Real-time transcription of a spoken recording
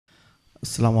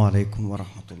അസ്സലാമു അലൈക്കും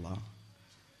വറഹ്മത്തുള്ളാഹി.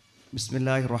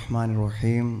 ബിസ്മില്ലാഹിർ റഹ്മാനിർ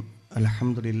റഹീം.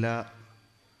 അൽഹംദുലില്ലാഹി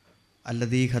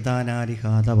അല്ലദീ ഹദാനാ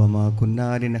ലിഹാദാ വമാ കുന്നാ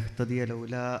ലിനഹ്തദിയ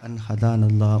ലൗലാ അൻ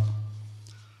ഹദാനല്ലാഹ്.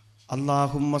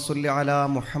 അല്ലാഹുമ്മ സ്വല്ലി അലാ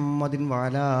മുഹമ്മദിൻ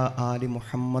വഅലാ ആലി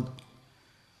മുഹമ്മദ്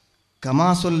കമാ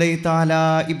സ്വല്ലൈത അലാ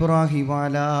ഇബ്രാഹീം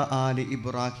വഅലാ ആലി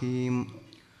ഇബ്രാഹീം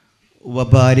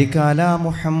വബാരിക് അലാ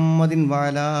മുഹമ്മദിൻ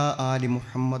വഅലാ ആലി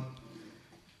മുഹമ്മദ്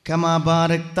കമാ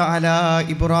ബാരക്ത അലാ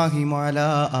ഇബ്രാഹീം വഅലാ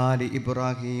ആലി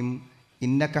ഇബ്രാഹീം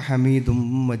ഇന്നക ഹമീദും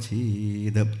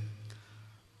മജീദ്.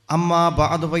 അമ്മാ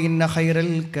ബഅദു ഫഇന്ന ഖൈറൽ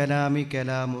കലാമി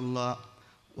കലാമുല്ലാഹ്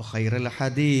വഖൈറൽ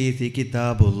ഹദീസി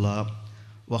കിതാബുല്ലാഹ്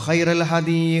വഖൈറൽ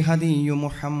ഹദീ ഹദിയ്യു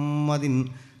മുഹമ്മദിൻ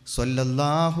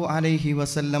സ്വല്ലല്ലാഹു അലൈഹി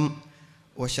വസല്ലം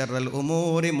വശർറൽ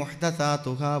ഉമൂരി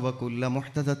മുഹ്ദസാതുഹാ വകുല്ല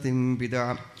മുഹ്ദസത്തിൻ ബിദ്അ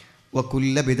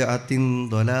വകുല്ല ബിദ്അത്തിൻ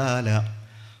ളലാല.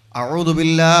 അഊദു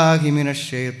ബില്ലാഹി മിനശ്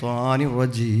ശൈത്വാനിർ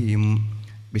റജീം.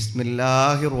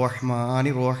 ബിസ്മില്ലാഹിർ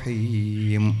റഹ്മാനിർ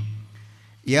റഹീം.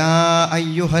 യാ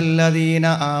അയ്യുഹല്ലദീന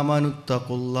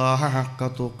ആമനുത്തഖുല്ലാഹ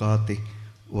ഹഖ്ക തുഖാതിഹി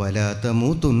വലാ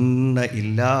തമൂതുന്ന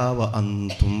ഇല്ലാ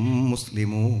വഅൻതും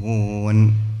മുസ്ലിമൂൻ.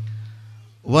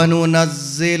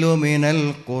 വനുനസ്സിലു മിനൽ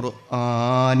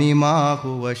ഖുർആനി മാ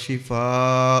ഹുവ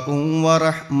ശിഫാഉൻ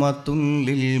വറഹ്മത്തുൻ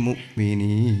ലിൽ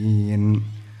മുഅ്മിനീൻ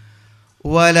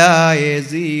വലാ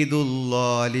യസീദുൽ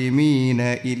ളാലിമീന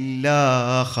ഇല്ലാ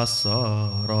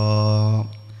ഖസാറാ.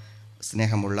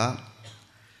 സ്നേഹമുള്ള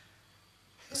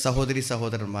സഹോദരി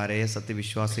സഹോദരന്മാരെ,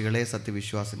 സത്യവിശ്വാസികളെ,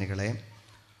 സത്യവിശ്വാസിനികളെ,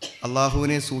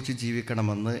 അള്ളാഹുവിനെ സൂക്ഷിച്ച്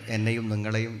ജീവിക്കണമെന്ന് എന്നെയും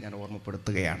നിങ്ങളെയും ഞാൻ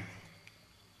ഓർമ്മപ്പെടുത്തുകയാണ്.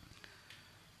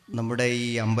 നമ്മുടെ ഈ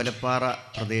അമ്പലപ്പാറ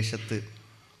പ്രദേശത്ത്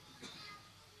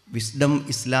വിസ്ഡം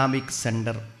ഇസ്ലാമിക്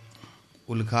സെൻറ്റർ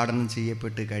ഉദ്ഘാടനം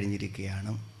ചെയ്യപ്പെട്ട്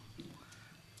കഴിഞ്ഞിരിക്കുകയാണ്.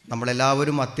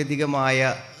 നമ്മളെല്ലാവരും അത്യധികമായ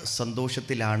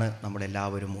സന്തോഷത്തിലാണ്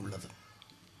നമ്മളെല്ലാവരും ഉള്ളത്.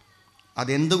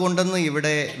 അതെന്തുകൊണ്ടെന്ന്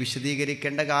ഇവിടെ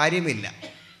വിശദീകരിക്കേണ്ട കാര്യമില്ല.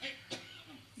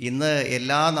 ഇന്ന്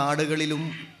എല്ലാ നാടുകളിലും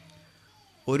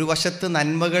ഒരു വശത്ത്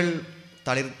നന്മകൾ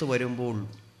തളിർത്തു വരുമ്പോൾ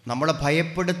നമ്മളെ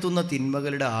ഭയപ്പെടുത്തുന്ന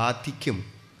തിന്മകളുടെ ആധിക്യം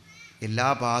എല്ലാ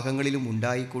ഭാഗങ്ങളിലും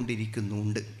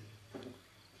ഉണ്ടായിക്കൊണ്ടിരിക്കുന്നുണ്ട്.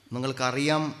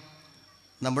 നിങ്ങൾക്കറിയാം,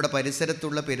 നമ്മുടെ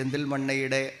പരിസരത്തുള്ള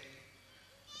പെരിന്തൽമണ്ണയുടെ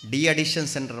ഡി അഡിക്ഷൻ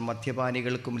സെൻറ്റർ,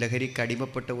 മദ്യപാനികൾക്കും ലഹരിക്ക്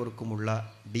അടിമപ്പെട്ടവർക്കുമുള്ള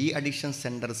ഡി അഡിക്ഷൻ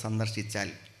സെൻറ്റർ സന്ദർശിച്ചാൽ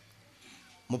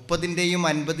 30ൻ്റെയും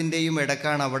 50ൻ്റെയും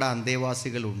ഇടക്കാണ് അവിടെ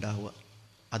അന്തേവാസികൾ ഉണ്ടാവുക.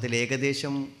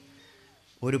 അതിലേകദേശം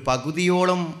ഒരു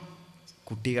പകുതിയോളം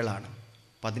കുട്ടികളാണ്.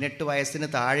 18 വയസ്സിന്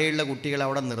താഴെയുള്ള കുട്ടികൾ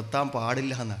അവിടെ നിർത്താൻ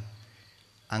പാടില്ല എന്നാണ്.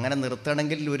 അങ്ങനെ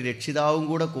നിർത്തണമെങ്കിൽ ഒരു രക്ഷിതാവും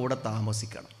കൂടെ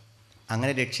താമസിക്കണം.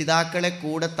 അങ്ങനെ രക്ഷിതാക്കളെ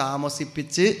കൂടെ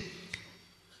താമസിപ്പിച്ച്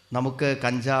നമുക്ക്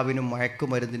കഞ്ചാവിനും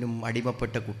മയക്കുമരുന്നിനും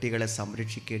അടിമപ്പെട്ട കുട്ടികളെ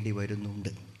സംരക്ഷിക്കേണ്ടി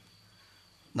വരുന്നുണ്ട്.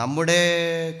 നമ്മുടെ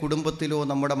കുടുംബത്തിലോ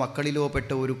നമ്മുടെ മക്കളിലോ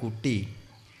പെട്ട ഒരു കുട്ടി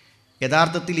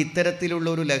യഥാർത്ഥത്തിൽ ഇത്തരത്തിലുള്ള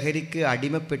ഒരു ലഹരിക്ക്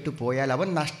അടിമപ്പെട്ടു പോയാൽ അവൻ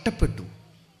നഷ്ടപ്പെട്ടു.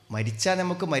 മരിച്ചാൽ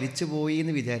നമുക്ക് മരിച്ചു പോയി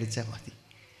എന്ന് വിചാരിച്ചാൽ മതി.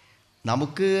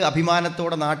 നമുക്ക്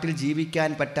അഭിമാനത്തോടെ നാട്ടിൽ ജീവിക്കാൻ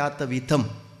പറ്റാത്ത വിധം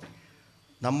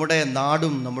നമ്മുടെ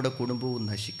നാടും നമ്മുടെ കുടുംബവും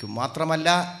നശിക്കും. മാത്രമല്ല,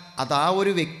 അത് ആ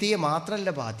ഒരു വ്യക്തിയെ മാത്രമല്ല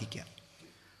ബാധിക്കുക,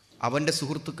 അവൻ്റെ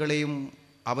സുഹൃത്തുക്കളെയും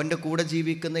അവൻ്റെ കൂടെ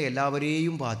ജീവിക്കുന്ന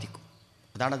എല്ലാവരെയും ബാധിക്കും.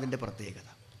 അതാണ് അതിൻ്റെ പ്രത്യേകത.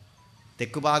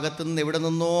 തെക്ക് ഭാഗത്തു നിന്ന് എവിടെ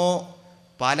നിന്നോ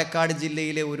പാലക്കാട്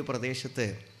ജില്ലയിലെ ഒരു പ്രദേശത്ത്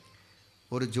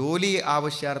ഒരു ജോലി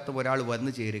ആവശ്യാർത്ഥം ഒരാൾ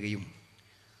വന്നു ചേരുകയും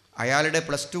അയാളുടെ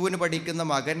 +2 പഠിക്കുന്ന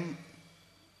മകൻ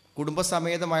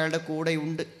കുടുംബസമേതം അയാളുടെ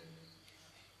കൂടെയുണ്ട്.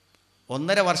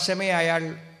 1.5 വർഷമേ അയാൾ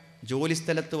ജോലി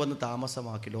സ്ഥലത്ത് വന്ന്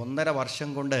താമസമാക്കില്ല. 1.5 വർഷം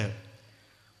കൊണ്ട്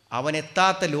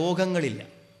അവനെത്താത്ത ലോകങ്ങളില്ല,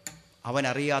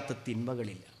 അവനറിയാത്ത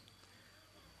തിന്മകളില്ല.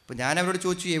 അപ്പോൾ ഞാൻ അവരോട്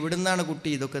ചോദിച്ചു, എവിടുന്നാണ് കുട്ടി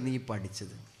ഇതൊക്കെ നീ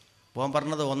പഠിച്ചത്? അപ്പോൾ അവൻ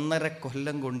പറഞ്ഞത്, 1.5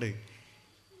 കൊല്ലം കൊണ്ട്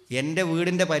എൻ്റെ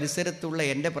വീടിൻ്റെ പരിസരത്തുള്ള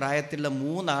എൻ്റെ പ്രായത്തിലുള്ള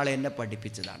 3 ആളെ എന്നെ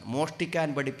പഠിപ്പിച്ചതാണ്. മോഷ്ടിക്കാൻ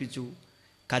പഠിപ്പിച്ചു,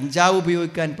 കഞ്ചാവ്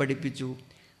ഉപയോഗിക്കാൻ പഠിപ്പിച്ചു,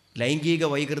 ലൈംഗിക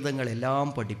വൈകൃതങ്ങളെല്ലാം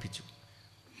പഠിപ്പിച്ചു.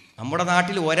 നമ്മുടെ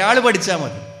നാട്ടിൽ ഒരാൾ പഠിച്ചാൽ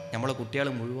മതി, നമ്മളെ കുട്ടികൾ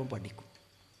മുഴുവൻ പഠിക്കും.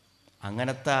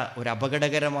 അങ്ങനത്തെ ഒരു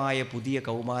അപകടകരമായ പുതിയ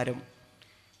കൗമാരം,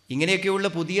 ഇങ്ങനെയൊക്കെയുള്ള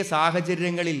പുതിയ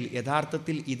സാഹചര്യങ്ങളിൽ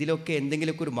യഥാർത്ഥത്തിൽ ഇതിലൊക്കെ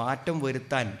എന്തെങ്കിലുമൊക്കെ ഒരു മാറ്റം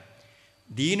വരുത്താൻ,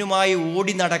 ദീനുമായി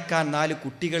ഓടി നടക്കാൻ 4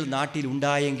 കുട്ടികൾ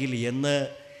നാട്ടിലുണ്ടായെങ്കിൽ എന്ന്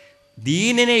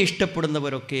ദീനിനെ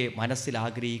ഇഷ്ടപ്പെടുന്നവരൊക്കെ മനസ്സിൽ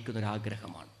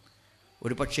ആഗ്രഹിക്കുന്നൊരാഗ്രഹമാണ്.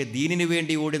 ഒരു പക്ഷേ ദീനിനു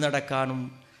വേണ്ടി ഓടി നടക്കാനും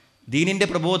ദീനിൻ്റെ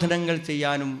പ്രബോധനങ്ങൾ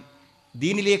ചെയ്യാനും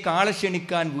ദീനിലേക്ക് ആളെ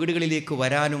ക്ഷണിക്കാൻ വീടുകളിലേക്ക്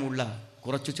വരാനുമുള്ള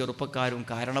കുറച്ച് ചെറുപ്പക്കാരും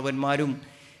കാരണവന്മാരും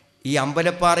ഈ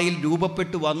അമ്പലപ്പാറയിൽ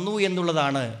രൂപപ്പെട്ടു വന്നു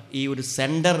എന്നുള്ളതാണ് ഈ ഒരു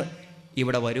സെൻറ്റർ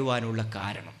ഇവിടെ വരുവാനുള്ള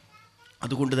കാരണം.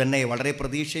 അതുകൊണ്ട് തന്നെ വളരെ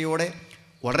പ്രതീക്ഷയോടെ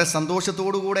വളരെ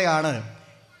സന്തോഷത്തോടുകൂടെയാണ്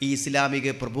ഈ ഇസ്ലാമിക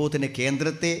പ്രബോധന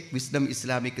കേന്ദ്രത്തെ, വിസ്ഡം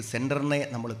ഇസ്ലാമിക് സെൻറ്ററിനെ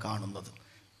നമ്മൾ കാണുന്നത്.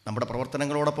 നമ്മുടെ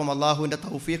പ്രവർത്തനങ്ങളോടൊപ്പം അള്ളാഹുവിൻ്റെ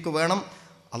തൗഫീഖ് വേണം.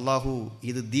 അള്ളാഹു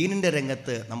ഇത് ദീനിൻ്റെ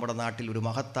രംഗത്ത് നമ്മുടെ നാട്ടിൽ ഒരു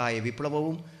മഹത്തായ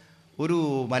വിപ്ലവവും ഒരു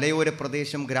മലയോര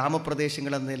പ്രദേശം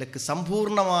ഗ്രാമപ്രദേശങ്ങൾ എന്ന നിലക്ക്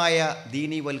സമ്പൂർണ്ണമായ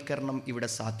ദീനീവൽക്കരണം ഇവിടെ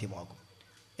സാധ്യമാകും.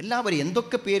 എല്ലാവരും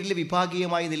എന്തൊക്കെ പേരിൽ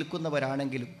വിഭാഗീയമായി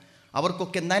നിൽക്കുന്നവരാണെങ്കിലും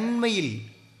അവർക്കൊക്കെ നന്മയിൽ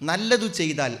നല്ലതു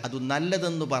ചെയ്താൽ അത്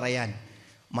നല്ലതെന്ന് പറയാൻ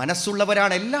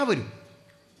മനസ്സുള്ളവരാണ് എല്ലാവരും.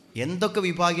 എന്തൊക്കെ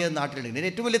വിഭാഗീയ നാട്ടിലുണ്ട്. ഇതിന്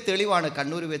ഏറ്റവും വലിയ തെളിവാണ്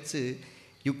കണ്ണൂർ വെച്ച്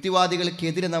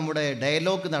യുക്തിവാദികൾക്കെതിരെ നമ്മുടെ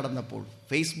ഡയലോഗ് നടന്നപ്പോൾ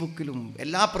ഫേസ്ബുക്കിലും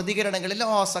എല്ലാ പ്രതികരണങ്ങളും എല്ലാ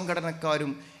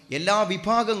സംഘടനക്കാരും എല്ലാ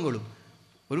വിഭാഗങ്ങളും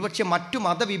ഒരുപക്ഷെ മറ്റു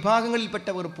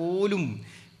മതവിഭാഗങ്ങളിൽപ്പെട്ടവർ പോലും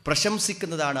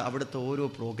പ്രശംസിക്കുന്നതാണ് അവിടുത്തെ ഓരോ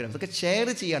പ്രോഗ്രാം. അതൊക്കെ ഷെയർ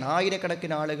ചെയ്യാണ്.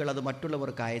 ആയിരക്കണക്കിന് ആളുകൾ അത്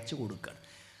മറ്റുള്ളവർക്ക് അയച്ചു കൊടുക്കുകയാണ്.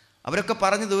 അവരൊക്കെ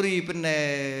പറഞ്ഞത് ഒരു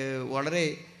വളരെ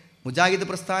മുജാഹിദ്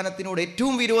പ്രസ്ഥാനത്തിനോട്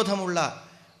ഏറ്റവും വിരോധമുള്ള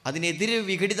അതിനെതിരെ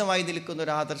വിഘടിതമായി നിൽക്കുന്ന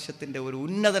ഒരു ആദർശത്തിൻ്റെ ഒരു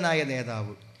ഉന്നതനായ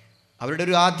നേതാവ്, അവരുടെ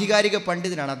ഒരു ആധികാരിക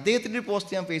പണ്ഡിതനാണ്. അദ്ദേഹത്തിൻ്റെ ഒരു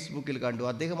പോസ്റ്റ് ഞാൻ ഫേസ്ബുക്കിൽ കണ്ടു.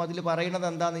 അദ്ദേഹം അതിൽ പറയുന്നത്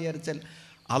എന്താണെന്ന് വിചാരിച്ചാൽ,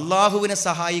 അള്ളാഹുവിനെ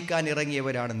സഹായിക്കാൻ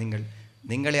ഇറങ്ങിയവരാണ്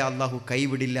നിങ്ങളെ അള്ളാഹു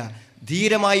കൈവിടില്ല,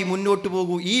 ധീരമായി മുന്നോട്ട്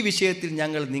പോകൂ, ഈ വിഷയത്തിൽ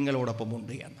ഞങ്ങൾ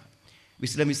നിങ്ങളോടൊപ്പമുണ്ട് എന്നാണ്.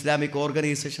 ഇസ്ലാമിക്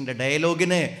ഓർഗനൈസേഷൻ്റെ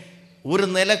ഡയലോഗിന് ഒരു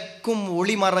നിലക്കും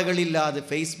ഒളിമറകളില്ലാതെ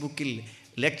ഫേസ്ബുക്കിൽ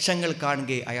ലക്ഷങ്ങൾ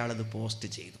കാണുകെ അയാളത് പോസ്റ്റ്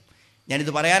ചെയ്തു.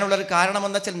 ഞാനിത് പറയാനുള്ളൊരു കാരണം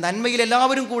എന്താ വെച്ചാൽ, നന്മയിൽ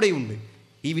എല്ലാവരും കൂടെയുണ്ട്.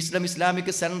 ഈ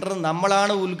ഇസ്ലാമിക് സെൻറ്റർ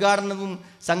നമ്മളാണ് ഉദ്ഘാടനവും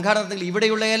സംഘാടനത്തിൽ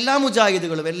ഇവിടെയുള്ള എല്ലാ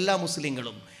മുജാഹിദുകളും എല്ലാ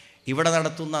മുസ്ലിങ്ങളും ഇവിടെ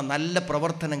നടത്തുന്ന നല്ല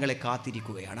പ്രവർത്തനങ്ങളെ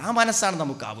കാത്തിരിക്കുകയാണ്. ആ മനസ്സാണ്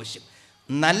നമുക്ക് ആവശ്യം.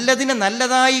 നല്ലതിനെ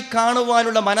നല്ലതായി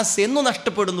കാണുവാനുള്ള മനസ്സ് എന്ന്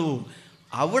നഷ്ടപ്പെടുന്നുവോ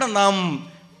അവിടെ നാം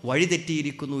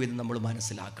വഴിതെറ്റിയിരിക്കുന്നു എന്ന് നമ്മൾ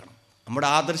മനസ്സിലാക്കണം. നമ്മുടെ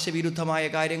ആദർശവിരുദ്ധമായ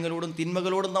കാര്യങ്ങളോടും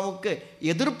തിന്മകളോടും നമുക്ക്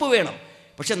എതിർപ്പ് വേണം.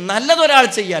 പക്ഷെ നല്ലതൊരാൾ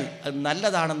ചെയ്യാൽ അത്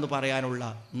നല്ലതാണെന്ന് പറയാനുള്ള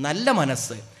നല്ല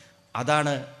മനസ്സ്,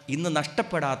 അതാണ് ഇന്ന്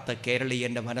നഷ്ടപ്പെടാത്ത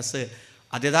കേരളീയൻ്റെ മനസ്സ്.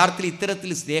 അത് യഥാർത്ഥത്തിൽ ഇത്തരത്തിൽ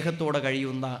സ്നേഹത്തോടെ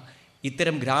കഴിയുന്ന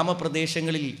ഇത്തരം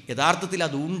ഗ്രാമപ്രദേശങ്ങളിൽ യഥാർത്ഥത്തിൽ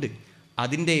അതുണ്ട്.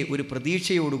 അതിൻ്റെ ഒരു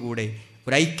പ്രതീക്ഷയോടുകൂടെ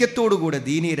ഒരു ഐക്യത്തോടുകൂടെ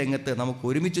ദീനീ രംഗത്ത് നമുക്ക്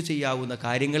ഒരുമിച്ച് ചെയ്യാവുന്ന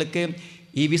കാര്യങ്ങൾക്ക്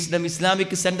ഈ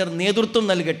ഇസ്ലാമിക് സെൻറ്റർ നേതൃത്വം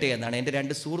നൽകട്ടെ എന്നാണ്. എൻ്റെ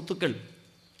 2 സുഹൃത്തുക്കൾ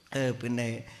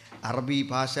അറബി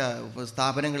ഭാഷ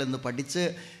സ്ഥാപനങ്ങളിൽ നിന്ന് പഠിച്ച്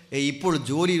ഇപ്പോൾ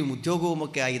ജോലിയും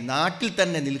ഉദ്യോഗവുമൊക്കെ ആയി നാട്ടിൽ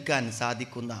തന്നെ നിൽക്കാൻ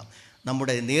സാധിക്കുന്ന,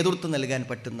 നമ്മുടെ നേതൃത്വം നൽകാൻ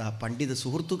പറ്റുന്ന പണ്ഡിത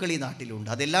സുഹൃത്തുക്കൾ ഈ നാട്ടിലുണ്ട്.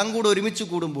 അതെല്ലാം കൂടെ ഒരുമിച്ച്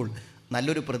കൂടുമ്പോൾ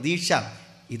നല്ലൊരു പ്രതീക്ഷ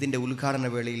ഇതിൻ്റെ ഉദ്ഘാടന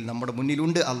വേളയിൽ നമ്മുടെ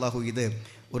മുന്നിലുണ്ട്. അള്ളാഹു ഇത്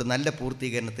ഒരു നല്ല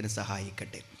പൂർത്തീകരണത്തിന്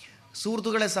സഹായിക്കട്ടെ.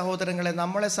 സുഹൃത്തുക്കളെ, സഹോദരങ്ങളെ,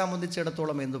 നമ്മളെ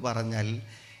സംബന്ധിച്ചിടത്തോളം എന്ന് പറഞ്ഞാൽ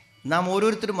നാം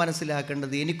ഓരോരുത്തരും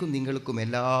മനസ്സിലാക്കേണ്ടത്, എനിക്കും നിങ്ങൾക്കും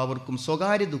എല്ലാവർക്കും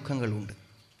സ്വകാര്യ ദുഃഖങ്ങളുണ്ട്.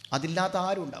 അതില്ലാത്ത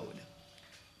ആരും ഉണ്ടാവില്ല.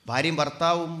 ഭാര്യയും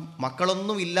ഭർത്താവും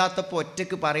മക്കളൊന്നും ഇല്ലാത്തപ്പോൾ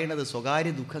ഒറ്റയ്ക്ക് പറയുന്നത്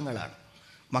സ്വകാര്യ ദുഃഖങ്ങളാണ്.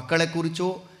 മക്കളെക്കുറിച്ചോ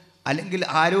അല്ലെങ്കിൽ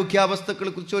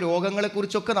ആരോഗ്യാവസ്ഥകളെക്കുറിച്ചോ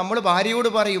രോഗങ്ങളെക്കുറിച്ചൊക്കെ നമ്മൾ ഭാര്യയോട്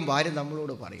പറയും, ഭാര്യ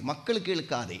നമ്മളോട് പറയും. മക്കൾ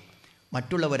കേൾക്കാതെ,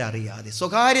 മറ്റുള്ളവരറിയാതെ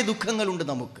സ്വകാര്യ ദുഃഖങ്ങളുണ്ട്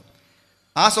നമുക്ക്.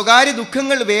 ആ സ്വകാര്യ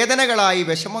ദുഃഖങ്ങൾ വേദനകളായി,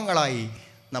 വിഷമങ്ങളായി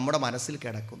നമ്മുടെ മനസ്സിൽ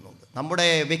കിടക്കുന്നുണ്ട്. നമ്മുടെ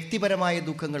വ്യക്തിപരമായ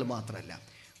ദുഃഖങ്ങൾ മാത്രമല്ല,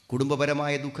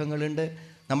 കുടുംബപരമായ ദുഃഖങ്ങളുണ്ട്.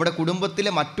 നമ്മുടെ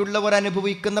കുടുംബത്തിലെ മറ്റുള്ളവർ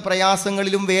അനുഭവിക്കുന്ന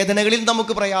പ്രയാസങ്ങളിലും വേദനകളിലും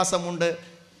നമുക്ക് പ്രയാസമുണ്ട്.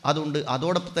 അതുണ്ട്.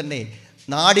 അതോടൊപ്പം തന്നെ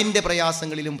നാടിൻ്റെ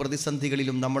പ്രയാസങ്ങളിലും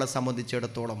പ്രതിസന്ധികളിലും നമ്മളെ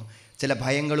സംബന്ധിച്ചിടത്തോളം ചില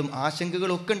ഭയങ്ങളും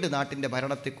ആശങ്കകളും ഒക്കെ ഉണ്ട്. നാട്ടിൻ്റെ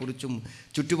ഭരണത്തെക്കുറിച്ചും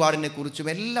ചുറ്റുപാടിനെക്കുറിച്ചും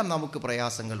എല്ലാം നമുക്ക്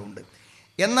പ്രയാസങ്ങളുണ്ട്.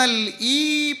 എന്നാൽ ഈ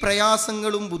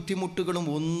പ്രയാസങ്ങളും ബുദ്ധിമുട്ടുകളും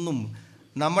ഒന്നും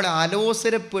നമ്മളെ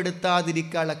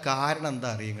അലോസരപ്പെടുത്താതിരിക്കാനുള്ള കാരണം എന്താ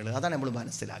അറിയുങ്ങൾ? അതാണ് നമ്മൾ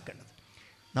മനസ്സിലാക്കേണ്ടത്.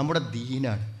 നമ്മുടെ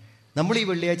ദീനാണ്. നമ്മൾ ഈ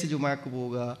വെള്ളിയാഴ്ച ജുമാക്ക്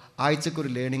പോവുക, ആഴ്ചക്കൊരു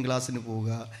ലേണിംഗ് ക്ലാസ്സിന്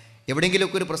പോവുക,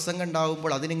 എവിടെയെങ്കിലുമൊക്കെ ഒരു പ്രസംഗം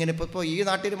ഉണ്ടാകുമ്പോൾ അതിനിങ്ങനെ ഇപ്പോൾ ഈ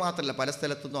നാട്ടിൽ മാത്രമല്ല, പല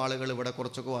സ്ഥലത്തുനിന്നും ആളുകൾ ഇവിടെ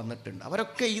കുറച്ചൊക്കെ വന്നിട്ടുണ്ട്.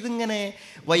 അവരൊക്കെ ഇതിങ്ങനെ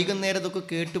വൈകുന്നേരത്തൊക്കെ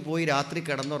കേട്ടുപോയി രാത്രി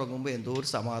കിടന്നുറങ്ങുമ്പോൾ എന്തോ ഒരു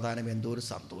സമാധാനം, എന്തോ ഒരു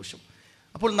സന്തോഷം.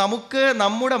 അപ്പോൾ നമുക്ക്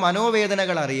നമ്മുടെ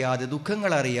മനോവേദനകൾ അറിയാതെ,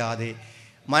 ദുഃഖങ്ങൾ അറിയാതെ,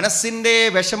 മനസ്സിൻ്റെ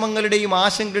വിഷമങ്ങളുടെയും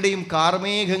ആശങ്കയുടെയും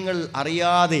കാർമേഘങ്ങൾ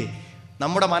അറിയാതെ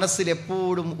നമ്മുടെ മനസ്സിൽ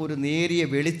എപ്പോഴും ഒരു നേരിയ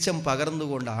വെളിച്ചം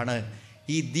പകർന്നുകൊണ്ടാണ്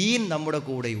ഈ ദീൻ നമ്മുടെ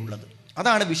കൂടെയുള്ളത്.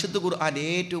 അതാണ് വിശുദ്ധ ഖുർആൻ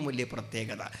ഏറ്റവും വലിയ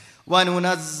പ്രത്യേകത.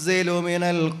 വനുനസ്സിലു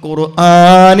മിനൽ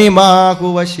ഖുർആനി മാ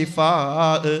ഹുവ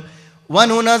ശിഫാഅ്,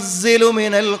 വനുനസ്സിലു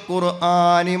മിനൽ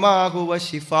ഖുർആനി മാ ഹുവ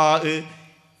ശിഫാഅ്.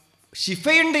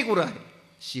 ശിഫയുണ്ട് ഈ ഖുർആൻ.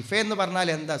 ശിഫ എന്ന് പറഞ്ഞാൽ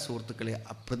എന്താ സുഹൃത്തുക്കളെ?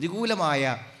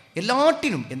 പ്രതികൂലമായ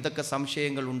എല്ലാറ്റിനും എന്തൊക്കെ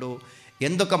സംശയങ്ങളുണ്ടോ,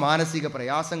 എന്തൊക്കെ മാനസിക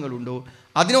പ്രയാസങ്ങളുണ്ടോ,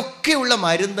 അതിനൊക്കെയുള്ള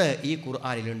മരുന്ന് ഈ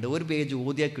ഖുർആനിലുണ്ട്. ഒരു പേജ്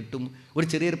ഓതിയാൽ കിട്ടും, ഒരു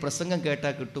ചെറിയൊരു പ്രസംഗം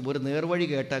കേട്ടാൽ കിട്ടും, ഒരു നേർവഴി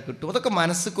കേട്ടാൽ കിട്ടും. അതൊക്കെ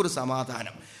മനസ്സിക്കൊരു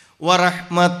സമാധാനം.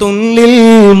 വറഹ്മത്തുൻ ലിൽ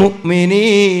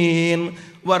മുഅ്മിനീൻ,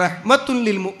 വറഹ്മത്തുൻ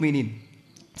ലിൽ മുഅ്മിനീൻ.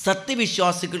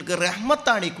 സത്യവിശ്വാസികൾക്ക്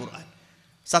റഹ്മത്താണ് ഈ ഖുർആൻ.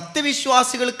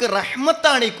 സത്യവിശ്വാസികൾക്ക്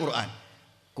റഹ്മത്താണ് ഈ ഖുർആൻ.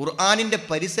 ഖുർആനിൻ്റെ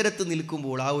പരിസരത്ത്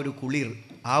നിൽക്കുമ്പോൾ ആ ഒരു കുളിർ,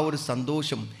 ആ ഒരു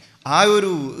സന്തോഷം, ആ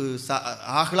ഒരു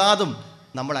ആഹ്ലാദം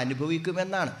നമ്മൾ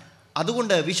അനുഭവിക്കുമെന്നാണ്.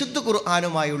 അതുകൊണ്ട് വിശുദ്ധ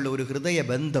ഖുർആനുമായുള്ള ഒരു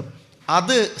ഹൃദയബന്ധം,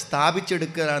 അത്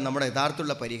സ്ഥാപിച്ചെടുക്കുകയാണ് നമ്മുടെ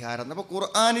യഥാർത്ഥമുള്ള പരിഹാരം. അപ്പോൾ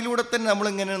ഖുർആനിലൂടെ തന്നെ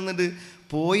നമ്മളിങ്ങനെ നിന്നിട്ട്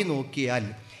പോയി നോക്കിയാൽ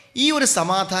ഈ ഒരു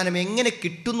സമാധാനം എങ്ങനെ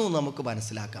കിട്ടുന്നു നമുക്ക്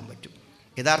മനസ്സിലാക്കാൻ പറ്റും.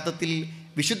 യഥാർത്ഥത്തിൽ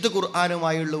വിശുദ്ധ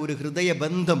ഖുർആനുമായുള്ള ഒരു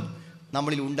ഹൃദയബന്ധം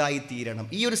നമ്മളിൽ ഉണ്ടായിത്തീരണം.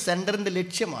 ഈ ഒരു സെൻറ്ററിൻ്റെ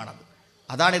ലക്ഷ്യമാണത്.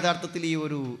 അതാണ് യഥാർത്ഥത്തിൽ ഈ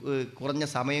ഒരു കുറഞ്ഞ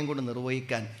സമയം കൊണ്ട്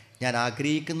നിർവഹിക്കാൻ ഞാൻ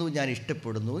ആഗ്രഹിക്കുന്നു, ഞാൻ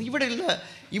ഇഷ്ടപ്പെടുന്നു.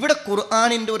 ഇവിടെ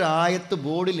ഖുർആനിൻ്റെ ഒരു ആയത്ത്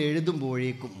ബോർഡിൽ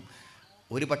എഴുതുമ്പോഴേക്കും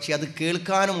ഒരു പക്ഷേ അത്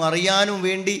കേൾക്കാനും അറിയാനും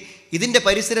വേണ്ടി ഇതിൻ്റെ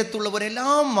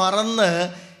പരിസരത്തുള്ളവരെല്ലാം മറന്ന്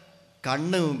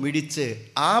കണ്ണ് മിടിച്ച്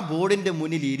ആ ബോർഡിൻ്റെ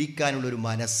മുന്നിൽ ഇരിക്കാനുള്ളൊരു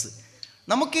മനസ്സ്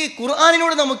നമുക്ക്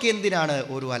ഖുർആനിനോട് നമുക്ക് എന്തിനാണ്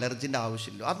ഒരു അലർജിൻ്റെ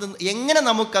ആവശ്യമില്ല. അത് എങ്ങനെ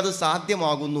നമുക്കത്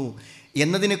സാധ്യമാകുന്നു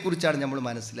എന്നതിനെക്കുറിച്ചാണ് നമ്മൾ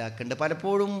മനസ്സിലാക്കേണ്ടത്.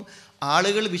 പലപ്പോഴും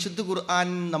ആളുകൾ വിശുദ്ധ ഖുർആൻ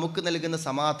നമുക്ക് നൽകുന്ന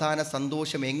സമാധാന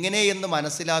സന്തോഷം എങ്ങനെയെന്ന്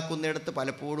മനസ്സിലാക്കുന്നിടത്ത്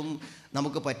പലപ്പോഴും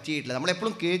നമുക്ക് പറ്റിയിട്ടില്ല.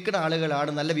 നമ്മളെപ്പോഴും കേൾക്കുന്ന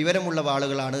ആളുകളാണ്, നല്ല വിവരമുള്ള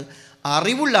ആളുകളാണ്,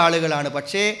 അറിവുള്ള ആളുകളാണ്.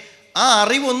 പക്ഷേ ആ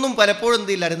അറിവൊന്നും പലപ്പോഴും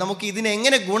എന്തില്ല, നമുക്ക്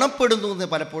ഇതിനെങ്ങനെ ഗുണപ്പെടുന്നു എന്ന്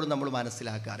പലപ്പോഴും നമ്മൾ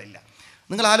മനസ്സിലാക്കാറില്ല.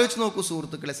 നിങ്ങൾ ആലോചിച്ച് നോക്കൂ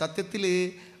സുഹൃത്തുക്കളെ, സത്യത്തിൽ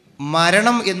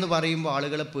മരണം എന്ന് പറയുമ്പോൾ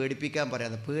ആളുകളെ പേടിപ്പിക്കാൻ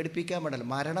പാടില്ല.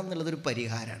 മരണം എന്നുള്ളതൊരു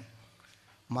പരിഹാരമാണ്.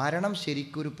 മരണം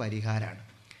ശരിക്കൊരു പരിഹാരമാണ്.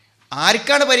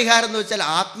 ആർക്കാണ് പരിഹാരം എന്ന് വെച്ചാൽ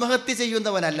ആത്മഹത്യ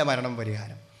ചെയ്യുന്നവനല്ല മരണം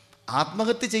പരിഹാരം.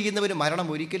 ആത്മഹത്യ ചെയ്യുന്നവന് മരണം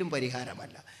ഒരിക്കലും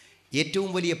പരിഹാരമല്ല. ഏറ്റവും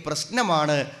വലിയ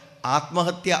പ്രശ്നമാണ്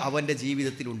ആത്മഹത്യ അവൻ്റെ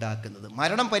ജീവിതത്തിൽ ഉണ്ടാക്കുന്നത്.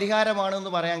 മരണം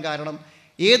പരിഹാരമാണെന്ന് പറയാൻ കാരണം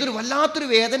ഏതൊരു വല്ലാത്തൊരു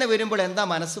വേദന വരുമ്പോൾ എന്താ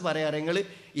മനസ്സ് പറയാറ്? നിങ്ങൾ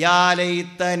യാ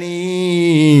ലൈതനീ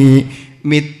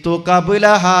മിത്തു ഖബ്ല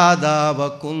ഹാദാ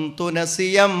വകുന്തു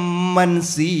നസിയം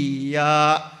മൻസിയാ,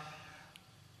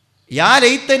 യാ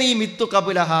ലൈതനീ മിത്തു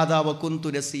ഖബ്ല ഹാദാ വകുന്തു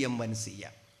നസിയം മൻസിയാ.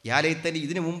 യാ ലൈതനീ,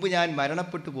 ഇതിനു മുമ്പ് ഞാൻ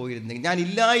മരണപ്പെട്ടു പോയിരുന്നെങ്കിൽ, ഞാൻ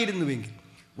ഇല്ലായിരുന്നുവെങ്കിൽ.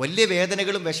 വലിയ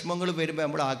വേദനകളും വിഷമങ്ങളും വരുമ്പോൾ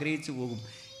നമ്മൾ ആഗ്രഹിച്ചു പോകും,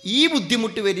 ഈ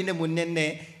ബുദ്ധിമുട്ട് വരുന്നതിന് മുന്നേ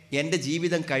എൻ്റെ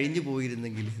ജീവിതം കഴിഞ്ഞു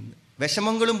പോയിരുന്നെങ്കിൽ എന്ന്.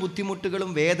 വിഷമങ്ങളും ബുദ്ധിമുട്ടുകളും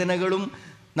വേദനകളും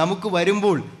നമുക്ക്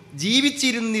വരുമ്പോൾ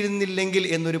ജീവിച്ചിരുന്നിരുന്നില്ലെങ്കിൽ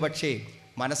എന്നൊരു പക്ഷേ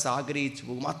മനസ്സാഗ്രഹിച്ചു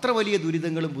പോകും. അത്ര വലിയ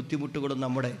ദുരിതങ്ങളും ബുദ്ധിമുട്ടുകളും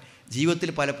നമ്മുടെ ജീവിതത്തിൽ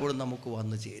പലപ്പോഴും നമുക്ക്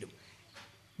വന്നു ചേരും.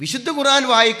 വിശുദ്ധ ഖുർആൻ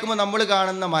വായിക്കുമ്പോൾ നമ്മൾ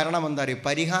കാണുന്ന മരണം എന്താ പറയുക?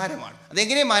 പരിഹാരമാണ്.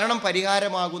 അതെങ്ങനെ മരണം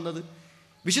പരിഹാരമാകുന്നത്?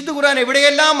 വിശുദ്ധ ഖുർആൻ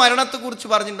എവിടെയെല്ലാം മരണത്തെക്കുറിച്ച്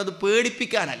പറഞ്ഞിട്ടുണ്ട്, അത്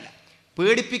പേടിപ്പിക്കാനല്ല.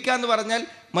 പേടിപ്പിക്കുക എന്ന് പറഞ്ഞാൽ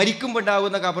മരിക്കുമ്പോൾ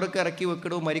ഉണ്ടാകുന്ന കബർക്ക് ഇറക്കി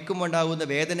വെക്കണവും മരിക്കുമ്പോൾ ഉണ്ടാകുന്ന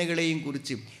വേദനകളെയും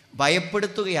കുറിച്ച്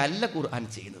ഭയപ്പെടുത്തുകയല്ല ഖുർആൻ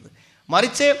ചെയ്യുന്നത്.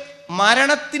 മറിച്ച്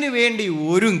മരണത്തിന് വേണ്ടി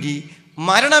ഒരുങ്ങി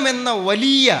മരണമെന്ന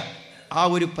വലിയ ആ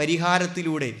ഒരു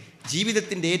പരിഹാരത്തിലൂടെ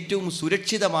ജീവിതത്തിൻ്റെ ഏറ്റവും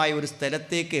സുരക്ഷിതമായ ഒരു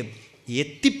സ്ഥലത്തേക്ക്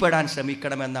എത്തിപ്പെടാൻ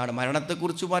ശ്രമിക്കണമെന്നാണ്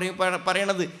മരണത്തെക്കുറിച്ച്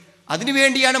പറയണത്.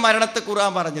 അതിനുവേണ്ടിയാണ് മരണത്തെ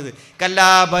ഖുർആൻ പറഞ്ഞത്.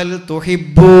 കല്ലാ ബൽ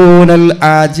തുഹിബ്ബൂനൽ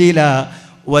ആജില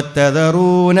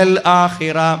വതദറൂനൽ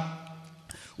ആഖിറ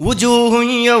വുജൂഹുൻ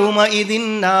യൗമഇദിൻ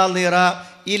നാളിറ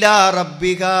ഇലാ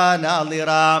റബ്ബിഹാ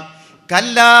നാളിറ.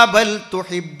 കല്ലാ ബൽ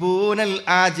തുഹിബ്ബൂനൽ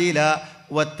ആജില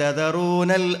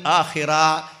വതദറൂനൽ ആഖിറ.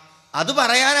 അത്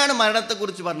പറയാനാണ്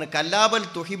മരണത്തെക്കുറിച്ച് പറഞ്ഞത്. കല്ലാ ബൽ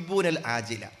തുഹിബ്ബൂനൽ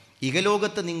ആജില,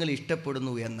 ഇഹലോകത്തെ നിങ്ങൾ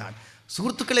ഇഷ്ടപ്പെടുന്നു എന്നാണ്.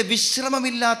 സുഹൃത്തുക്കളെ,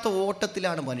 വിശ്രമമില്ലാത്ത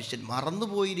ഓട്ടത്തിലാണ് മനുഷ്യൻ,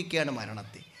 മറന്നുപോയിരിക്കുകയാണ്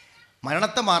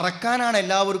മരണത്തെ മറക്കാനാണ്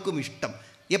എല്ലാവർക്കും ഇഷ്ടം.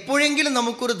 എപ്പോഴെങ്കിലും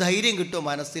നമുക്കൊരു ധൈര്യം കിട്ടുമോ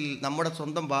മനസ്സിൽ നമ്മുടെ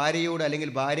സ്വന്തം ഭാര്യയോട് അല്ലെങ്കിൽ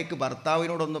ഭാര്യയ്ക്ക്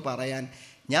ഭർത്താവിനോടൊന്ന് പറയാൻ,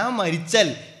 ഞാൻ മരിച്ചാൽ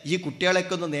ഈ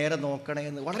കുട്ടികളൊക്കെ ഒന്ന് നേരെ നോക്കണേ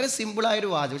എന്ന്? വളരെ സിമ്പിളായൊരു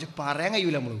വാചകം, പക്ഷെ പറയാൻ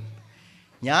കഴിയില്ല നമ്മൾ.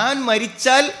 ഞാൻ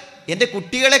മരിച്ചാൽ എൻ്റെ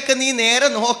കുട്ടികളൊക്കെ നീ നേരെ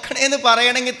നോക്കണേ എന്ന്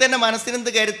പറയണമെങ്കിൽ തന്നെ മനസ്സിനെന്ത്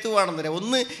കരുത്തുവാണെന്നറിയാം.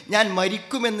 ഒന്ന്, ഞാൻ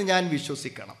മരിക്കുമെന്ന് ഞാൻ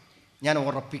വിശ്വസിക്കണം, ഞാൻ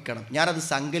ഉറപ്പിക്കണം, ഞാനത്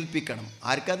സങ്കല്പിക്കണം.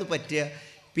 ആർക്കത് പറ്റുക?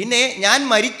 പിന്നെ ഞാൻ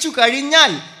മരിച്ചു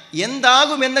കഴിഞ്ഞാൽ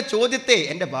എന്താകുമെന്ന ചോദ്യത്തെ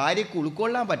എൻ്റെ ഭാര്യയ്ക്ക്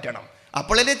ഉൾക്കൊള്ളാൻ പറ്റണം.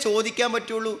 അപ്പോഴല്ലേ ചോദിക്കാൻ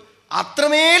പറ്റുള്ളൂ.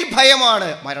 അത്രമേൽ ഭയമാണ്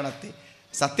മരണത്തെ.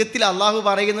 സത്യത്തിൽ അള്ളാഹു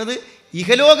പറയുന്നത്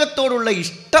ഇഹലോകത്തോടുള്ള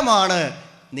ഇഷ്ടമാണ്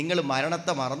നിങ്ങൾ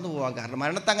മരണത്തെ മറന്നു പോകാൻ കാരണം.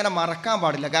 മരണത്തെ അങ്ങനെ മറക്കാൻ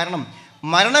പാടില്ല. കാരണം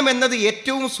മരണം എന്നത്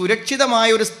ഏറ്റവും സുരക്ഷിതമായ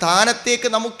ഒരു സ്ഥാനത്തേക്ക്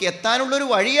നമുക്ക് എത്താനുള്ളൊരു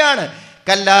വഴിയാണ്.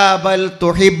 കല്ലാ ബൽ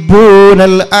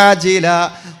തുഹിബ്ബൂനൽ ആജില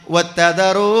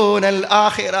വതദറൂനൽ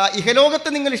ആഖിറ. ഇഹലോകത്തെ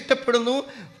നിങ്ങൾ ഇഷ്ടപ്പെടുന്നു,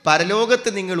 പരലോകത്തെ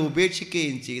നിങ്ങൾ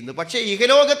ഉപേക്ഷിക്കുകയും ചെയ്യുന്നു. പക്ഷേ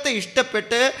ഇഹലോകത്തെ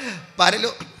ഇഷ്ടപ്പെട്ട്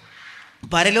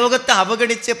പരലോകത്തെ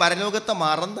അവഗണിച്ച് പരലോകത്തെ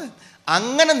മറന്ന്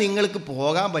അങ്ങനെ നിങ്ങൾക്ക്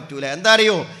പോകാൻ പറ്റൂല. എന്താ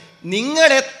അറിയോ? നിങ്ങൾ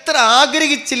എത്ര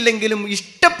ആഗ്രഹിച്ചില്ലെങ്കിലും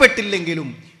ഇഷ്ടപ്പെട്ടില്ലെങ്കിലും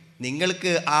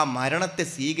നിങ്ങൾക്ക് ആ മരണത്തെ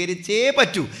സ്വീകരിച്ചേ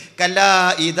പറ്റൂ. കല്ലാ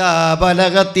ഇദാ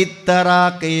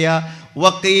ബലഗതിത്തറാഖിയ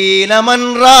വഖീല മൻ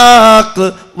റാഖ്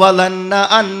വലന്ന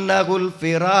അന്നഹുൽ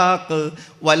ഫിറാഖ്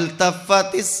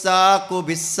വൽതഫത്തിസ്സാഖു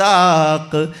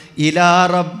ബിസ്സാഖ് ഇലാ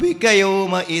റബ്ബിക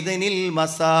യൗമ ഇദ്നിൽ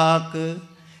മസാഖ്.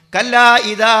 കല്ലാ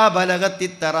ഇദാ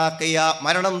ബലഗതിത്തറാഖിയ,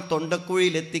 മരണം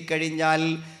തൊണ്ടക്കുഴിയിലെത്തിക്കഴിഞ്ഞാൽ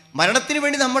മരണത്തിന്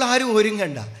വേണ്ടി നമ്മൾ ആരും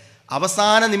ഒരുങ്ങണ്ട.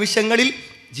 അവസാന നിമിഷങ്ങളിൽ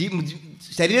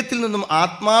ശരീരത്തിൽ നിന്നും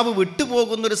ആത്മാവ്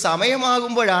വിട്ടുപോകുന്നൊരു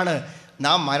സമയമാകുമ്പോഴാണ്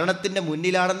നാം മരണത്തിൻ്റെ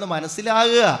മുന്നിലാണെന്ന്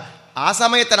മനസ്സിലാകുക. ആ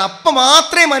സമയത്താണ്. അപ്പം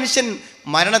മാത്രമേ മനുഷ്യൻ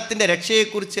മരണത്തിൻ്റെ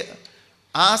രക്ഷയെക്കുറിച്ച്,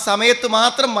 ആ സമയത്ത്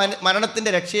മാത്രം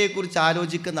മരണത്തിൻ്റെ രക്ഷയെക്കുറിച്ച്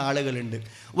ആലോചിക്കുന്ന ആളുകളുണ്ട്.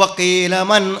 വക്കീല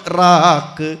മൻ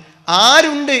റാക്ക്,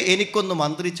 ആരുണ്ട് എനിക്കൊന്ന്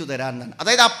മന്ത്രിച്ചു തരാൻ എന്നാണ്.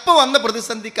 അതായത് അപ്പം വന്ന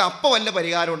പ്രതിസന്ധിക്ക് അപ്പം വല്ല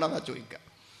പരിഹാരം ഉണ്ടെന്നാണ് ചോദിക്കുക.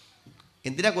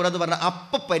 എന്തിനാ കൂടാതെ പറഞ്ഞാൽ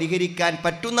അപ്പം പരിഹരിക്കാൻ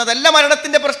പറ്റുന്നതല്ല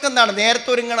മരണത്തിൻ്റെ പ്രശ്നം. എന്താണ്? നേരത്തെ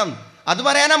ഒരുങ്ങണം. അത്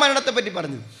പറയാനാ മരണത്തെ പറ്റി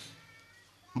പറഞ്ഞത്.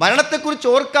 മരണത്തെക്കുറിച്ച്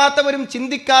ഓർക്കാത്തവരും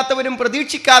ചിന്തിക്കാത്തവരും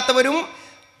പ്രതീക്ഷിക്കാത്തവരും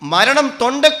മരണം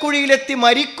തൊണ്ടക്കുഴിയിലെത്തി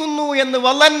മരിക്കുന്നു എന്ന്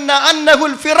വലന്ന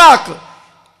അന്നഹുൽ ഫിറാഖ്,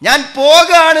 ഞാൻ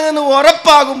പോകാണ് എന്ന്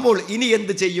ഉറപ്പാകുമ്പോൾ ഇനി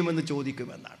എന്ത് ചെയ്യുമെന്ന്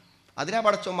ചോദിക്കുമെന്നാണ്. അതിനാ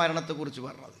പടച്ചോൻ മരണത്തെക്കുറിച്ച്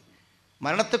പറഞ്ഞത്.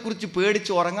 മരണത്തെക്കുറിച്ച്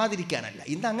പേടിച്ച് ഉറങ്ങാതിരിക്കാനല്ല.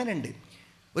 ഇന്ന് അങ്ങനെ ഉണ്ട്.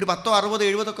 ഒരു 10, 60,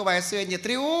 70 വയസ്സ് കഴിഞ്ഞ്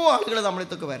എത്രയോ ആളുകൾ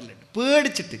നമ്മളിതൊക്കെ വരലുണ്ട്.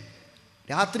 പേടിച്ചിട്ട്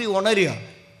രാത്രി ഉണരുക,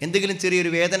 എന്തെങ്കിലും ചെറിയൊരു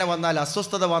വേദന വന്നാൽ,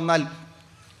 അസ്വസ്ഥത വന്നാൽ,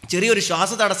 ചെറിയൊരു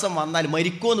ശ്വാസതടസ്സം വന്നാൽ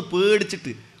മരിക്കുമെന്ന്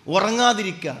പേടിച്ചിട്ട്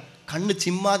ഉറങ്ങാതിരിക്കുക, കണ്ണ്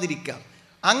ചിമ്മാതിരിക്കുക.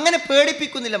 അങ്ങനെ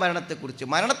പേടിപ്പിക്കുന്നില്ല മരണത്തെക്കുറിച്ച്.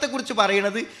 മരണത്തെക്കുറിച്ച്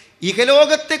പറയുന്നത്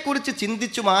ഇഹലോകത്തെക്കുറിച്ച്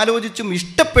ചിന്തിച്ചും ആലോചിച്ചും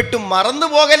ഇഷ്ടപ്പെട്ടും മറന്നു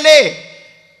പോകല്ലേ.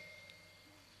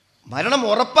 മരണം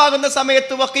ഉറപ്പാകുന്ന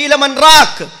സമയത്ത് വക്കീല മൻ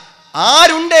റാഖ്,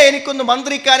 ആരുണ്ട് എനിക്കൊന്ന്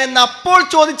മന്ത്രിക്കാൻ എന്ന് അപ്പോൾ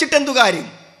ചോദിച്ചിട്ട് എന്തു കാര്യം?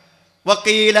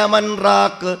 വക്കീല മൻ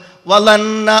റാഖ്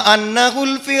വലന്ന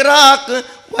അന്നഹുൽ ഫിറാഖ്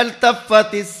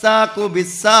വൽതഫത്തിസ് സാഖു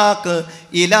ബിസ്സാഖ്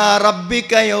ഇലാ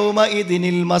റബ്ബിക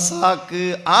യൗമഇദിനിൽ മസാഖ്.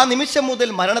 ആ നിമിഷം മുതൽ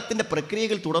മരണത്തിൻ്റെ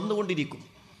പ്രക്രിയകൾ തുടർന്നുകൊണ്ടിരിക്കും.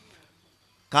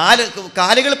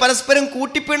 കാലുകൾ പരസ്പരം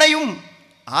കൂട്ടിപ്പിണയും,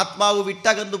 ആത്മാവ്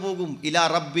വിട്ടകന്നു പോകും. ഇലാ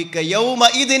റബ്ബിക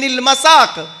യൗമഇദിനിൽ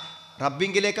മസാഖ്,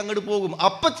 റബ്ബിങ്കിലേക്ക് അങ്ങോട്ട് പോകും.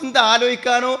 അപ്പം ചിന്ത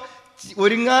ആലോചിക്കാനോ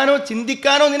ഒരുങ്ങാനോ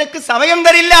ചിന്തിക്കാനോ നിനക്ക് സമയം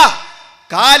തരില്ല.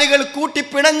 കാലുകൾ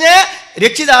കൂട്ടിപ്പിണഞ്ഞ്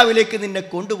രക്ഷിതാവിലേക്ക് നിന്നെ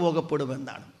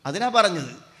കൊണ്ടുപോകപ്പെടുമെന്നാണ്. അതിനാ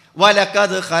പറഞ്ഞത്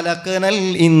വലഖദ് ഖലഖനൽ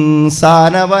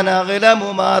ഇൻസാന വനഅലമു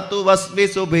മാ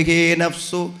തുവസ്വിസു ബിഹി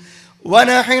നഫ്സു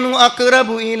വനഹ്നു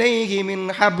അഖ്റബു ഇലൈഹി മിൻ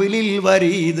ഹബ്ലിൽ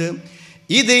വരീദ്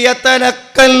ഇദ്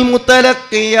യതലക്കൽ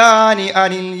മുതലഖിയാനി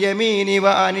അനിൽ യമീനി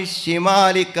വഅനിശ്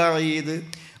ശിമാലി ഖഈദ്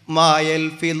മാ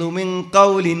യൽഫിദു മിൻ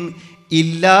ഖൗലിൻ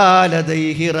ഇല്ലാ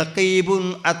ലദൈഹി റഖീബുൻ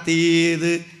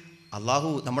അതീദ്. അള്ളാഹു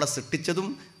നമ്മളെ സൃഷ്ടിച്ചതും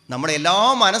നമ്മുടെ എല്ലാ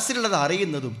മനസ്സിലുള്ളത്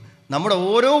അറിയുന്നതും നമ്മുടെ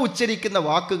ഓരോ ഉച്ചരിക്കുന്ന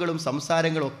വാക്കുകളും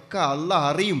സംസാരങ്ങളും ഒക്കെ അള്ളാഹ്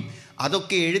അറിയും.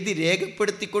 അതൊക്കെ എഴുതി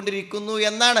രേഖപ്പെടുത്തിക്കൊണ്ടിരിക്കുന്നു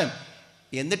എന്നാണ്.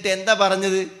 എന്നിട്ട് എന്താ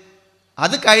പറഞ്ഞത്?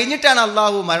 അത് കഴിഞ്ഞിട്ടാണ്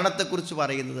അള്ളാഹു മരണത്തെക്കുറിച്ച്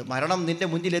പറയുന്നത്. മരണം നിന്റെ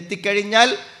മുന്നിൽ എത്തിക്കഴിഞ്ഞാൽ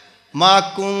മാ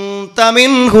കുന്ത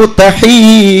മിൻഹു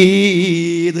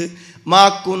തഹീദ്, മാ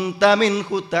കുന്ത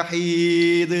മിൻഹു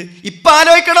തഹീദ്. ഇപ്പം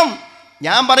ആലോചിക്കണം,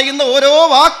 ഞാൻ പറയുന്ന ഓരോ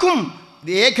വാക്കും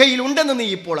രേഖയിലുണ്ടെന്ന് നീ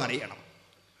ഇപ്പോൾ അറിയണം.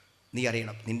 നീ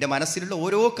അറിയണം, നിന്റെ മനസ്സിലുള്ള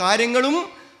ഓരോ കാര്യങ്ങളും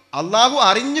അള്ളാഹു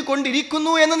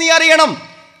അറിഞ്ഞുകൊണ്ടിരിക്കുന്നു എന്ന് നീ അറിയണം.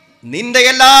 നിന്റെ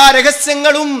എല്ലാ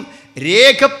രഹസ്യങ്ങളും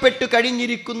രേഖപ്പെട്ടു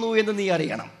കഴിഞ്ഞിരിക്കുന്നു എന്ന് നീ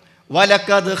അറിയണം.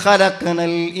 വലഖദ്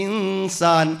ഖലഖനൽ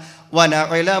ഇൻസാൻ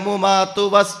വനഅലമു മാ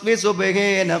തുവസ്വിസു ബിഹി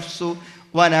നഫ്സു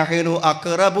വനഹ്നു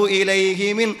അഖ്റബു ഇലൈഹി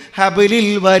മിൻ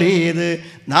ഹബ്ലിൽ വരീദ്.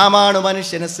 നാമാണ്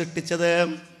മനുഷ്യനെ സൃഷ്ടിച്ചത്.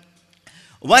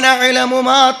 വനഅലമു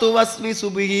മാ തുവസ്വിസു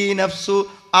ബിഹി നഫ്സു,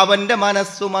 അവൻ്റെ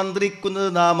മനസ്സു മന്ത്രിക്കുന്നത്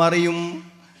നാം അറിയും.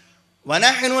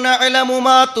 വനഹ്നു നഅലമു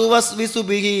മാ തുവസ്വിസു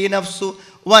ബിഹി നഫ്സു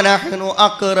വനഹ്നു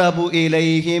അഖ്റബു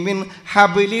ഇലൈഹി മിൻ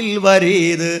ഹബ്ലിൽ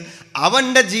വരീദ്.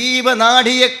 അവൻ്റെ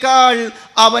ജീവനാഡിയേക്കാൾ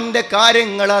അവൻ്റെ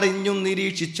കാര്യങ്ങൾ അറിഞ്ഞും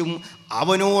നിരീക്ഷിച്ചും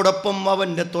അവനോടൊപ്പം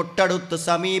അവൻ്റെ തൊട്ടടുത്ത്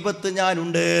സമീപത്ത്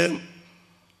ഞാനുണ്ട്.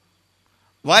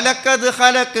 വലഖദ്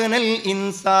ഖലഖനൽ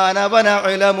ഇൻസാന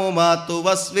വനഅലമു മാ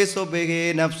തുവസ്വിസു ബിഹി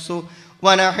നഫ്സു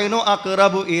വനഹ്നു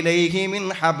അഖ്റബു ഇലൈഹി മിൻ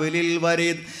ഹബ്ലിൽ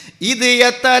വരീദ് ഇദ്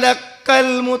യതലക്കൽ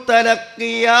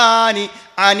മുതലഖിയാനി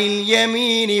അനിൽ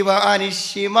യമീനി വഅനിശ്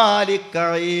ശിമാലി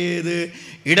ഖഈദ്.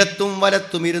 ഇടത്തും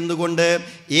വലത്തും ഇരുന്നു കൊണ്ട്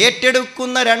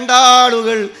ഏറ്റെടുക്കുന്ന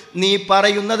രണ്ടാളുകൾ നീ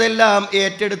പറയുന്നതെല്ലാം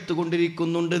ഏറ്റെടുത്തു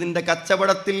കൊണ്ടിരിക്കുന്നുണ്ട്. നിന്റെ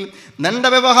കച്ചവടത്തിൽ, നിന്റെ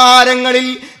വ്യവഹാരങ്ങളിൽ,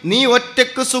 നീ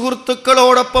ഒറ്റക്ക്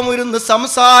സുഹൃത്തുക്കളോടൊപ്പം ഇരുന്ന്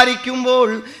സംസാരിക്കുമ്പോൾ,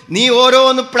 നീ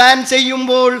ഓരോന്ന് പ്ലാൻ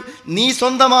ചെയ്യുമ്പോൾ, നീ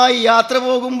സ്വന്തമായി യാത്ര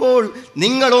പോകുമ്പോൾ,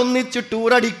 നിങ്ങൾ ഒന്നിച്ച്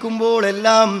ടൂറടിക്കുമ്പോൾ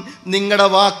എല്ലാം നിങ്ങളുടെ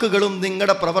വാക്കുകളും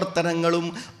നിങ്ങളുടെ പ്രവർത്തനങ്ങളും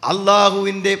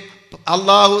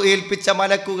അള്ളാഹു ഏൽപ്പിച്ച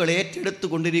മലക്കുകൾ ഏറ്റെടുത്തു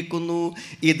കൊണ്ടിരിക്കുന്നു.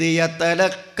 ഇത്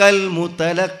യതലക്കൽ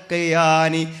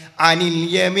മുതലഖിയാനി അനിൽ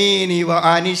യമീനി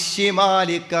വഅനിശ്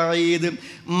ശിമാലി ഖഈദ്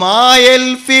മാ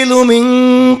യൽഫിദു മിൻ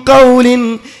ഖൗലിൻ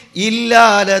ഇല്ലാ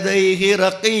ലദൈഹി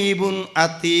റഖീബുൻ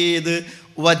അതീദ്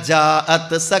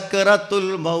വജാഅത് സക്റത്തുൽ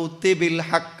മൗതി ബിൽ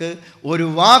ഹഖ്. ഒരു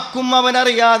വാക്കും അവൻ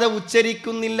അറിയാതെ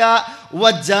ഉച്ചരിക്കുന്നില്ല.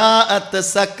 വജാഅത്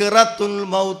സക്റത്തുൽ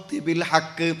മൗതി ബിൽ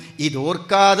ഹഖ്.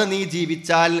 ഇതോർക്കാതെ നീ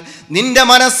ജീവിച്ചാൽ, നിന്റെ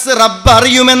മനസ്സ് റബ്ബ്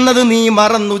അറിയുമെന്നത് നീ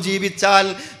മറന്നു ജീവിച്ചാൽ,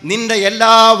 നിന്റെ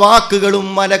എല്ലാ വാക്കുകളും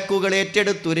മലക്കുകൾ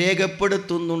ഏറ്റെടുത്തു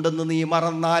രേഖപ്പെടുത്തുന്നുണ്ടെന്ന് നീ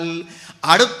മറന്നാൽ,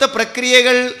 അടുത്ത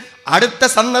പ്രക്രിയകൾ അടുത്ത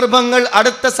സന്ദർഭങ്ങൾ,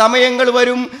 അടുത്ത സമയങ്ങൾ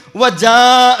വരും.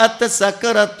 വജാഅത്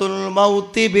സക്റത്തുൽ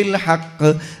മൗതി ബിൽ ഹഖ്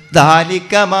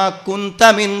ദാലിക മാ കുൻത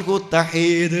മിൻഹു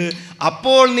തഹീദ്.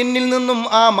 അപ്പോൾ നിന്നിൽ നിന്നും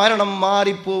ആ മരണം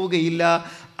മാറിപ്പോവുകയില്ല.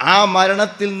 ആ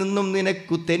മരണത്തിൽ നിന്നും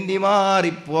നിനക്ക്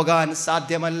തെന്നിമാറിപ്പോകാൻ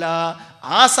സാധ്യമല്ല.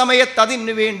 ആ സമയത്ത്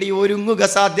അതിനു വേണ്ടി ഒരുങ്ങുക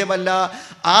സാധ്യമല്ല.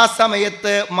 ആ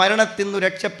സമയത്ത് മരണത്തിൽ നിന്ന്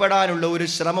രക്ഷപ്പെടാനുള്ള ഒരു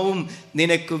ശ്രമവും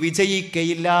നിനക്ക്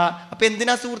വിജയിക്കയില്ല. അപ്പം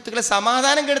എന്തിനാ സുഹൃത്തുക്കളെ?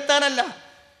 സമാധാനം കെടുത്താനല്ല.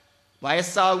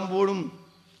 വയസ്സാകുമ്പോഴും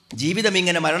ജീവിതം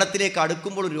ഇങ്ങനെ മരണത്തിലേക്ക്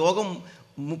അടുക്കുമ്പോൾ രോഗം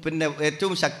പിന്നെ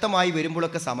ഏറ്റവും ശക്തമായി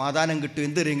വരുമ്പോഴൊക്കെ സമാധാനം കിട്ടും.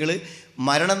 എന്ത് നിങ്ങൾ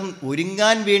മരണം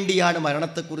ഒരുങ്ങാൻ വേണ്ടിയാണ്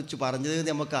മരണത്തെക്കുറിച്ച് പറഞ്ഞത്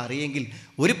നമുക്ക് അറിയെങ്കിൽ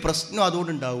ഒരു പ്രശ്നം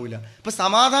അതുകൊണ്ട് ഉണ്ടാവില്ല. അപ്പം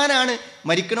സമാധാനമാണ്.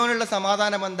 മരിക്കണവനുള്ള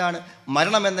സമാധാനം എന്താണ്?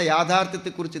 മരണം എന്ന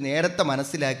യാഥാർത്ഥ്യത്തെക്കുറിച്ച് നേരത്തെ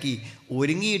മനസ്സിലാക്കി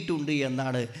ഒരുങ്ങിയിട്ടുണ്ട്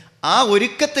എന്നാണ്. ആ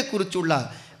ഒരുക്കത്തെക്കുറിച്ചുള്ള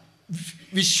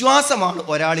വിശ്വാസമാണ്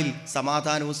ഒരാളിൽ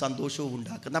സമാധാനവും സന്തോഷവും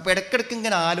ഉണ്ടാക്കുന്നത്. അപ്പോൾ ഇടയ്ക്കിടയ്ക്ക്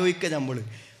ഇങ്ങനെ ആലോചിക്കുക നമ്മൾ,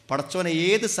 പടച്ചോനെ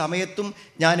ഏത് സമയത്തും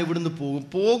ഞാൻ ഇവിടുന്ന്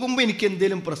പോകുമ്പോൾ എനിക്ക്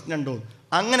എന്തെങ്കിലും പ്രശ്നമുണ്ടോ?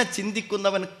 അങ്ങനെ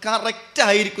ചിന്തിക്കുന്നവൻ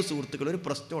കറക്റ്റായിരിക്കും സുഹൃത്തുക്കൾ, ഒരു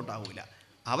പ്രശ്നം ഉണ്ടാവില്ല.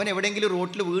 അവൻ എവിടെയെങ്കിലും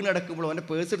റോട്ടിൽ വീണടക്കുമ്പോൾ അവൻ്റെ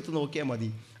പേഴ്സ് എടുത്ത് നോക്കിയാൽ മതി.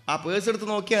 ആ പേഴ്സ് എടുത്ത്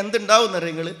നോക്കിയാൽ എന്തുണ്ടാവും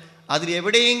നിങ്ങൾ? അതിൽ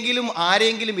എവിടെയെങ്കിലും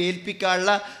ആരെങ്കിലും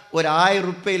ഏൽപ്പിക്കാനുള്ള 1000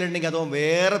 രൂപയിലുണ്ടെങ്കിൽ അതോ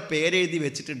വേറെ പേരെഴുതി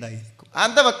വെച്ചിട്ടുണ്ടായിരിക്കും.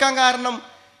 എന്താ വെക്കാൻ കാരണം?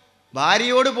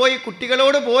 ഭാര്യയോട് പോയി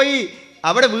കുട്ടികളോട് പോയി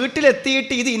അവിടെ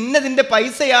വീട്ടിലെത്തിയിട്ട് ഇത് ഇന്നതിൻ്റെ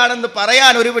പൈസയാണെന്ന്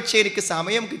പറയാൻ ഒരുപക്ഷെ എനിക്ക്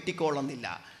സമയം കിട്ടിക്കൊള്ളുന്നില്ല.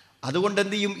 അതുകൊണ്ട്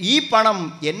എന്ത് ചെയ്യും? ഈ പണം,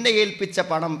 എന്നെ ഏൽപ്പിച്ച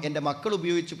പണം എൻ്റെ മക്കൾ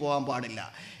ഉപയോഗിച്ച് പോകാൻ പാടില്ല.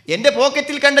 എൻ്റെ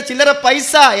പോക്കറ്റിൽ കണ്ട ചില്ലറ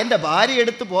പൈസ എൻ്റെ ഭാര്യ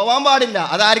എടുത്ത് പോകാൻ പാടില്ല.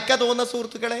 അതാർക്കാ തോന്നുന്ന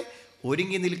സുഹൃത്തുക്കളെ?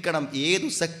 ഒരുങ്ങി നിൽക്കണം. ഏതു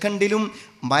സെക്കൻഡിലും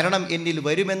മരണം എന്നിൽ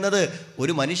വരുമെന്നത്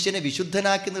ഒരു മനുഷ്യനെ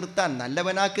വിശുദ്ധനാക്കി നിർത്താൻ,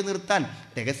 നല്ലവനാക്കി നിർത്താൻ,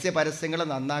 രഹസ്യ പരസ്യങ്ങളെ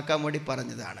നന്നാക്കാൻ വേണ്ടി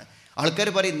പറഞ്ഞതാണ്. ആൾക്കാർ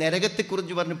പറയും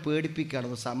നരകത്തെക്കുറിച്ച് പറഞ്ഞ്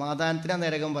പേടിപ്പിക്കുകയാണെന്ന്. സമാധാനത്തിനാണ്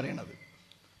നരകം പറയണത്.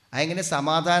 അതെങ്ങനെ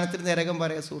സമാധാനത്തിന് നരകം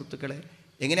പറയാം സുഹൃത്തുക്കളെ?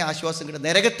 എങ്ങനെ ആശ്വാസം കിട്ടും?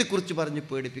 നരകത്തെക്കുറിച്ച് പറഞ്ഞ്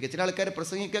പേടിപ്പിക്കുക. ചില ആൾക്കാർ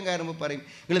പ്രസംഗിക്കാൻ കയറുമ്പോൾ പറയും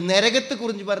നിങ്ങൾ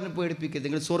നരകത്തെക്കുറിച്ച് പറഞ്ഞ് പേടിപ്പിക്കരുത്,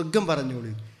 നിങ്ങൾ സ്വർഗം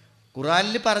പറഞ്ഞോളൂ.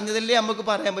 ഖുറാനിൽ പറഞ്ഞതല്ലേ നമുക്ക്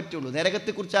പറയാൻ പറ്റുള്ളൂ.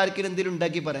 നരകത്തെക്കുറിച്ച് ആർക്കും എന്തെങ്കിലും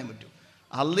ഉണ്ടാക്കി പറയാൻ പറ്റും?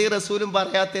 അള്ളാഹും റസൂലും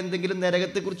പറയാത്ത എന്തെങ്കിലും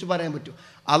നരകത്തെക്കുറിച്ച് പറയാൻ പറ്റും?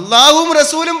 അള്ളാഹും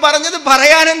റസൂലും പറഞ്ഞത്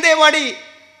പറയാൻ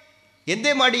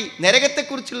എന്തേ മടി?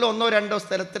 നരകത്തെക്കുറിച്ചുള്ള 1-2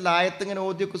 സ്ഥലത്തുള്ള ആയത്തിങ്ങനെ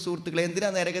ഓതിയൊക്കെ സുഹൃത്തുക്കളെ. എന്തിനാ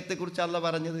നരകത്തെക്കുറിച്ച് അള്ളാഹ്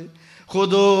പറഞ്ഞത്?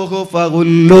 ഖുദൂഹു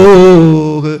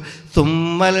ഫഗുല്ലൂഹു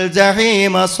സുമ്മൽ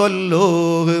ജഹീമ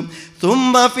സല്ലൂഹു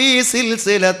സുമ്മ ഫീ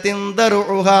സിൽസിലത്തിൻ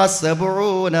ദർഉഹാ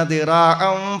 70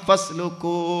 ദിറാഅൻ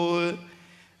ഫസ്ലുകൂ.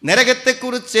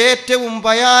 നരകത്തെക്കുറിച്ച് ഏറ്റവും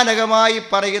ഭയാനകമായി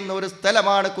പറയുന്ന ഒരു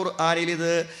സ്ഥലമാണ്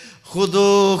ഖുർആനിലിത്.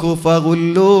 ഖുദൂഹു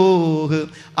ഫഗുല്ലൂഹു,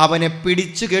 അവനെ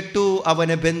പിടിച്ചു കെട്ടൂ,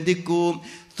 അവനെ ബന്ധിക്കൂ.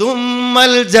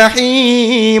 തുമ്മൽ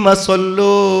ജഹീമ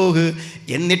സല്ലൂഹ്,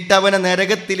 എന്നിട്ട് അവനെ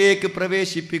നരകത്തിലേക്ക്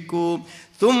പ്രവേശിപ്പിക്കൂ.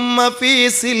 തുമ്മ ഫീ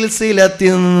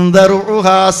സിൽസിലത്തിൻ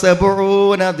ദർഉഹാ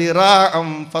 70 ദിറാഅൻ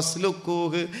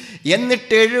ഫസ്ലുകൂഹ്,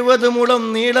 എന്നിട്ട് 70 മുഴം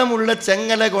നീളമുള്ള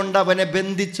ചെങ്ങല കൊണ്ട് അവനെ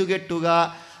ബന്ധിച്ചു കെട്ടുക.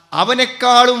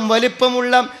 അവനെക്കാളും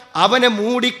വലിപ്പമുള്ള, അവനെ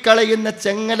മൂടിക്കളയുന്ന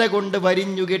ചെങ്ങല കൊണ്ട്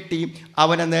വരിഞ്ഞുകെട്ടി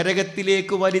അവനെ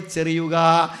നരകത്തിലേക്ക് വലിച്ചെറിയുക.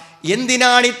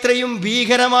 എന്തിനാണ് ഇത്രയും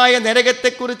ഭീകരമായ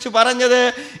നരകത്തെക്കുറിച്ച് പറഞ്ഞത്?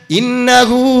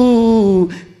 ഇന്നഹു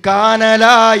കാന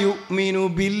ലാ യുഅ്മിനു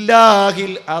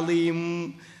ബില്ലാഹിൽ അലീം,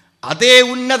 അതേ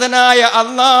ഉന്നതനായ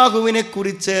അല്ലാഹുവിനെ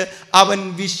കുറിച്ച് അവൻ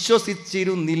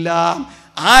വിശ്വസിച്ചിരുന്നില്ല.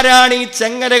 ആരാണ് ഈ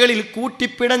ചെങ്ങലകളിൽ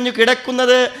കൂട്ടിപ്പിടഞ്ഞു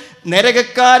കിടക്കുന്നത്?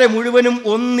 നരകക്കാരെ മുഴുവനും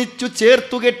ഒന്നിച്ചു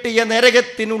ചേർത്തുകെട്ടിയ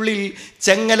നരകത്തിനുള്ളിൽ,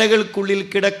 ചെങ്ങലകൾക്കുള്ളിൽ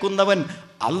കിടക്കുന്നവൻ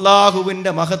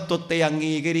അള്ളാഹുവിൻ്റെ മഹത്വത്തെ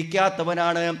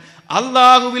അംഗീകരിക്കാത്തവനാണ്,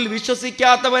 അള്ളാഹുവിൽ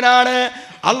വിശ്വസിക്കാത്തവനാണ്.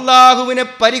 അള്ളാഹുവിനെ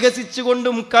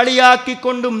പരിഹസിച്ചുകൊണ്ടും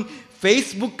കളിയാക്കിക്കൊണ്ടും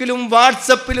ഫേസ്ബുക്കിലും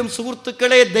വാട്സപ്പിലും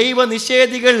സുഹൃത്തുക്കളെ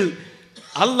ദൈവനിഷേധികൾ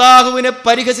അള്ളാഹുവിനെ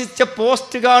പരിഹസിച്ച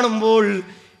പോസ്റ്റ് കാണുമ്പോൾ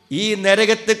ഈ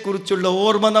നരകത്തെക്കുറിച്ചുള്ള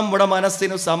ഓർമ്മ നമ്മുടെ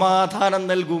മനസ്സിന് സമാധാനം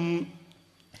നൽകും.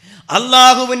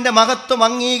 അള്ളാഹുവിൻ്റെ മഹത്വം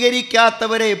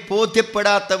അംഗീകരിക്കാത്തവരെ,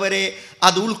 ബോധ്യപ്പെടാത്തവരെ,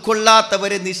 അത്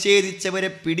ഉൾക്കൊള്ളാത്തവരെ, നിഷേധിച്ചവരെ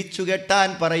പിടിച്ചുകെട്ടാൻ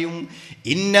പറയും.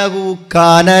 ഇന്നഹു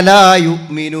കാന ലാ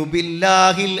യുഅ്മിനു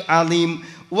ബില്ലാഹിൽ അലീം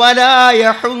വലാ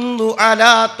യഹുദ്ദു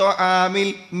അലാ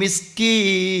തുആമിൽ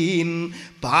മിസ്കീൻ,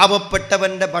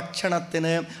 പാവപ്പെട്ടവൻ്റെ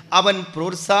ഭക്ഷണത്തിന് അവൻ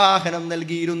പ്രോത്സാഹനം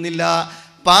നൽകിയിരുന്നില്ല.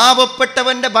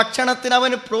 പാവപ്പെട്ടവൻ്റെ ഭക്ഷണത്തിന്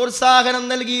അവന് പ്രോത്സാഹനം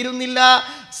നൽകിയിരുന്നില്ല.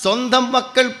 സ്വന്തം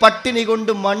മക്കൾ പട്ടിണി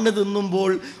കൊണ്ട് മണ്ണ്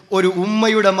തിന്നുമ്പോൾ ഒരു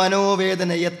ഉമ്മയുടെ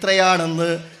മനോവേദന എത്രയാണെന്ന്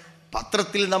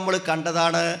പത്രത്തിൽ നമ്മൾ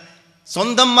കണ്ടതാണ്.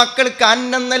 സ്വന്തം മക്കൾക്ക്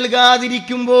അന്നം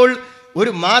നൽകാതിരിക്കുമ്പോൾ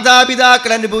ഒരു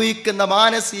മാതാപിതാക്കൾ അനുഭവിക്കുന്ന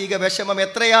മാനസിക വിഷമം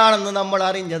എത്രയാണെന്ന് നമ്മൾ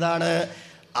അറിഞ്ഞതാണ്.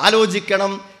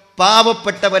 ആലോചിക്കണം,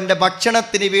 പാവപ്പെട്ടവൻ്റെ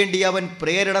ഭക്ഷണത്തിന് വേണ്ടി അവൻ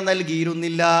പ്രേരണ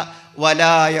നൽകിയിരുന്നില്ല.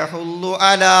 വലാ യഹുല്ലു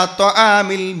അലാ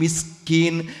തുആമിൽ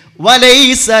മിസ്കീൻ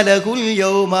വലൈസ ലഹുൽ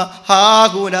യൗമ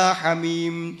ഹാഹുനാ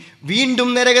ഹമീം. വീണ്ടും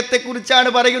നരകത്തെക്കുറിച്ചാണ്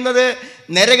പറയുന്നത്.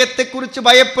 നരകത്തെക്കുറിച്ച്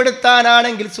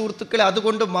ഭയപ്പെടുത്താനാണെങ്കിൽ സുഹൃത്തുക്കളെ,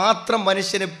 അതുകൊണ്ട് മാത്രം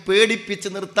മനുഷ്യനെ പേടിപ്പിച്ച്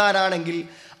നിർത്താനാണെങ്കിൽ,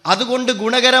 അതുകൊണ്ട്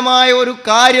ഗുണകരമായ ഒരു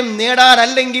കാര്യം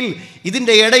നേടാനല്ലെങ്കിൽ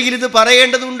ഇതിൻ്റെ ഇടയിൽ ഇത്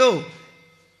പറയേണ്ടതുണ്ടോ?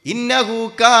 ഇന്നഹു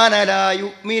കാന ലാ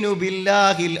യുഅ്മിനു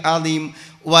ബില്ലാഹിൽ അദീം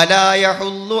വലാ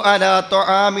യഹുല്ലു അലാ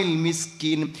തുആമിൽ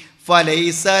മിസ്കിൻ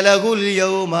ഫലൈസ ലഹുൽ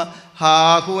യൗമ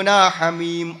ഹാഹുനാ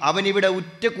ഹമീം. അവനിവിടെ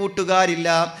ഉറ്റ കൂട്ടുകാരില്ല.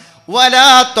 വലാ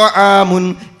തുആമുൻ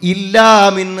ഇല്ലാ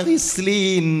മിൻ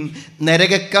ഗിസ്ലീൻ.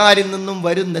 നരകക്കാരിൽ നിന്നും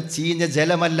വരുന്ന ചീഞ്ഞ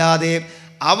ജലമല്ലാതെ,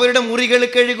 അവരുടെ മുറികൾ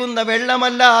കഴുകുന്ന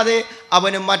വെള്ളമല്ലാതെ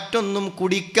അവന് മറ്റൊന്നും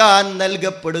കുടിക്കാൻ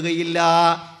നൽകപ്പെടുകയില്ല.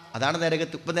 അതാണ്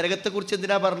നരകത്ത്. ഇപ്പം നരകത്തെക്കുറിച്ച്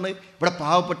എന്തിനാ പറഞ്ഞത്? ഇവിടെ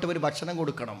പാവപ്പെട്ടവർ ഭക്ഷണം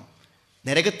കൊടുക്കണം.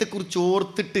 നരകത്തെക്കുറിച്ച്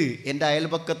ഓർത്തിട്ട് എൻ്റെ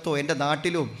അയൽപക്കത്തോ എൻ്റെ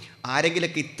നാട്ടിലോ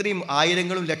ആരെങ്കിലൊക്കെ ഇത്രയും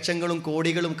ആയിരങ്ങളും ലക്ഷങ്ങളും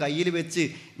കോടികളും കയ്യിൽ വെച്ച്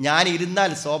ഞാൻ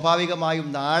ഇരുന്നാൽ സ്വാഭാവികമായും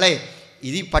നാളെ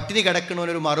ഈ പട്ടിണി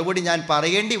കിടക്കണവനൊരു മറുപടി ഞാൻ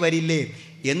പറയേണ്ടി വരില്ലേ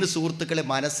എന്ന് സുഹൃത്തുക്കളെ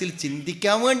മനസ്സിൽ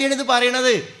ചിന്തിക്കാൻ വേണ്ടിയാണ് ഇത്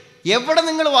പറയണത്. എവിടെ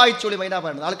നിങ്ങൾ വായിച്ചോളി മൈനാ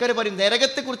പറയുന്നത്. ആൾക്കാർ പറയും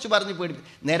നരകത്തെക്കുറിച്ച് പറഞ്ഞ്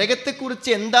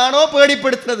നരകത്തെക്കുറിച്ച് എന്താണോ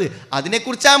പേടിപ്പെടുത്തുന്നത്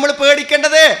അതിനെക്കുറിച്ചാണ് നമ്മൾ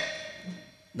പേടിക്കേണ്ടത്.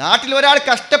 നാട്ടിൽ ഒരാൾ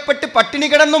കഷ്ടപ്പെട്ട് പട്ടിണി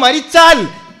കിടന്നു മരിച്ചാൽ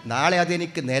നാളെ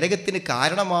അതെനിക്ക് നരകത്തിന്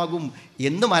കാരണമാകും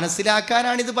എന്ന്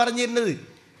മനസ്സിലാക്കാനാണിത് പറഞ്ഞിരുന്നത്.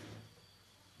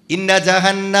 ഇന്ന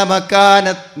ജഹന്നമ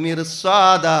കാനത്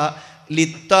മിർസാദ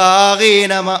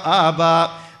ലിത്താഗീന മആബ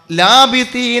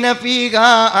ലാബിതീന ഫീഹാ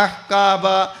അഹ്കാബ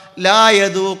ലാ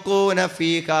യദൂഖൂന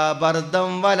ഫീഹാ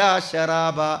ബർദൻ വലാ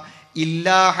ശറാബ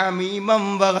ഇല്ലാ ഹമീമൻ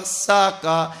വഗസ്സാഖ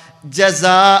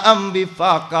ജസാഅൻ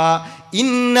ബിഫാഖ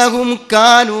ഇന്നഹും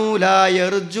കാനൂ ലാ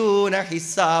യർജൂന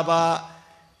ഹിസാബ.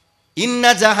 ഇന്ന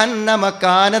ജഹന്നമ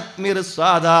കാനത്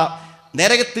മിർസാദ.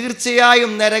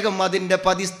 തീർച്ചയായും നരകം അതിൻ്റെ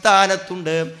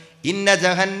പതിസ്ഥാനത്തുണ്ട്. ഇന്ന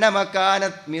ജഹന്നമ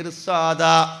കാനത് മിർസാദ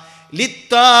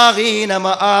ലിത്താഗീന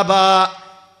മആബ.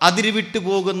 അതിരുവിട്ടു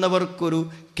പോകുന്നവർക്കൊരു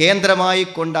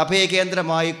കേന്ദ്രമായിക്കൊണ്ട്,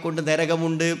 അഭയകേന്ദ്രമായിക്കൊണ്ട്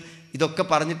നരകമുണ്ട്. ഇതൊക്കെ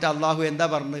പറഞ്ഞിട്ട് അള്ളാഹു എന്താ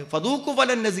പറഞ്ഞത്? ഫദൂഖു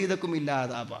ഫലൻ നസീദക്കും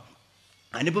ഇല്ലാതാബ.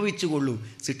 അനുഭവിച്ചുകൊള്ളൂ,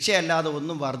 ശിക്ഷയല്ലാതെ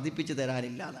ഒന്നും വർദ്ധിപ്പിച്ചു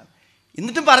തരാനില്ലാതാണ്.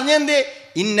 എന്നിട്ടും പറഞ്ഞെന്തേ?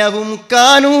 ഇന്നഹും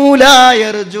കാനൂ ലാ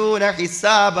യർജൂന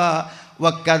ഹിസാബ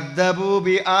വകദ്ദബൂ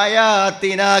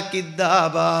ബിആയാതിനാ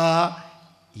കിദ്ദാബ.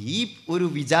 ഈ ഒരു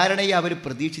വിചാരണയെ അവർ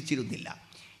പ്രതീക്ഷിച്ചിരുന്നില്ല.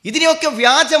 ഇതിനെയൊക്കെ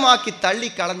വ്യാജമാക്കി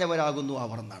തള്ളിക്കളഞ്ഞവരാകുന്നു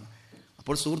അവർ എന്നാണ്.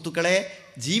 അപ്പോൾ സുഹൃത്തുക്കളെ,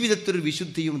 ജീവിതത്തിൽ ഒരു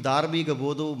വിശുദ്ധിയും ധാർമ്മിക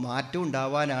ബോധവും മാറ്റവും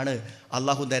ഉണ്ടാവാനാണ്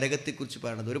അള്ളാഹു നരകത്തെക്കുറിച്ച്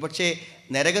പറയുന്നത്. ഒരു പക്ഷേ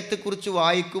നരകത്തെക്കുറിച്ച്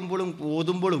വായിക്കുമ്പോഴും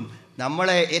ഓതുമ്പോഴും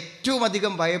നമ്മളെ ഏറ്റവും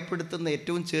അധികം ഭയപ്പെടുത്തുന്ന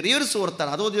ഏറ്റവും ചെറിയൊരു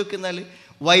സൂറത്താണ്. അത് ഓതി വെക്കുന്നാൽ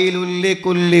വൈലുൽ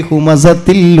ലികുല്ലി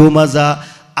ഹുമസത്തിൽ ലുമസ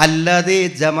അല്ലദീ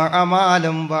ജമഅ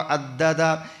മാലൻ വഅദ്ദദ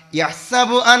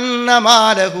യഹ്സബു അന്ന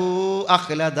മാലഹു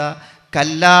അഖ്ലദ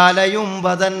കല്ലാ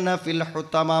ലയുംബദന്ന ഫിൽ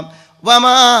ഹുതമ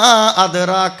വമാ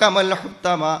അദ്റാക മൽ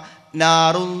ഹുതമ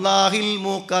നാറുല്ലാഹിൽ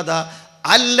മുഖദ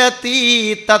അല്ലതീ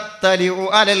തത്തലിഉ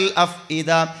അലൽ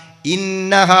അഫ്ഇദ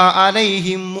ഇന്നഹാ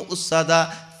അലൈഹിം മുഅ്സദ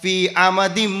ഫീ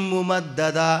അമദിൻ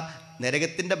മുമദ്ദദ.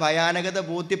 നരകത്തിൻ്റെ ഭയാനകത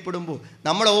ബോധ്യപ്പെടുമ്പോൾ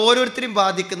നമ്മൾ ഓരോരുത്തരും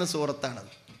ബാധിക്കുന്ന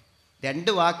സൂറത്താണത്. രണ്ട്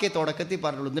വാക്കേ തുടക്കത്തിൽ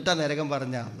പറഞ്ഞുള്ളൂ, എന്നിട്ടാ നരകം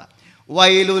പറഞ്ഞ അല്ല.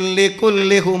 വൈലുൽ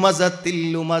ലികുല്ലി ഹുമസത്തിൽ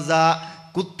ലുമസ.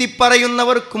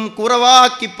 കുത്തിപ്പറയുന്നവർക്കും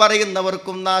കുറവാക്കി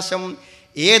പറയുന്നവർക്കും നാശം.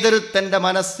 ഏതൊരുത്തൻ്റെ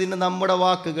മനസ്സിന് നമ്മുടെ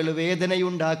വാക്കുകൾ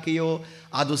വേദനയുണ്ടാക്കിയോ,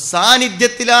 അത്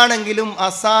സാന്നിധ്യത്തിലാണെങ്കിലും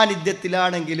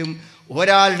അസാന്നിധ്യത്തിലാണെങ്കിലും,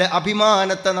 ഒരാളുടെ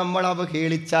അഭിമാനത്തെ നമ്മൾ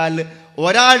അവഹേളിച്ചാൽ,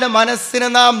 ഒരാളുടെ മനസ്സിനെ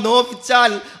നാം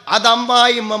നോവിച്ചാൽ, അത്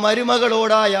അമ്മായിമ്മ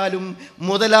മരുമകളോടായാലും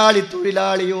മുതലാളി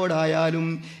തൊഴിലാളിയോടായാലും,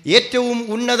 ഏറ്റവും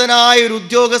ഉന്നതനായൊരു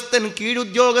ഉദ്യോഗസ്ഥൻ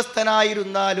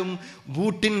കീഴുദ്യോഗസ്ഥനായിരുന്നാലും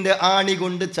ബൂട്ടിൻ്റെ ആണി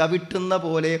കൊണ്ട് ചവിട്ടുന്ന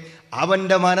പോലെ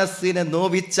അവൻ്റെ മനസ്സിനെ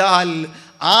നോവിച്ചാൽ,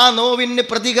 ആ നോവിന്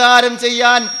പ്രതികാരം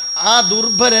ചെയ്യാൻ ആ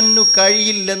ദുർബലനു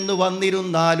കഴിയില്ലെന്ന്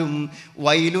വന്നിരുന്നാലും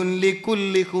വൈലുൻ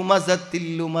ലികുല്ലി ഹുമസത്തിൽ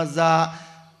ലുമസ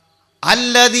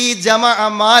അല്ലദീ ജമഅ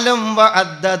മാലൻ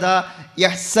വഅദ്ദദ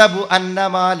യഹ്സബു അന്ന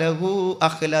മാലഹു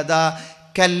അഖ്ലദ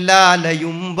കല്ലാ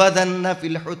ലയുംബദന്ന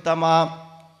ഫിൽ ഹുതമ.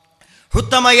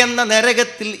 ഹുതമ എന്ന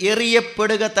നരകത്തിൽ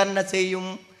എറിയപ്പെടുക തന്നെ ചെയ്യും.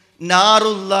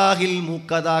 നാറുല്ലാഹിൽ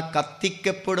മുഖദ.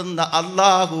 കത്തിക്കപ്പെടുന്ന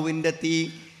അല്ലാഹുവിൻ്റെ തീ.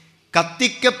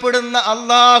 കത്തിക്കപ്പെടുന്ന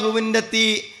അല്ലാഹുവിൻ്റെ തീ.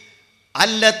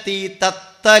 അല്ലതീ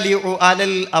തത്തലിഉ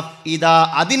അലൽ അഫ്ഇദ.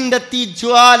 അതിൻ്റെ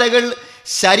തീജ്വാലകൾ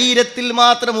ശരീരത്തിൽ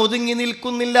മാത്രം ഒതുങ്ങി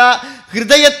നിൽക്കുന്നില്ല,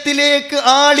 ഹൃദയത്തിലേക്ക്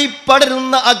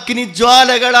ആളിപ്പടരുന്ന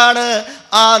അഗ്നിജ്വാലകളാണ്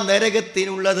ആ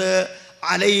നരകത്തിനുള്ളത്.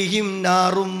 അലൈഹിം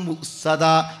നാറും മുഅ്സദ.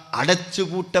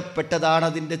 അടച്ചുപൂട്ടപ്പെട്ടതാണ്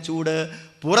അതിൻ്റെ ചൂട്.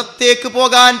 പുറത്തേക്ക്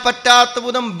പോകാൻ പറ്റാത്ത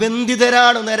വിധം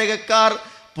ബന്ധിതരാണ് നരകക്കാർ.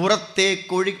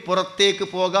 പുറത്തേക്ക്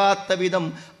പോകാത്ത വിധം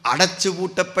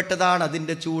അടച്ചുപൂട്ടപ്പെട്ടതാണ്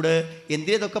അതിൻ്റെ ചൂട്.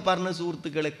 എന്തിനതൊക്കെ പറഞ്ഞ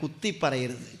സുഹൃത്തുക്കളെ? കുത്തി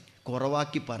പറയരുത്,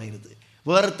 കുറവാക്കി പറയരുത്.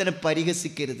 വേറൊരുത്തനെ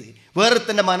പരിഹസിക്കരുത്,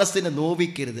 വേറൊരുത്തൻ്റെ മനസ്സിനെ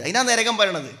നോവിക്കരുത്. അതിനാ നരകം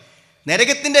പറയണത്.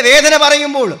 നരകത്തിൻ്റെ വേദന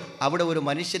പറയുമ്പോൾ അവിടെ ഒരു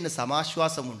മനുഷ്യന്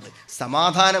സമാശ്വാസമുണ്ട്,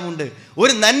 സമാധാനമുണ്ട്,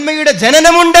 ഒരു നന്മയുടെ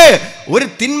ജനനമുണ്ട്, ഒരു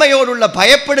തിന്മയോടുള്ള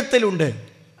ഭയപ്പെടുത്തലുണ്ട്.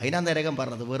 അതിനാ നരകം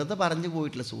പറഞ്ഞത്. വെറുതെ പറഞ്ഞു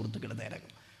പോയിട്ടുള്ള സുഹൃത്തുക്കളുടെ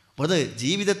നരകം. അപ്പോൾ അത്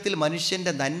ജീവിതത്തിൽ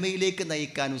മനുഷ്യൻ്റെ നന്മയിലേക്ക്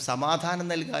നയിക്കാനും സമാധാനം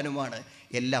നൽകാനുമാണ്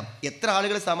എല്ലാം. എത്ര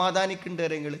ആളുകൾ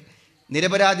സമാധാനിക്കുന്നുണ്ട് നിങ്ങൾ?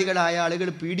 നിരപരാധികളായ ആളുകൾ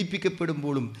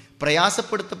പീഡിപ്പിക്കപ്പെടുമ്പോഴും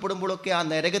പ്രയാസപ്പെടുത്തപ്പെടുമ്പോഴൊക്കെ ആ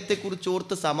നരകത്തെക്കുറിച്ച്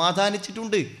ഓർത്ത്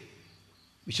സമാധാനിച്ചിട്ടുണ്ട്.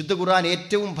 വിശുദ്ധ ഖുർആൻ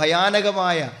ഏറ്റവും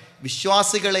ഭയാനകമായ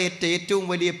വിശ്വാസികളേറ്റ ഏറ്റവും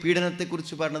വലിയ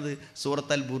പീഡനത്തെക്കുറിച്ച് പറഞ്ഞത്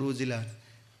സൂറത്ത് അൽ ബുറൂജിലാണ്.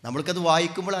 നമ്മൾക്കത്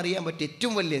വായിക്കുമ്പോൾ അറിയാൻ പറ്റും.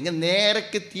 ഏറ്റവും വലിയ ഞാൻ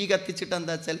നേരക്ക് തീ കത്തിച്ചിട്ട്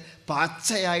എന്താ വെച്ചാൽ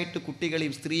പച്ചയായിട്ട്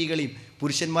കുട്ടികളെയും സ്ത്രീകളെയും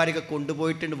പുരുഷന്മാരെയൊക്കെ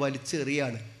കൊണ്ടുപോയിട്ടുണ്ട്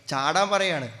വലിച്ചെറിയാണ്, ചാടാൻ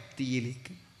പറയാണ്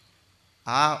തീയിലേക്ക്.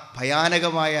 ആ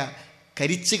ഭയാനകമായ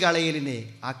കരിച്ചു കളയലിനെ,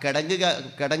 ആ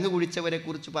കിടങ്ങ് കുഴിച്ചവരെ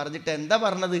കുറിച്ച് പറഞ്ഞിട്ട് എന്താ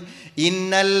പറഞ്ഞത്?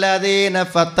 ഇന്നല്ലദീന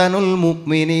ഫതനുൽ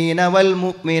മുഅ്മിനീന വൽ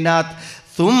മുഅ്മിനാത്ത്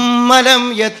സുമ്മ ലം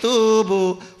യതൂബു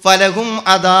ഫലഹും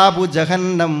അദാബു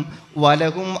ജഹന്നം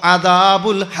വലഹും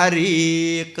അദാബുൽ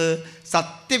ഹരീഖ്.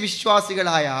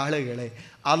 സത്യവിശ്വാസികളായ ആളുകളെ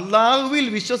അള്ളാഹുവിൽ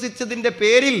വിശ്വസിച്ചതിൻ്റെ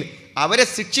പേരിൽ അവരെ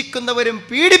ശിക്ഷിക്കുന്നവരും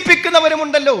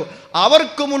പീഡിപ്പിക്കുന്നവരുമുണ്ടല്ലോ,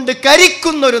 അവർക്കുമുണ്ട്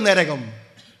കരിക്കുന്നൊരു നരകം,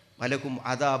 വലഹും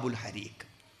അദാബുൽ ഹരീഖ്.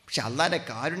 പക്ഷെ അള്ളാൻ്റെ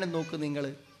കാരുണ്യം നോക്ക് നിങ്ങൾ.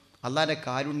 അള്ളാൻ്റെ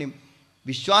കാരുണ്യം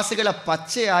വിശ്വാസികളെ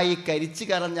പച്ചയായി കരിച്ചു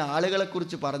കറഞ്ഞ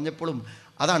ആളുകളെക്കുറിച്ച് പറഞ്ഞപ്പോഴും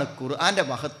അതാണ് ഖുർആൻ്റെ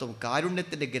മഹത്വം.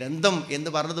 കാരുണ്യത്തിൻ്റെ ഗ്രന്ഥം എന്ന്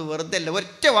പറഞ്ഞത് വെറുതെ അല്ല,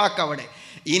 ഒറ്റ വാക്ക് അവിടെ.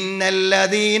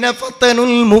 ഇന്നല്ലദീന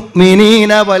ഫതനുൽ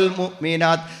മുഅ്മിനീന വൽ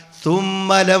മുഅ്മിനാത്ത്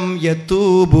സുമ്മ ലം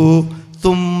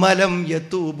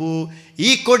യതൂബു. ഈ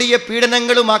കൊടിയ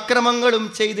പീഡനങ്ങളും അക്രമങ്ങളും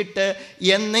ചെയ്തിട്ട്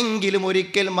എന്നെങ്കിലും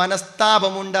ഒരിക്കൽ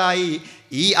മനസ്താപമുണ്ടായി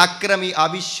ഈ അക്രമി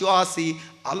അവിശ്വാസി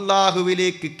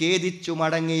അള്ളാഹുവിലേക്ക് ഖേദിച്ചു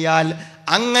മടങ്ങിയാൽ,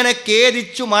 അങ്ങനെ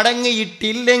ഖേദിച്ചു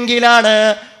മടങ്ങിയിട്ടില്ലെങ്കിലാണ്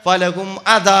ഫലഹും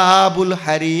അദാബുൽ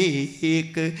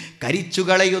ഹരീഖ്, കരിച്ചു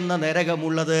കളയുന്ന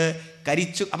നരകമുള്ളത്.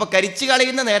 കരിച്ചു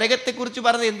കളയുന്ന നരകത്തെക്കുറിച്ച്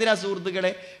പറഞ്ഞത് എന്തിനാ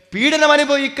സുഹൃത്തുക്കളെ? പീഡനം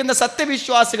അനുഭവിക്കുന്ന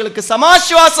സത്യവിശ്വാസികൾക്ക്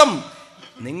സമാശ്വാസം.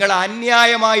 നിങ്ങളെ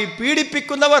അന്യായമായി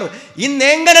പീഡിപ്പിക്കുന്നവർ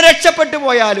ഇന്നെങ്ങനെ രക്ഷപ്പെട്ടു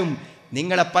പോയാലും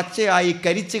നിങ്ങളെ പച്ചയായി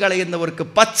കരിച്ചു കളയുന്നവർക്ക്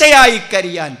പച്ചയായി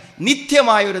കരിയാൻ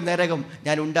നിത്യമായൊരു നരകം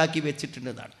ഞാൻ ഉണ്ടാക്കി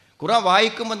വെച്ചിട്ടുണ്ടെന്നാണ്. ഖുർആൻ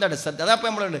വായിക്കുമ്പോൾ എന്താണ് ശ്രദ്ധ? അതപ്പോൾ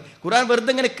നമ്മളുണ്ട് ഖുർആൻ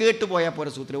വെറുതെ ഇങ്ങനെ കേട്ടു പോയാൽ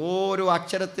പോലെ സൂത്രം, ഓരോ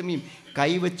അക്ഷരത്തിനെയും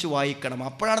കൈവച്ച് വായിക്കണം.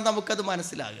 അപ്പോഴാണ് നമുക്കത്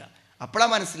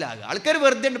മനസ്സിലാകുക. ആൾക്കാർ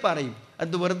വെറുതെ പറയും,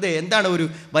 അത് വെറുതെ എന്താണ് ഒരു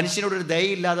മനുഷ്യനോടൊരു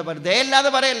ദയയില്ലാതെ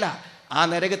ദയയില്ലാതെ പറയല്ല. ആ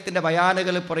നരകത്തിൻ്റെ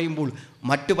ഭയാനകൾ പറയുമ്പോൾ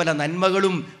മറ്റു പല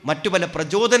നന്മകളും മറ്റു പല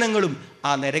പ്രചോദനങ്ങളും ആ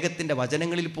നരകത്തിൻ്റെ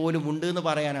വചനങ്ങളിൽ പോലും ഉണ്ട് എന്ന്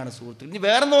പറയാനാണ് സുഹൃത്തുക്കൾ. ഇനി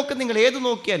വേറെ നിങ്ങൾ ഏത്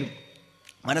നോക്കിയാലും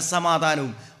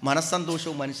മനസ്സമാധാനവും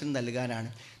മനസ്സന്തോഷവും മനുഷ്യന് നൽകാനാണ്.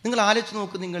 നിങ്ങൾ ആലോചിച്ച്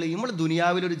നോക്ക്. നമ്മൾ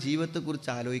ദുനിയാവിലൊരു ജീവിതത്തെക്കുറിച്ച്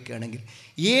ആലോചിക്കുകയാണെങ്കിൽ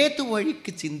ഏത്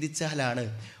വഴിക്ക് ചിന്തിച്ചാലാണ്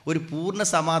ഒരു പൂർണ്ണ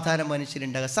സമാധാനം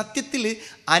മനുഷ്യനുണ്ടാകുക? സത്യത്തിൽ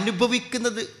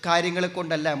അനുഭവിക്കുന്നത് കാര്യങ്ങളെ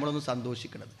കൊണ്ടല്ല നമ്മളൊന്ന്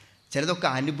സന്തോഷിക്കുന്നത്. ചിലതൊക്കെ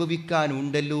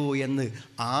അനുഭവിക്കാനുണ്ടല്ലോ എന്ന്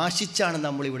ആശിച്ചാണ്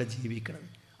നമ്മളിവിടെ ജീവിക്കുന്നത്.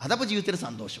 അതപ്പോൾ ജീവിതത്തിൻ്റെ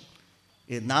സന്തോഷം.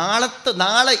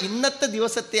 ഇന്നത്തെ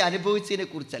ദിവസത്തെ അനുഭവിച്ചതിനെ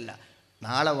കുറിച്ചല്ല,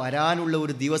 നാളെ വരാനുള്ള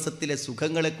ഒരു ദിവസത്തിലെ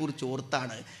സുഖങ്ങളെക്കുറിച്ച്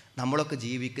ഓർത്താണ് നമ്മളൊക്കെ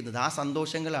ജീവിക്കുന്നത്. ആ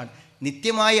സന്തോഷങ്ങളാണ്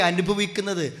നിത്യമായി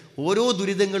അനുഭവിക്കുന്നത്. ഓരോ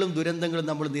ദുരന്തങ്ങളും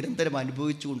നമ്മൾ നിരന്തരം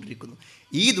അനുഭവിച്ചു കൊണ്ടിരിക്കുന്നു.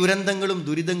 ഈ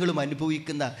ദുരന്തങ്ങളും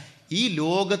അനുഭവിക്കുന്ന ഈ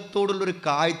ലോകത്തോടുള്ളൊരു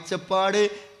കാഴ്ചപ്പാട്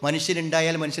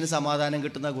മനുഷ്യനുണ്ടായാൽ മനുഷ്യന് സമാധാനം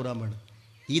കിട്ടുന്ന ഖുർആൻ വേണം.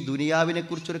 ഈ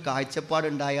ദുനിയാവിനെക്കുറിച്ചൊരു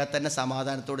കാഴ്ചപ്പാടുണ്ടായാൽ തന്നെ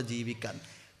സമാധാനത്തോടെ ജീവിക്കാൻ.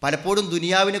 പലപ്പോഴും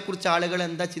ദുനിയാവിനെക്കുറിച്ച് ആളുകൾ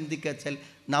എന്താ ചിന്തിക്കുക വെച്ചാൽ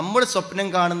നമ്മൾ സ്വപ്നം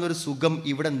കാണുന്നൊരു സുഖം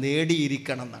ഇവിടെ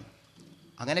നേടിയിരിക്കണം എന്നാണ്.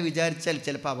 അങ്ങനെ വിചാരിച്ചാൽ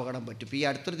ചിലപ്പോൾ അപകടം പറ്റും. ഇപ്പോൾ ഈ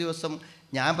അടുത്തൊരു ദിവസം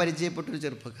ഞാൻ പരിചയപ്പെട്ടൊരു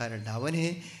ചെറുപ്പക്കാരുണ്ട്. അവന്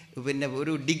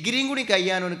ഒരു ഡിഗ്രിയും കൂടി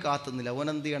കഴിയാനവന് കാത്തുന്നില്ല.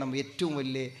 അവനെന്ത് ചെയ്യണം?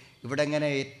 ഇവിടെ ഇങ്ങനെ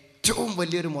ഏറ്റവും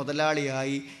വലിയൊരു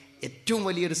മുതലാളിയായി ഏറ്റവും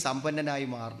വലിയൊരു സമ്പന്നനായി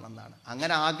മാറണം എന്നാണ്.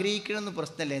 അങ്ങനെ ആഗ്രഹിക്കണമെന്ന്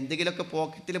പ്രശ്നമില്ല. എന്തെങ്കിലുമൊക്കെ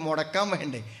പോക്കറ്റിൽ മുടക്കാൻ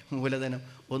വേണ്ടേ മൂലധനം?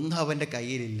 ഒന്നും അവൻ്റെ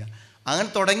കയ്യിലില്ല. അങ്ങനെ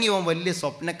തുടങ്ങി അവൻ വലിയ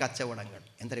സ്വപ്ന കച്ചവടങ്ങൾ.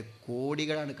 എന്താ പറയുക,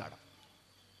 കോടികളാണ് കടം.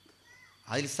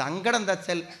 അതിൽ സങ്കടം എന്താ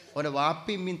വെച്ചാൽ അവൻ്റെ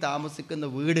വാപ്പിയമ്മയും താമസിക്കുന്ന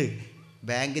വീട്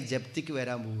ബാങ്ക് ജപ്തിക്ക്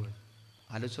വരാൻ പോവുകയാണ്.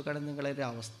 ആലോചിച്ചോക്കാണ് നിങ്ങളൊരു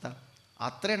അവസ്ഥ.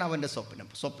 അത്രയാണ് അവൻ്റെ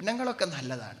സ്വപ്നങ്ങളൊക്കെ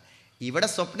നല്ലതാണ്. ഇവിടെ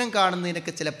സ്വപ്നം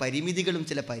കാണുന്നതിനൊക്കെ ചില പരിമിതികളും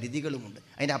ചില പരിധികളുമുണ്ട്.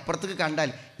 അതിൻ്റെ അപ്പുറത്തേക്ക് കണ്ടാൽ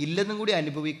ഇല്ലെന്നും കൂടി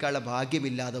അനുഭവിക്കാനുള്ള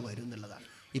ഭാഗ്യമില്ലാതെ വരും എന്നുള്ളതാണ്.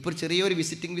 ഇപ്പോൾ ചെറിയൊരു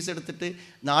വിസിറ്റിംഗ് വിസ എടുത്തിട്ട്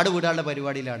നാട് വിടാനുള്ള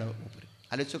പരിപാടിയിലാണ് മൂപ്പര്.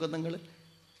 ആലോചിച്ചൊക്കെ നിങ്ങൾ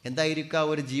എന്തായിരിക്കും ആ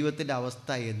ഒരു ജീവിതത്തിൻ്റെ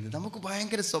അവസ്ഥ എന്ന്. നമുക്ക്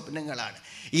ഭയങ്കര സ്വപ്നങ്ങളാണ്.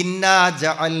 ഇന്നാ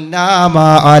ജഅൽനാ മാ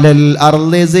അലൽ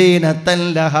അർളി സീനതൻ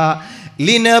ലഹാ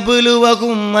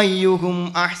ലിനബ്ലുവഹും അയ്യുഹും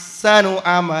അഹ്സനു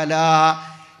അമലാ.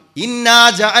 ഇന്നാ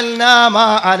ജഅൽനാ മാ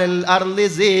അലൽ അർളി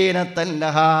സീനതൻ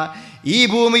ലഹാ. ഈ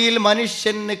ഭൂമിയിൽ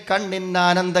മനുഷ്യന് കണ്ണിന്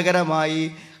ആനന്ദകരമായി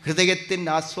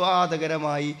ഹൃദയത്തിന്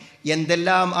ആസ്വാദകരമായി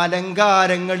എന്തെല്ലാം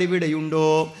അലങ്കാരങ്ങൾ ഇവിടെയുണ്ടോ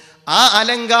ആ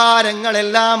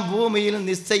അലങ്കാരങ്ങളെല്ലാം ഭൂമിയിൽ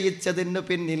നിശ്ചയിച്ചതിന്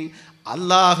പിന്നിൽ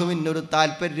അള്ളാഹുവിനൊരു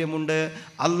താല്പര്യമുണ്ട്,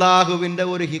 അള്ളാഹുവിൻ്റെ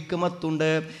ഒരു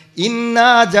ഹിക്മത്തുണ്ട്. ഇന്നാ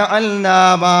ജഅൽനാ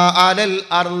മാ അലൽ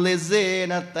അർളി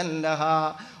സീനത്തൻ ലഹാ.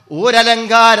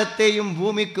 ഒരലങ്കാരത്തെയും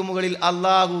ഭൂമിക്ക് മുകളിൽ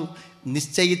അള്ളാഹു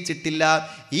നിശ്ചയിച്ചിട്ടില്ല.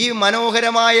 ഈ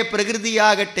മനോഹരമായ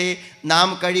പ്രകൃതിയാകട്ടെ, നാം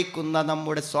കഴിക്കുന്ന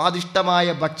നമ്മുടെ സ്വാദിഷ്ടമായ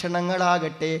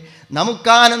ഭക്ഷണങ്ങളാകട്ടെ,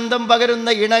 നമുക്കാനന്ദം പകരുന്ന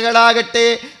ഇണകളാകട്ടെ,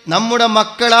 നമ്മുടെ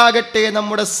മക്കളാകട്ടെ,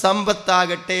 നമ്മുടെ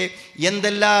സമ്പത്താകട്ടെ,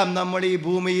 എന്തെല്ലാം നമ്മൾ ഈ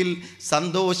ഭൂമിയിൽ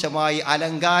സന്തോഷമായി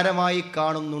അലങ്കാരമായി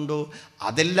കാണുന്നുണ്ടോ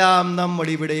അതെല്ലാം നമ്മൾ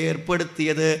ഇവിടെ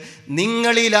ഏർപ്പെടുത്തിയത്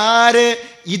നിങ്ങളിൽ ആര്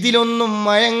ഇതിലൊന്നും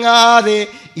മയങ്ങാതെ,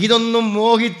 ഇതൊന്നും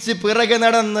മോഹിച്ച് പിറകെ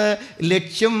നടന്ന്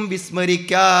ലക്ഷ്യം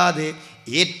വിസ്മരിക്കാതെ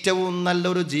ഏറ്റവും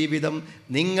നല്ലൊരു ജീവിതം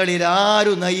നിങ്ങളിൽ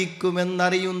ആരു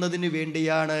നയിക്കുമെന്നറിയുന്നതിന്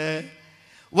വേണ്ടിയാണ്.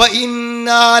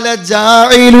 وَإِنَّا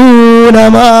لَجَاعِلُونَ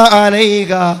مَا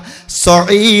عَلَيْهَا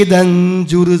صَعِيدًا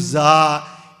جُرُزًا.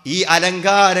 ഈ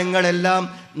അലങ്കാരങ്ങളെല്ലാം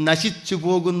നശിച്ചു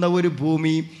പോകുന്ന ഒരു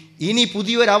ഭൂമി ഇനി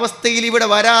പുതിയൊരവസ്ഥയിൽ ഇവിടെ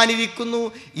വരാനിരിക്കുന്നു.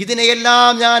 ഇതിനെയെല്ലാം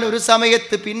ഞാൻ ഒരു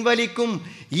സമയത്ത് പിൻവലിക്കും.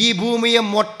 ഈ ഭൂമിയെ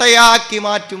മൊട്ടയാക്കി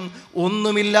മാറ്റും,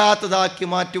 ഒന്നുമില്ലാത്തതാക്കി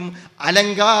മാറ്റും,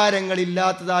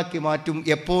 അലങ്കാരങ്ങളില്ലാത്തതാക്കി മാറ്റും.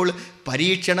 എപ്പോൾ?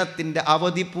 പരീക്ഷണത്തിൻ്റെ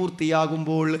അവധി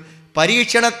പൂർത്തിയാകുമ്പോൾ.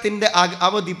 പരീക്ഷണത്തിൻ്റെ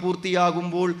അവധി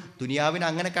പൂർത്തിയാകുമ്പോൾ ദുനിയാവിനെ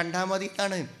അങ്ങനെ കണ്ടാൽ മതി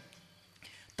എന്നാണ്.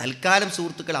 തൽക്കാലം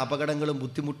സുഹൃത്തുക്കൾ അപകടങ്ങളും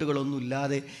ബുദ്ധിമുട്ടുകളൊന്നും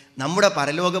ഇല്ലാതെ നമ്മുടെ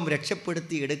പരലോകം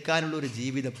രക്ഷപ്പെടുത്തി എടുക്കാനുള്ളൊരു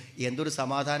ജീവിതം എന്തൊരു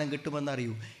സമാധാനം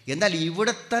കിട്ടുമെന്നറിയൂ. എന്നാൽ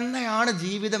ഇവിടെ തന്നെയാണ്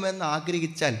ജീവിതം എന്ന്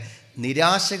ആഗ്രഹിച്ചാൽ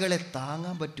നിരാശകളെ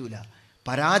താങ്ങാൻ പറ്റൂല,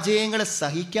 പരാജയങ്ങളെ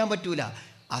സഹിക്കാൻ പറ്റൂല.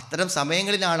 അത്തരം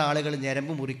സമയങ്ങളിലാണ് ആളുകൾ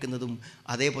ഞരമ്പ് മുറിക്കുന്നതും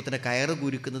അതേപോലെ തന്നെ കയറ്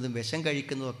കുരുക്കുന്നതും വിഷം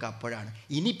കഴിക്കുന്നതും ഒക്കെ അപ്പോഴാണ്.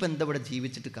 ഇനിയിപ്പോൾ എന്താ ഇവിടെ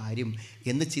ജീവിച്ചിട്ട് കാര്യം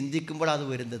എന്ന് ചിന്തിക്കുമ്പോൾ അത്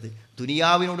വരുന്നത്.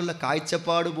 ദുനിയാവിനോടുള്ള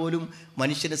കാഴ്ചപ്പാട് പോലും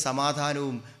മനുഷ്യന്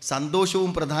സമാധാനവും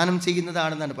സന്തോഷവും പ്രദാനം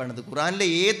ചെയ്യുന്നതാണെന്നാണ് പറയുന്നത്. ഖുർആനിലെ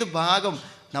ഏത് ഭാഗം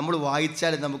നമ്മൾ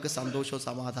വായിച്ചാലും നമുക്ക് സന്തോഷവും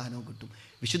സമാധാനവും കിട്ടും.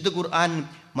 വിശുദ്ധ ഖുർആൻ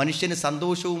മനുഷ്യന്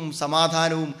സന്തോഷവും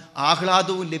സമാധാനവും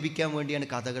ആഹ്ലാദവും ലഭിക്കാൻ വേണ്ടിയാണ്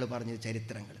കഥകൾ പറഞ്ഞത്,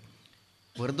 ചരിത്രങ്ങൾ.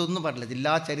 വെറുതെ ഒന്നും പറഞ്ഞില്ല.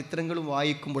 എല്ലാ ചരിത്രങ്ങളും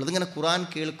വായിക്കുമ്പോൾ അതിങ്ങനെ ഖുർആൻ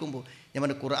കേൾക്കുമ്പോൾ ഞാൻ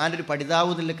പറഞ്ഞു, ഖുർആൻ്റെ ഒരു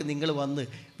പഠിതാവ് നിലയ്ക്ക് നിങ്ങൾ വന്ന്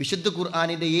വിശുദ്ധ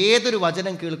ഖുർആനിൻ്റെ ഏതൊരു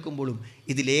വചനം കേൾക്കുമ്പോഴും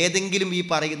ഇതിലേതെങ്കിലും ഈ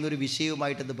പറയുന്നൊരു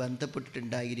വിഷയവുമായിട്ടത്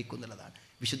ബന്ധപ്പെട്ടിട്ടുണ്ടായിരിക്കും എന്നുള്ളതാണ്.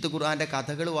 വിശുദ്ധ ഖുർആൻ്റെ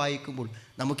കഥകൾ വായിക്കുമ്പോൾ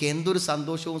നമുക്ക് എന്തൊരു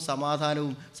സന്തോഷവും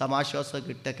സമാധാനവും സമാശ്വാസവും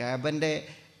കിട്ടുക.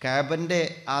 കാബൻ്റെ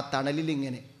ആ തണലിൽ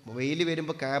ഇങ്ങനെ വെയിൽ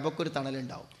വരുമ്പോൾ കാബക്കൊരു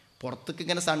തണലുണ്ടാവും. പുറത്തേക്ക്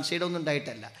ഇങ്ങനെ സൺഷെയ്ഡൊന്നും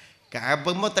ഉണ്ടായിട്ടല്ല,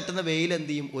 കാബമ്മ തട്ടുന്ന വെയിൽ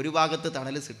എന്ത് ചെയ്യും, ഒരു ഭാഗത്ത്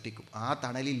തണൽ സൃഷ്ടിക്കും. ആ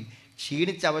തണലിൽ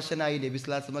ക്ഷീണിച്ച അവശനായി നബി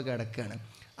സ്വല്ലല്ലാഹു അലൈഹി വസല്ലം കിടക്കുകയാണ്.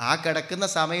 ആ കിടക്കുന്ന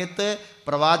സമയത്ത്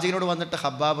പ്രവാചകനോട് വന്നിട്ട്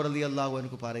ഹബ്ബാബ് റളിയല്ലാഹു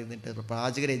അൻഹു പറയുന്നുണ്ട്,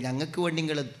 പ്രവാചകരെ ഞങ്ങൾക്ക് വേണ്ടി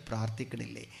നിങ്ങൾ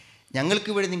പ്രാർത്ഥിക്കണില്ലേ,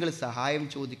 ഞങ്ങൾക്ക് വേണ്ടി നിങ്ങൾ സഹായം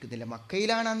ചോദിക്കുന്നില്ല.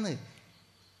 മക്കയിലാണ് അന്ന്,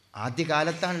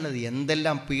 ആദ്യകാലത്താണുള്ളത്.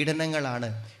 എന്തെല്ലാം പീഡനങ്ങളാണ്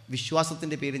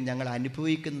വിശ്വാസത്തിൻ്റെ പേരിൽ ഞങ്ങൾ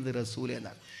അനുഭവിക്കുന്നത് റസൂൽ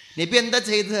എന്നാണ്. നബി എന്താ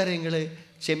ചെയ്തത്? നിങ്ങൾ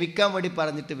ക്ഷമിക്കാൻ വേണ്ടി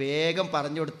പറഞ്ഞിട്ട് വേഗം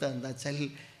പറഞ്ഞു കൊടുത്തത് എന്താ വെച്ചാൽ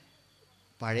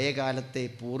പഴയ കാലത്തെ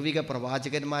പൂർവിക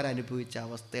പ്രവാചകന്മാർ അനുഭവിച്ച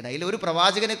അവസ്ഥയാണ്. അതിലൊരു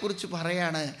പ്രവാചകനെക്കുറിച്ച്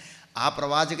പറയാണ്. ആ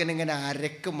പ്രവാചകൻ ഇങ്ങനെ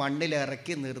അരക്ക് മണ്ണിൽ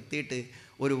ഇറക്കി നിർത്തിയിട്ട്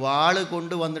ഒരു വാള്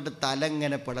കൊണ്ടുവന്നിട്ട് തല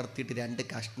ഇങ്ങനെ പിളർത്തിയിട്ട് 2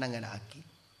 കഷ്ണം ഇങ്ങനെ ആക്കി.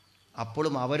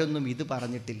 അപ്പോഴും അവരൊന്നും ഇത്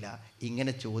പറഞ്ഞിട്ടില്ല,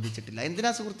 ഇങ്ങനെ ചോദിച്ചിട്ടില്ല.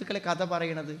 എന്തിനാ സുഹൃത്തുക്കളെ കഥ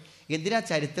പറയണത്? എന്തിനാ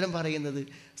ചരിത്രം പറയുന്നത്?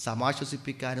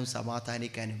 സമാശ്വസിപ്പിക്കാനും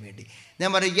സമാധാനിക്കാനും വേണ്ടി. ഞാൻ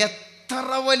പറയും,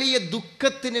 എത്ര വലിയ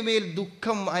ദുഃഖത്തിന് മേൽ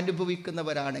ദുഃഖം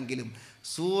അനുഭവിക്കുന്നവരാണെങ്കിലും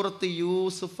സൂറത്ത്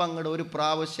യൂസുഫ് അങ്ങോട്ട് ഒരു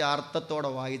പ്രാവശ്യം അർത്ഥത്തോടെ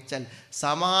വായിച്ചാൽ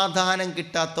സമാധാനം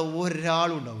കിട്ടാത്ത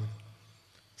ഒരാളുണ്ടാവും.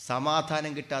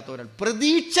 സമാധാനം കിട്ടാത്ത ഒരാൾ.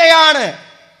 പ്രതീക്ഷയാണ്.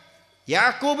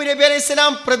 യാക്കൂബ് നബി അലൈഹി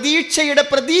സ്വലാം പ്രതീക്ഷയുടെ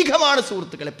പ്രതീകമാണ്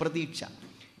സുഹൃത്തുക്കളെ. പ്രതീക്ഷ.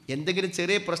 എന്തെങ്കിലും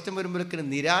ചെറിയ പ്രശ്നം വരുമ്പോഴേക്കും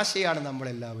നിരാശയാണ്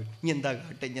നമ്മളെല്ലാവരും. ഇനി എന്താ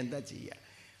കാട്ടെ, ഇനി എന്താ ചെയ്യുക?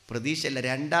 പ്രതീക്ഷയല്ല.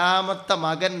 2ാമത്തെ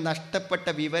മകൻ നഷ്ടപ്പെട്ട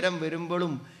വിവരം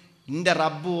വരുമ്പോഴും എൻ്റെ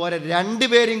റബ്ബ് ഓരോ 2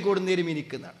 പേരെയും കൊടുന്നേരും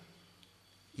എനിക്കെന്നാണ്.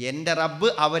 എൻ്റെ റബ്ബ്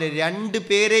അവരെ 2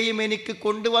 പേരെയും എനിക്ക്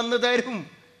കൊണ്ടുവന്നു തരും.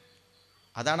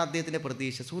 അതാണ് അദ്ദേഹത്തിൻ്റെ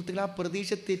പ്രതീക്ഷ. സുഹൃത്തുക്കൾ, ആ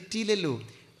പ്രതീക്ഷ തെറ്റിയില്ലല്ലോ.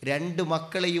 2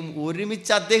 മക്കളെയും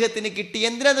ഒരുമിച്ച് അദ്ദേഹത്തിന് കിട്ടി.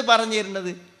 എന്തിനത് പറഞ്ഞു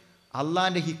തരുന്നത്?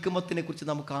 അള്ളാൻ്റെ ഹിക്മത്തിനെ കുറിച്ച്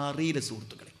നമുക്ക് അറിയില്ല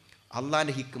സുഹൃത്തുക്കളെ.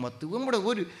 അള്ളാൻ്റെ ഹിക്മത്ത്, നമ്മുടെ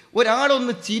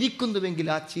ഒരാളൊന്ന് ചിരിക്കുന്നുവെങ്കിൽ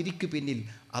ആ ചിരിക്ക് പിന്നിൽ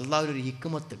അള്ളാഹുവിനൊരു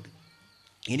ഹിക്മത്തുണ്ട്.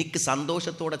 എനിക്ക്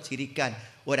സന്തോഷത്തോടെ ചിരിക്കാൻ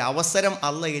ഒരവസരം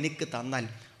അള്ളാഹ് എനിക്ക് തന്നാൽ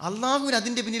അള്ളാഹുവിന്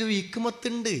അതിൻ്റെ പിന്നിൽ ഒരു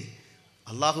ഹിക്മത്തുണ്ട്.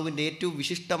 അള്ളാഹുവിൻ്റെ ഏറ്റവും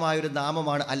വിശിഷ്ടമായൊരു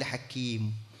നാമമാണ് അൽ ഹക്കീം.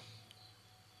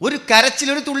 ഒരു കരച്ചിൽ,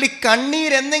 ഒരു തുള്ളി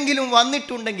കണ്ണീർ എന്തെങ്കിലും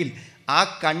വന്നിട്ടുണ്ടെങ്കിൽ ആ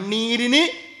കണ്ണീരിന്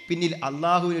പിന്നിൽ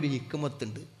അള്ളാഹുവിനൊരു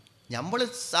ഹിക്മത്തുണ്ട്. നമ്മൾ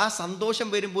ആ സന്തോഷം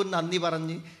വരുമ്പോൾ നന്ദി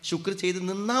പറഞ്ഞ് ശുക്ർ ചെയ്ത്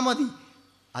നിന്നാൽ മതി.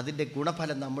 അതിൻ്റെ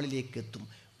ഗുണഫലം നമ്മളിലേക്ക് എത്തും.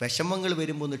 വിഷമങ്ങൾ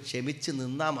വരുമ്പോൾ ഒന്ന് ക്ഷമിച്ച്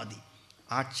നിന്നാൽ മതി.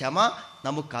 ആ ക്ഷമ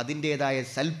നമുക്ക് അതിൻ്റേതായ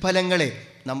സൽഫലങ്ങളെ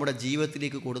നമ്മുടെ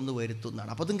ജീവിതത്തിലേക്ക് കൊണ്ടു വരുത്തുന്നതാണ്.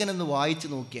 അപ്പോൾ അതിങ്ങനെ ഒന്ന് വായിച്ച്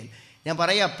നോക്കിയാൽ ഞാൻ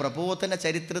പറയാം, പ്രബോധന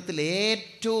ചരിത്രത്തിൽ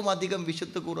ഏറ്റവും അധികം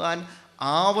വിശുദ്ധ ഖുർആൻ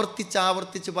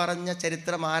ആവർത്തിച്ച് പറഞ്ഞ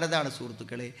ചരിത്രം ആരതാണ്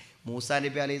സുഹൃത്തുക്കളെ? മൂസാ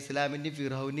നബി അലൈഹി സ്വലാമിൻ്റെയും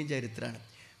ഫിർഔനിൻ്റെയും ചരിത്രമാണ്.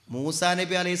 മൂസാ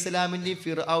നബി അലൈഹി സ്വലാമിൻ്റെയും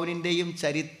ഫിർഔനിൻ്റെയും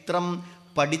ചരിത്രം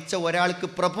പഠിച്ച ഒരാൾക്ക്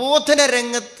പ്രബോധന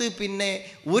രംഗത്ത് പിന്നെ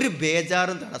ഒരു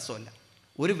ബേജാറും തടസ്സമല്ല,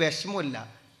 ഒരു വിഷമമില്ല.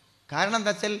 കാരണം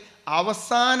എന്താ വെച്ചാൽ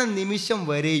അവസാന നിമിഷം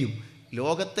വരെയും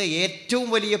ലോകത്തെ ഏറ്റവും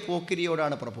വലിയ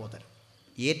പോക്കിരിയോടാണ് പ്രബോധനം,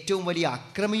 ഏറ്റവും വലിയ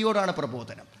അക്രമിയോടാണ്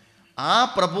പ്രബോധനം. ആ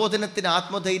പ്രബോധനത്തിന്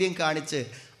ആത്മധൈര്യം കാണിച്ച്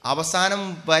അവസാനം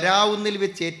വരാവുന്നതിൽ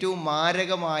വെച്ച് ഏറ്റവും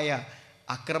മാരകമായ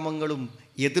അക്രമങ്ങളും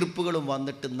എതിർപ്പുകളും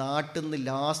വന്നിട്ട് നാട്ടിൽ നിന്ന്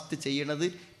ലാസ്റ്റ് ചെയ്യണത്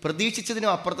പ്രതീക്ഷിച്ചതിനും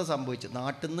അപ്പുറത്ത് സംഭവിച്ചു.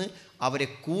 നാട്ടിൽ നിന്ന് അവരെ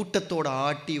കൂട്ടത്തോടെ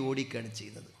ആട്ടി ഓടിക്കുകയാണ്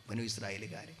ചെയ്യുന്നത്. ബനൂ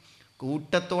ഇസ്രായേലുകാർ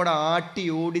കൂട്ടത്തോടെ ആട്ടി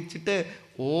ഓടിച്ചിട്ട്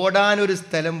ഓടാനൊരു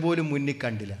സ്ഥലം പോലും മുന്നിൽ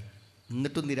കണ്ടില്ല,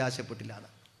 എന്നിട്ടും നിരാശപ്പെട്ടില്ല.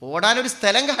 ഓടാനൊരു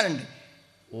സ്ഥലം കാണണ്ടേ?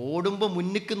 ഓടുമ്പോൾ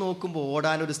മുന്നിക്ക് നോക്കുമ്പോൾ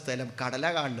ഓടാനൊരു സ്ഥലം, കടല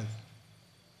കാണുന്നത്.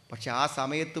 പക്ഷെ ആ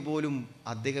സമയത്ത് പോലും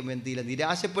അദ്ദേഹം എന്തില്ല,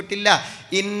 നിരാശപ്പെട്ടില്ല.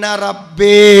 ഇന്ന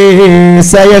റബ്ബേ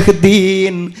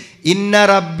സയഹ്ദീൻ, ഇന്ന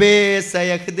റബ്ബേ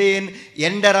സയഹ്ദീൻ,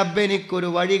 എൻ്റെ റബ്ബ് എനിക്കൊരു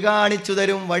വഴി കാണിച്ചു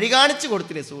തരും. വഴി കാണിച്ചു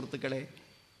കൊടുത്തില്ലേ സുഹൃത്തുക്കളെ?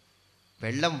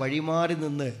 വെള്ളം വഴിമാറി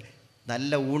നിന്ന്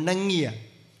നല്ല ഉണങ്ങിയ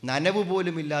നനവ്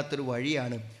പോലും ഇല്ലാത്തൊരു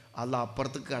വഴിയാണ് അള്ളാഹ്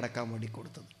അപ്പുറത്തേക്ക് കടക്കാൻ വേണ്ടി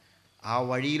കൊടുത്തത്. ആ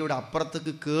വഴിയിലൂടെ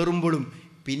അപ്പുറത്തേക്ക് കയറുമ്പോഴും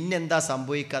പിന്നെന്താ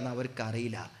സംഭവിക്കാമെന്ന്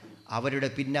അവർക്കറിയില്ല. അവരുടെ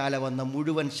പിന്നാലെ വന്ന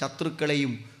മുഴുവൻ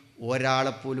ശത്രുക്കളെയും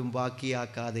ഒരാളെപ്പോലും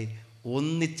ബാക്കിയാക്കാതെ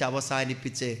ഒന്നിച്ച്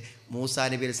അവസാനിപ്പിച്ച് മൂസാ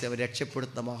നബി അലൈഹി സ്വലാം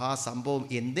രക്ഷപ്പെടുത്തുന്ന മഹാസംഭവം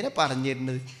എന്തിനാ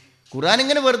പറഞ്ഞിരുന്നത്? ഖുർആൻ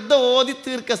ഇങ്ങനെ വെറുതെ ഓതി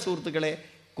തീർക്കുക സുഹൃത്തുക്കളെ.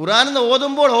 ഖുർആൻ എന്ന്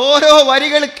ഓതുമ്പോൾ ഓരോ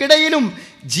വരികൾക്കിടയിലും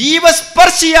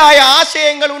ജീവസ്പർശിയായ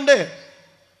ആശയങ്ങളുണ്ട്.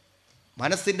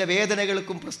 മനസ്സിൻ്റെ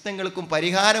വേദനകൾക്കും പ്രശ്നങ്ങൾക്കും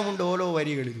പരിഹാരമുണ്ട് ഓരോ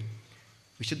വരികളിലും.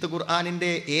 വിശുദ്ധ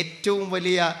ഖുർആനിൻ്റെ ഏറ്റവും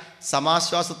വലിയ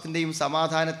സമാശ്വാസത്തിൻ്റെയും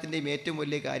സമാധാനത്തിൻ്റെയും ഏറ്റവും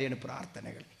വലിയ കാര്യമാണ്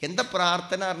പ്രാർത്ഥനകൾ. എന്താ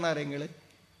പ്രാർത്ഥന പറഞ്ഞാൽ നിങ്ങൾ?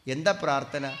 എന്താ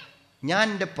പ്രാർത്ഥന? ഞാൻ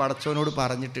എൻ്റെ പടച്ചവനോട്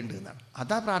പറഞ്ഞിട്ടുണ്ട് എന്നാണ്.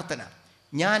 അതാ പ്രാർത്ഥന.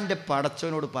 ഞാൻ എൻ്റെ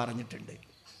പടച്ചവനോട് പറഞ്ഞിട്ടുണ്ട്,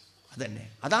 അതന്നെ.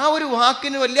 അതാ ഒരു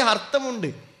വാക്കിന് വലിയ അർത്ഥമുണ്ട്.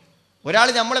 ഒരാൾ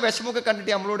നമ്മളെ വിഷമമൊക്കെ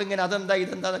കണ്ടിട്ട് നമ്മളോട് ഇങ്ങനെ അതെന്താ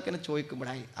ഇതെന്താ എന്നൊക്കെ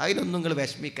ചോദിക്കുമ്പോഴായി അതിലൊന്നും നിങ്ങൾ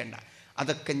വിഷമിക്കണ്ട,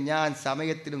 അതൊക്കെ ഞാൻ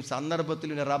സമയത്തിലും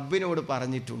സന്ദർഭത്തിലും റബ്ബിനോട്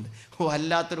പറഞ്ഞിട്ടുണ്ട്.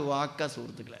 വല്ലാത്തൊരു വാക്കാ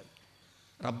സുഹൃത്തുക്കളെ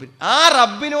റബ്ബിൻ. ആ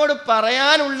റബ്ബിനോട്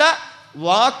പറയാനുള്ള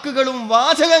വാക്കുകളും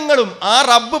വാചകങ്ങളും ആ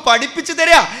റബ്ബ് പഠിപ്പിച്ചു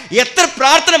തരിക. എത്ര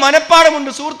പ്രാർത്ഥന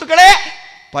മനപ്പാടമുണ്ട് സുഹൃത്തുക്കളെ.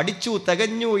 പഠിച്ചു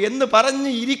തികഞ്ഞു എന്ന്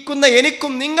പറഞ്ഞ് ഇരിക്കുന്ന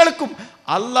എനിക്കും നിങ്ങൾക്കും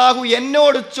അള്ളാഹു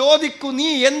എന്നോട് ചോദിക്കൂ നീ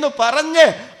എന്ന് പറഞ്ഞ്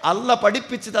അള്ളാഹ്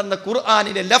പഠിപ്പിച്ചു തന്ന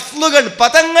ഖുർആനിലെ ലഫ്ലുകൾ,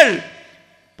 പദങ്ങൾ,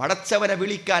 പടച്ചവനെ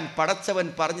വിളിക്കാൻ പടച്ചവൻ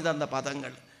പറഞ്ഞു തന്ന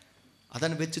പദങ്ങൾ,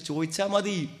 അതന്നെ വെച്ച് ചോദിച്ചാൽ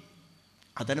മതി.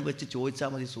 അതന്നെ വെച്ച് ചോദിച്ചാൽ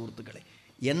മതി സുഹൃത്തുക്കളെ.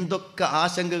 എന്തൊക്കെ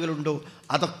ആശങ്കകളുണ്ടോ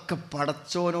അതൊക്കെ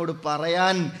പടച്ചോനോട്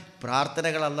പറയാൻ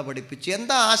പ്രാർത്ഥനകൾ അള്ളാഹ് പഠിപ്പിച്ചു.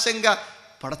 എന്താ ആശങ്ക?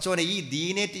 പടച്ചോനെ, ഈ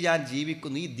ദീനേറ്റ് ഞാൻ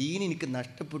ജീവിക്കുന്നു, ഈ ദീൻ എനിക്ക്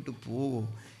നഷ്ടപ്പെട്ടു പോകുമോ?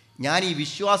 ഞാൻ ഈ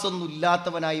വിശ്വാസമൊന്നും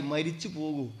ഇല്ലാത്തവനായി മരിച്ചു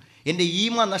പോകുമോ? എൻ്റെ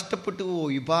ഈമാൻ നഷ്ടപ്പെട്ടു പോകുമോ?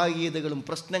 വിഭാഗീയതകളും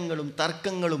പ്രശ്നങ്ങളും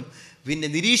തർക്കങ്ങളും പിന്നെ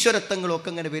നിരീശ്വരത്വങ്ങളും ഒക്കെ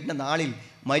ഇങ്ങനെ വരുന്ന നാളിൽ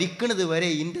മരിക്കണത് വരെ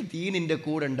എൻ്റെ ദീനിൻ്റെ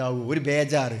കൂടെ ഉണ്ടാവുമോ? ഒരു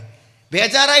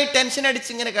ബേജാറായി ടെൻഷൻ അടിച്ച്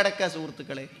ഇങ്ങനെ കിടക്കുക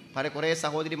സുഹൃത്തുക്കളെ. കുറേ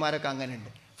സഹോദരിമാരൊക്കെ അങ്ങനെ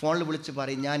ഉണ്ട്. ഫോണിൽ വിളിച്ച്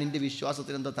പറയും, ഞാൻ എൻ്റെ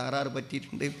വിശ്വാസത്തിന് എന്തോ തകരാറ്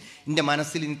പറ്റിയിട്ടുണ്ട്, എൻ്റെ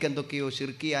മനസ്സിൽ എനിക്ക് എന്തൊക്കെയോ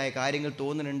ശിർക്കിയായ കാര്യങ്ങൾ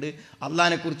തോന്നുന്നുണ്ട്,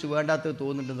 അള്ളാഹിനെക്കുറിച്ച് വേണ്ടാത്തത്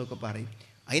തോന്നുന്നുണ്ടെന്നൊക്കെ പറയും.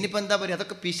 അതിനിപ്പോൾ എന്താ പറയുക?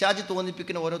 അതൊക്കെ പിശാച്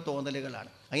തോന്നിപ്പിക്കുന്ന ഓരോ തോന്നലുകളാണ്.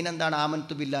 അതിനെന്താണ്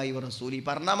ആമൻതു ബില്ലാഹി വ റസൂലി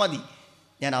പറഞ്ഞാൽ മതി.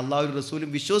 ഞാൻ അള്ളാഹുവിൻ്റെ റസൂലും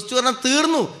വിശ്വസിച്ചു പറഞ്ഞാൽ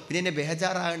തീർന്നു. പിന്നെ എന്നെ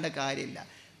ബേജാറാകേണ്ട കാര്യമില്ല.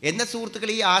 എന്ന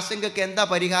സുഹൃത്തുക്കൾ, ഈ ആശങ്കയ്ക്ക് എന്താ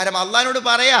പരിഹാരം? അള്ളാഹിനോട്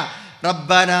പറയാ,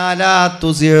 റബ്ബനാ ലാ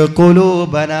തുസിഗ്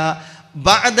ഖുലൂബനാ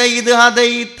ബഅദ ഇദ്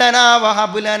ഹദൈതനാ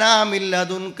വഹബ് ലനാ മിൻ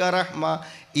ലദുൻക റഹ്മ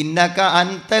ഇന്നക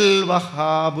അൻതൽ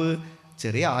വഹാബ്.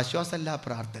 ചെറിയ ആശ്വാസമല്ല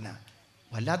പ്രാർത്ഥന,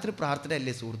 വല്ലാത്തൊരു പ്രാർത്ഥന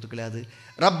അല്ലേ സുഹൃത്തുക്കളെ അത്.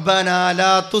 റബ്ബനാ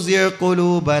ലാ തുസിഗ്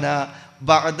ഖുലൂബനാ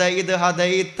ബഅദ ഇദ്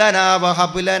ഹദൈതനാ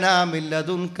വഹബ് ലനാ മിൻ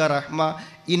ലദുൻക റഹ്മ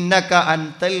ഇന്നക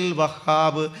അൻതൽ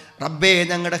വഹാബ്. റബ്ബേ,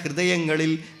 ഞങ്ങളുടെ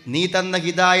ഹൃദയങ്ങളിൽ നീ തന്ന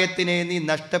ഹിദായത്തിനെ നീ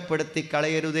നഷ്ടപ്പെടുത്തി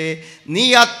കളയരുതേ. നീ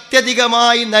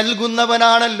അത്യധികമായി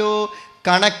നൽകുന്നവനാണല്ലോ,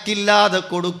 കണക്കില്ലാതെ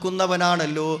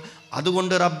കൊടുക്കുന്നവനാണല്ലോ.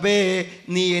 അതുകൊണ്ട് റബ്ബേ,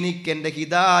 നീ എനിക്ക് എൻ്റെ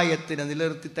ഹിദായത്തിനെ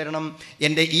നിലനിർത്തി തരണം,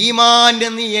 എൻ്റെ ഈമാനെ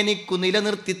നീ എനിക്ക്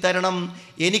നിലനിർത്തി തരണം,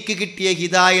 എനിക്ക് കിട്ടിയ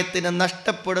ഹിദായത്തിനെ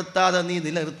നഷ്ടപ്പെടുത്താതെ നീ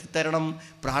നിലനിർത്തി തരണം.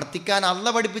 പ്രാർത്ഥിക്കാൻ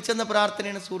അള്ളാഹ് പഠിപ്പിച്ചെന്ന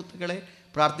പ്രാർത്ഥനയാണ് സുഹൃത്തുക്കളെ.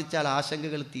 പ്രാർത്ഥിച്ചാൽ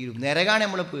ആശങ്കകൾ തീരും. നരകാണ്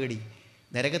നമ്മളെ പേടി.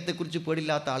 നരകത്തെക്കുറിച്ച്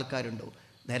പേടില്ലാത്ത ആൾക്കാരുണ്ടോ?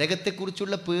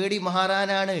 നരകത്തെക്കുറിച്ചുള്ള പേടി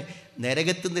മാറാനാണ്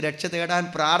നരകത്തിൽ നിന്ന് രക്ഷ തേടാൻ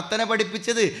പ്രാർത്ഥന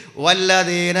പഠിപ്പിച്ചത്.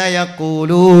 വല്ലദീന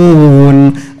യഖൂലൂൻ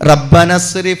റബ്ബന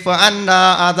സ്രിഫ് അന്നാ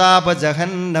അദാബ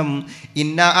ജഹന്നം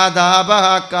ഇന്ന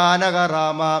അദാബഹാ കാന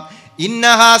ഗറാമ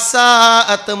ഇന്നഹാ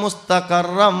സാഅത്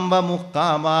മുസ്തഖറം വ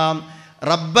മുഖാമ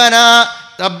റബ്ബന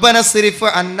റബ്ബന സിരിഫ്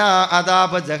അന്നാ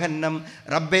അദാബ ജഹന്നം,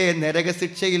 റബ്ബേ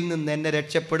നരകശിക്ഷയിൽ നിന്ന് എന്നെ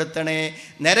രക്ഷപ്പെടുത്തണേ,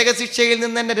 നരകശിക്ഷയിൽ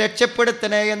നിന്ന് എന്നെ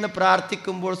രക്ഷപ്പെടുത്തണേ എന്ന്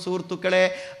പ്രാർത്ഥിക്കുമ്പോൾ സുഹൃത്തുക്കളെ,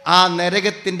 ആ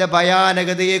നരകത്തിൻ്റെ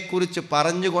ഭയാനകതയെക്കുറിച്ച്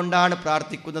പറഞ്ഞുകൊണ്ടാണ്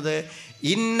പ്രാർത്ഥിക്കുന്നത്.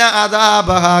 ഇന്ന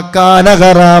അദാബഹ കാന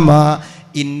ഗറാമ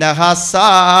ഇന്നഹ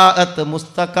സാഅത്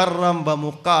മുസ്തഖറം വ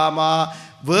മുഖാമ.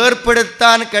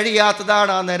 വേർപ്പെടുത്താൻ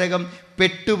കഴിയാത്തതാണ് ആ നരകം.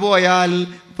 പെട്ടുപോയാൽ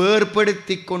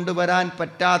വേർപ്പെടുത്തി കൊണ്ടുവരാൻ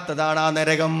പറ്റാത്തതാണ് ആ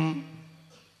നരകം.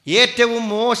 ഏറ്റവും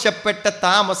മോശപ്പെട്ട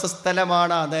താമസ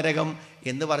സ്ഥലമാണ് ആ നരകം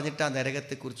എന്ന് പറഞ്ഞിട്ട് ആ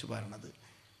നരകത്തെക്കുറിച്ച് പറഞ്ഞത്.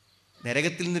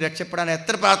 നരകത്തിൽ നിന്ന് രക്ഷപ്പെടാൻ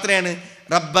എത്ര പ്രാർത്ഥനയാണ്.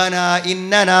 റബ്ബന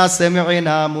ഇന്നനാ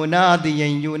സമിഅനാ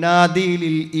മുനാദിയൻ യുനാദി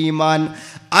ലിൽ ഈമാൻ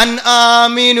അൻ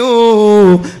ആമിനൂ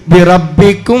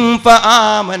ബിറബ്ബികും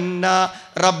ഫആമന്നാ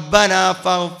റബ്ബന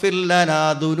ഫഗ്ഫിർ ലനാ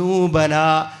ദുനൂബനാ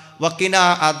വഖിനാ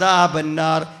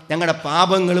അദാബന്നാർ. ഞങ്ങളുടെ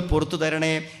പാപങ്ങൾ പുറത്തു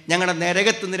തരണേ, ഞങ്ങളുടെ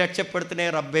നരകത്തിൽ നിന്ന് രക്ഷപ്പെടുത്തണേ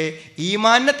റബ്ബേ.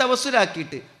 ഈമാനിനെ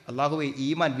തവസ്സുലാക്കിയിട്ട്, അല്ലാഹുവേ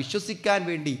ഈമാൻ വിശ്വസിക്കാൻ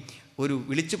വേണ്ടി ഒരു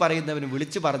വിളിച്ചു പറയുന്നവന്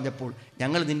വിളിച്ചു പറഞ്ഞപ്പോൾ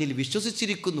ഞങ്ങൾ നിന്നിൽ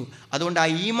വിശ്വസിച്ചിരിക്കുന്നു, അതുകൊണ്ട് ആ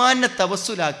ഈമാനിനെ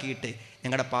തവസ്സുലാക്കിയിട്ട്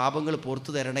ഞങ്ങളുടെ പാപങ്ങൾ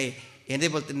പുറത്തു തരണേ,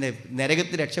 അതേപോലെ തന്നെ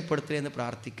നരകത്തിൽ രക്ഷപ്പെടുത്തണേ എന്ന്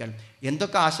പ്രാർത്ഥിക്കാൻ.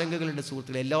 എന്തൊക്കെ ആശങ്കകളുണ്ട്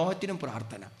സുഹൃത്തുക്കൾ, എല്ലാറ്റിനും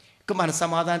പ്രാർത്ഥന. ഒക്കെ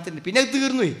മനസ്സമാധാനത്തിന്. പിന്നെ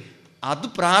തീർന്നു, അത്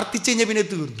പ്രാർത്ഥിച്ചു കഴിഞ്ഞാൽ പിന്നെ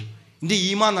തീർന്നു. എൻ്റെ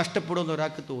ഈമാൻ നഷ്ടപ്പെടുമെന്ന്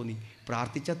ഒരാൾക്ക് തോന്നി,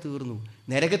 പ്രാർത്ഥിച്ചാൽ തീർന്നു.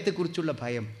 നരകത്തെക്കുറിച്ചുള്ള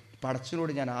ഭയം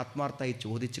പടച്ചവനോട് ഞാൻ ആത്മാർത്ഥമായി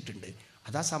ചോദിച്ചിട്ടുണ്ട്.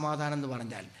 അതാ സമാധാനം എന്ന്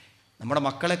പറഞ്ഞാൽ. നമ്മുടെ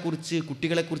മക്കളെക്കുറിച്ച്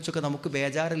കുട്ടികളെക്കുറിച്ചൊക്കെ നമുക്ക്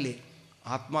ബേജാറില്ലേ,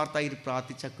 ആത്മാർത്ഥമായി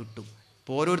പ്രാർത്ഥിച്ചാൽ കിട്ടും.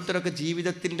 ഇപ്പോൾ ഓരോരുത്തരൊക്കെ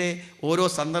ജീവിതത്തിൻ്റെ ഓരോ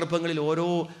സന്ദർഭങ്ങളിൽ ഓരോ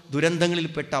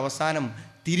ദുരന്തങ്ങളിൽപ്പെട്ട അവസാനം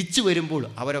തിരിച്ചു വരുമ്പോൾ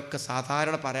അവരൊക്കെ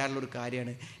സാധാരണ പറയാനുള്ളൊരു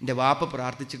കാര്യമാണ്, എൻ്റെ വാപ്പ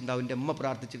പ്രാർത്ഥിച്ചിട്ടുണ്ടാവും, എൻ്റെ അമ്മ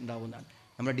പ്രാർത്ഥിച്ചിട്ടുണ്ടാവും എന്നാണ്.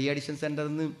 നമ്മുടെ ഡി അഡിക്ഷൻ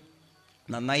സെൻ്ററിൽ നിന്ന്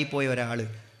നന്നായി പോയ ഒരാൾ,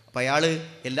 അപ്പോൾ അയാൾ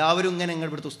എല്ലാവരും ഇങ്ങനെ ഞങ്ങൾ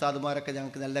ഇവിടുത്തെ ഉസ്താദുമാരൊക്കെ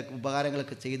ഞങ്ങൾക്ക് നല്ല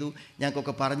ഉപകാരങ്ങളൊക്കെ ചെയ്തു,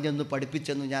 ഞങ്ങൾക്കൊക്കെ പറഞ്ഞെന്നു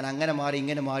പഠിപ്പിച്ചെന്നു, ഞാൻ അങ്ങനെ മാറി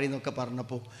ഇങ്ങനെ മാറി എന്നൊക്കെ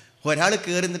പറഞ്ഞപ്പോൾ ഒരാൾ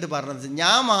കയറി നിന്നിട്ട് പറഞ്ഞത്,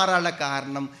 ഞാൻ മാറാനുള്ള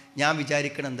കാരണം ഞാൻ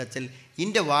വിചാരിക്കണം എന്താ വെച്ചാൽ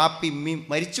എൻ്റെ വാപ്പി ഇമ്മയും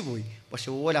മരിച്ചുപോയി, പക്ഷെ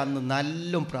ഓല അന്ന്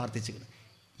നല്ലോണം പ്രാർത്ഥിച്ചിരുന്നു,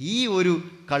 ഈ ഒരു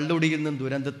കള്ളുടിയിൽ നിന്നും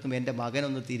ദുരന്തത്തും എൻ്റെ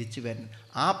മകനൊന്ന് തിരിച്ചു വരണം,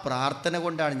 ആ പ്രാർത്ഥന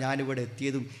കൊണ്ടാണ് ഞാനിവിടെ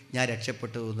എത്തിയതും ഞാൻ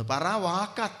രക്ഷപ്പെട്ടതെന്ന് പറ. ആ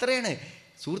വാക്ക് അത്രയാണ്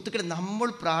സുഹൃത്തുക്കളെ. നമ്മൾ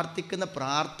പ്രാർത്ഥിക്കുന്ന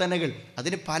പ്രാർത്ഥനകൾ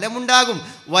അതിന് ഫലമുണ്ടാകും.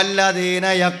 വല്ലദീന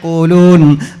യഖൂലൂൻ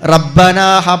റബ്ബനാ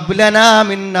ഹബ് ലനാ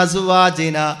മിൻ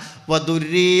അസ്വാജിനാ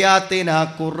വദുർരിയാതിനാ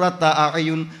ഖുർറത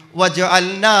അഅയുൻ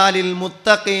വജഅൽനാ ലിൽ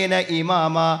മുത്തഖീന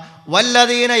ഇമാമാ.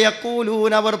 വല്ലദീന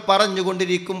യഖൂലൂൻ, അവർ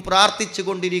പറഞ്ഞുകൊണ്ടിരിക്കും,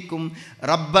 പ്രാർത്ഥിച്ചുകൊണ്ടിരിക്കും,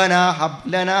 റബ്ബനാ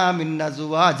ഹബ് ലനാ മിൻ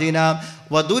അസ്വാജിനാ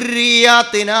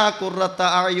വദുർരിയാതിനാ ഖുർറത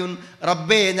അഅയുൻ,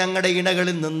 റബ്ബേ ഞങ്ങളുടെ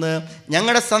ഇണകളിൽ നിന്ന്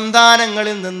ഞങ്ങളുടെ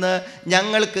സന്താനങ്ങളിൽ നിന്ന്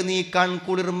ഞങ്ങൾക്ക് നീ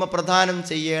കൺകുളിർമ പ്രദാനം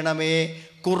ചെയ്യണമേ.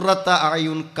 ഖുർറത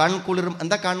അഅയുൻ, കൺകുളിർമ.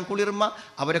 എന്താ കൺകുളിർമ?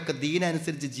 അവരൊക്കെ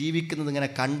ദീനനുസരിച്ച് ജീവിക്കുന്നത് ഇങ്ങനെ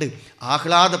കണ്ട്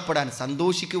ആഹ്ലാദപ്പെടാൻ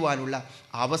സന്തോഷിക്കുവാനുള്ള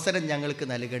അവസരം ഞങ്ങൾക്ക്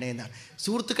നൽകണേ എന്നാണ്.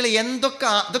 സുഹൃത്തുക്കളെ,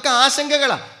 ഇതൊക്കെ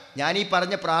ആശങ്കകളാണ്. ഞാൻ ഈ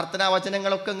പറഞ്ഞ പ്രാർത്ഥനാ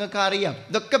വചനങ്ങളൊക്കെ നിങ്ങൾക്ക് അറിയാം.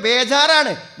 ഇതൊക്കെ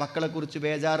ബേജാറാണ്. മക്കളെക്കുറിച്ച്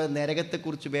ബേജാറ്,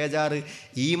 നരകത്തെക്കുറിച്ച് ബേജാറ്,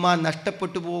 ഈമാൻ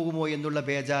നഷ്ടപ്പെട്ടു പോകുമോ എന്നുള്ള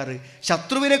ബേജാറ്,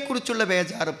 ശത്രുവിനെക്കുറിച്ചുള്ള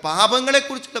ബേജാറ്,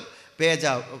 പാപങ്ങളെക്കുറിച്ചുള്ള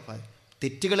ബേജാറ്,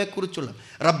 തെറ്റുകളെക്കുറിച്ചുള്ള.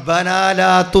 റബ്ബനാ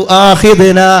ലാ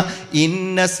തുആഖിദ്നാ ഇൻ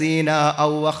നസീനാ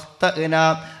ഔ അഖ്തഅനാ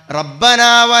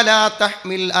റബ്ബനാ വലാ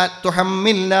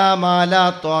തുഹമ്മിൽനാ മാ ലാ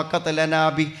ത്വാഖത ലനാ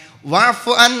ബി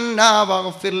വഅഫു അന്നാ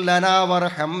വഗ്ഫിർ ലനാ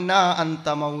വർഹംനാ അൻത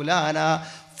മൗലാനാ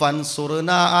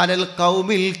ഫൻസുർനാ അലൽ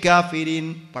ഖൗമിൽ കാഫിരീൻ.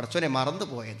 പടച്ചോനെ,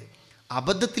 മറന്നുപോയത്,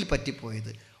 അബദ്ധത്തിൽ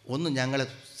പറ്റിപ്പോയത് ഒന്നും ഞങ്ങളെ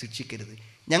ശിക്ഷിക്കരുത്,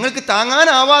 ഞങ്ങൾക്ക്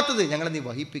താങ്ങാനാവാത്തത് ഞങ്ങളെ നീ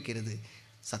വഹിപ്പിക്കരുത്.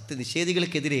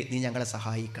 സത്യനിഷേധികൾക്കെതിരെ നീ ഞങ്ങളെ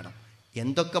സഹായിക്കണം.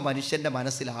 എന്തൊക്കെ മനുഷ്യൻ്റെ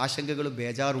മനസ്സിൽ ആശങ്കകളും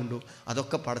ബേജാറുണ്ടോ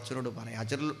അതൊക്കെ പടച്ചവനോട് പറയാം.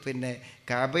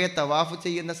 കഅബയെ തവാഫ്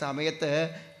ചെയ്യുന്ന സമയത്ത്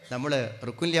നമ്മൾ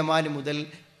റുക്കുൽ യമാൻ മുതൽ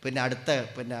അടുത്ത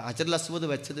ഹജറുൽ അസ്വദ്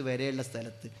വെച്ചത് വരെയുള്ള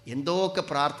സ്ഥലത്ത് എന്തൊക്കെ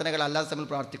പ്രാർത്ഥനകൾ അല്ലാതെ നമ്മൾ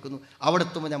പ്രാർത്ഥിക്കുന്നു. അവിടെ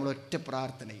എത്തുമ്പോൾ നമ്മൾ ഒറ്റ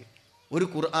പ്രാർത്ഥനയിൽ, ഒരു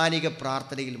ഖുർആനിക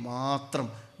പ്രാർത്ഥനയിൽ മാത്രം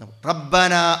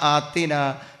റബ്ബനാ ആതിനാ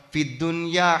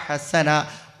ഫിദ്ദുനിയാ ഹസന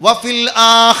വഫിൽ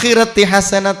ആഖിറതി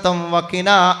ഹസനതൻ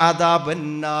വഖിനാ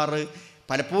അദാബന്നാർ.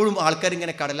 പലപ്പോഴും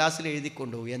ആൾക്കാരിങ്ങനെ കടലാസിൽ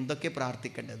എഴുതിക്കൊണ്ടുപോകും എന്തൊക്കെ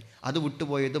പ്രാർത്ഥിക്കേണ്ടത്, അത്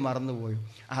വിട്ടുപോയത് മറന്നുപോയോ.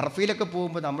 അറഫയിലൊക്കെ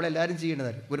പോകുമ്പോൾ നമ്മളെല്ലാവരും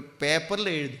ചെയ്യേണ്ടത് ഒരു പേപ്പറിൽ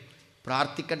എഴുതി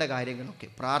പ്രാർത്ഥിക്കേണ്ട കാര്യങ്ങളൊക്കെ,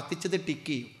 പ്രാർത്ഥിച്ചത് ടിക്ക്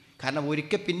ചെയ്യും. കാരണം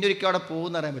പിന്നൊരിക്കൽ അവിടെ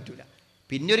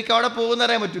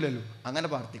പോകുന്നറിയാൻ പറ്റില്ലല്ലോ, അങ്ങനെ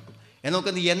പ്രാർത്ഥിക്കും.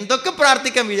 എന്നൊക്കെ നീ എന്തൊക്കെ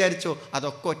പ്രാർത്ഥിക്കാൻ വിചാരിച്ചോ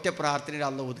അതൊക്കെ ഒറ്റ പ്രാർത്ഥനയിൽ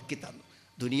അള്ളാഹു ഒതുക്കി തന്നു.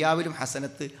 ദുനിയാവിലും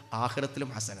ഹസനത്ത്, ആഖിറത്തിലും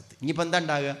ഹസനത്ത്. ഇനിയിപ്പോൾ എന്താ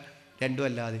ഉണ്ടാകുക? രണ്ടും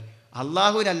അല്ലാതെ.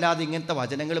 അള്ളാഹുവിനല്ലാതെ ഇങ്ങനത്തെ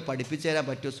വചനങ്ങൾ പഠിപ്പിച്ചു തരാൻ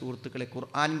പറ്റുമോ സുഹൃത്തുക്കളെ?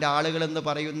 ഖുർആനിൻ്റെ ആളുകളെന്ന്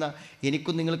പറയുന്ന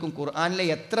എനിക്കും നിങ്ങൾക്കും ഖുർആനിലെ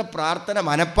എത്ര പ്രാർത്ഥന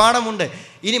മനഃപ്പാടമുണ്ട്.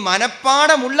 ഇനി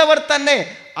മനഃപ്പാടമുള്ളവർ തന്നെ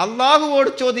അള്ളാഹുവോട്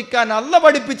ചോദിക്കാൻ അള്ള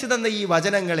പഠിപ്പിച്ചു തന്ന ഈ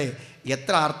വചനങ്ങളെ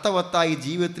എത്ര അർത്ഥവത്തായി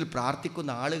ജീവിതത്തിൽ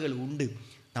പ്രാർത്ഥിക്കുന്ന ആളുകൾ ഉണ്ട്.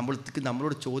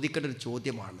 നമ്മളോട് ചോദിക്കേണ്ട ഒരു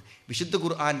ചോദ്യമാണ്. വിശുദ്ധ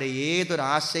ഖുർആൻ്റെ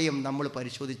ഏതൊരാശയം നമ്മൾ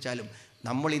പരിശോധിച്ചാലും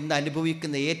നമ്മൾ ഇന്ന്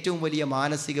അനുഭവിക്കുന്ന ഏറ്റവും വലിയ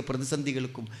മാനസിക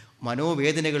പ്രതിസന്ധികൾക്കും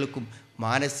മനോവേദനകൾക്കും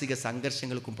മാനസിക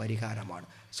സംഘർഷങ്ങൾക്കും പരിഹാരമാണ്.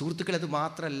 സുഹൃത്തുക്കൾ, അത്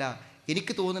മാത്രമല്ല,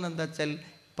 എനിക്ക് തോന്നുന്നത് എന്താ വെച്ചാൽ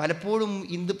പലപ്പോഴും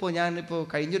ഞാനിപ്പോൾ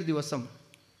കഴിഞ്ഞൊരു ദിവസം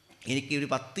എനിക്ക് ഒരു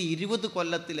 10-20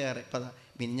 കൊല്ലത്തിലേറെ, ഇപ്പം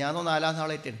മിഞ്ഞാന്നോ 4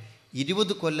 നാളായിട്ടാണ്,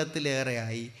 20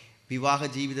 കൊല്ലത്തിലേറെയായി വിവാഹ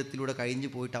ജീവിതത്തിലൂടെ കഴിഞ്ഞു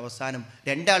പോയിട്ട് അവസാനം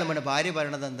രണ്ടാളും വേണ്ട ഭാര്യ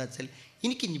പറയണത് എന്താ വെച്ചാൽ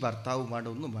എനിക്കിനി ഭർത്താവും വേണ്ട,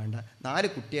 ഒന്നും വേണ്ട, 4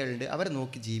 കുട്ടികളുണ്ട്, അവരെ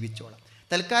നോക്കി ജീവിച്ചോളാം,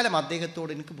 തൽക്കാലം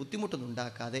അദ്ദേഹത്തോട് എനിക്ക് ബുദ്ധിമുട്ടൊന്നും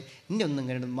ഉണ്ടാക്കാതെ എന്നെ ഒന്നും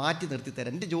ഇങ്ങനെ മാറ്റി നിർത്തി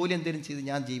തരാം, എൻ്റെ ജോലി എന്തെങ്കിലും ചെയ്ത്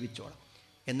ഞാൻ ജീവിച്ചോളാം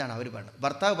എന്നാണ് അവർ പറയുന്നത്.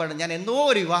 ഭർത്താവ് പറയുന്നത് ഞാൻ എന്നോ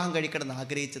ഒരു വിവാഹം കഴിക്കണമെന്ന്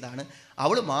ആഗ്രഹിച്ചതാണ്,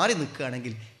 അവൾ മാറി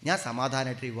നിൽക്കുകയാണെങ്കിൽ ഞാൻ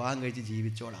സമാധാനമായിട്ട് വിവാഹം കഴിച്ച്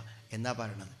ജീവിച്ചോളാം എന്നാണ്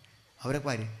പറയണത് അവരെ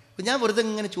ഭാര്യ. അപ്പോൾ ഞാൻ വെറുതെ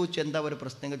ഇങ്ങനെ ചോദിച്ചു എന്താ ഒരു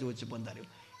പ്രശ്നങ്ങൾ ചോദിച്ചപ്പോൾ എന്താ അറിയും,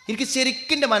 എനിക്ക്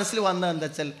ശരിക്കും എൻ്റെ മനസ്സിൽ വന്നത് എന്താ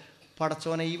വെച്ചാൽ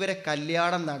പടച്ചോനെ, ഇവരെ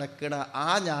കല്യാണം നടക്കണ ആ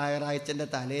ഞായറാഴ്ചൻ്റെ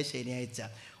തലേ ശനിയാഴ്ച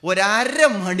 1.5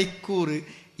 മണിക്കൂർ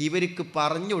ഇവർക്ക്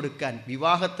പറഞ്ഞു കൊടുക്കാൻ,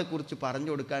 വിവാഹത്തെക്കുറിച്ച് പറഞ്ഞു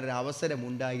കൊടുക്കാൻ ഒരു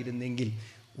അവസരമുണ്ടായിരുന്നെങ്കിൽ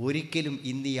ഒരിക്കലും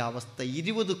ഇന്ന് ഈ അവസ്ഥ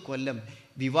 20 കൊല്ലം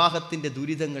വിവാഹത്തിൻ്റെ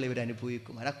ദുരിതങ്ങൾ ഇവർ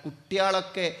അനുഭവിക്കും. ആ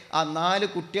കുട്ടികളൊക്കെ, ആ 4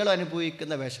 കുട്ടികളും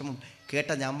അനുഭവിക്കുന്ന വിഷമം കേട്ട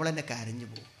നമ്മൾ തന്നെ കരഞ്ഞു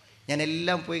പോകും.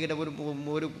 ഞാനെല്ലാം പോയി ഇങ്ങനെ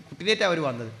ഒരു കുട്ടിനേറ്റാണ് അവർ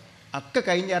വന്നത്. ഒക്കെ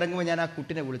കഴിഞ്ഞിറങ്ങുമ്പോൾ ഞാൻ ആ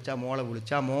കുട്ടിനെ വിളിച്ചു, ആ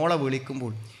മോളെ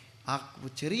വിളിക്കുമ്പോൾ ആ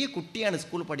ചെറിയ കുട്ടിയാണ്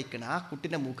സ്കൂൾ പഠിക്കുന്നത്, ആ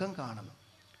കുട്ടീൻ്റെ മുഖം കാണണം.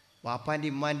 വാപ്പാൻ്റെ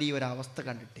ഇമ്മാൻ്റെയും ഒരവസ്ഥ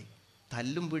കണ്ടിട്ടേ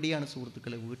തല്ലും പിടിയാണ്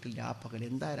സുഹൃത്തുക്കളെ വീട്ടിൽ രാപ്പകൽ,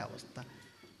 എന്താ ഒരവസ്ഥ.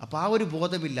 അപ്പോൾ ആ ഒരു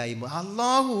ബോധമില്ലായ്മ,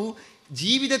 അള്ളാഹു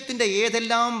ജീവിതത്തിൻ്റെ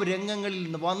ഏതെല്ലാം രംഗങ്ങളിൽ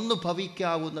നിന്ന് വന്നു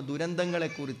ഭവിക്കാവുന്ന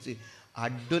ദുരന്തങ്ങളെക്കുറിച്ച്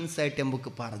അഡ്വാൻസായിട്ട്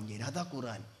നമുക്ക് പറഞ്ഞു തരാം. അതാ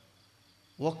ഖുർആൻ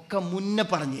ഒക്കെ മുന്നേ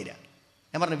പറഞ്ഞു തരാം.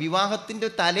 ഞാൻ പറഞ്ഞു വിവാഹത്തിൻ്റെ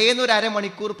തലേന്ന് 1.5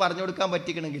 മണിക്കൂർ പറഞ്ഞു കൊടുക്കാൻ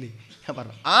പറ്റിക്കണമെങ്കിൽ ഞാൻ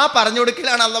പറഞ്ഞു ആ പറഞ്ഞു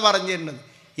കൊടുക്കലാണ് അള്ള പറഞ്ഞു തരുന്നത്.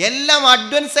 എല്ലാം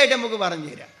അഡ്വാൻസായിട്ട് നമുക്ക് പറഞ്ഞു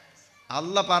തരാം.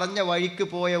 അള്ള പറഞ്ഞ വഴിക്ക്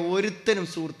പോയ ഒരുത്തനും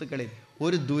സുഹൃത്തുക്കളിൽ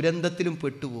ഒരു ദുരന്തത്തിലും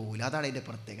പെട്ടുപോകില്ല. അതാണ് അതിൻ്റെ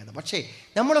പ്രത്യേകത. പക്ഷേ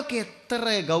നമ്മളൊക്കെ എത്ര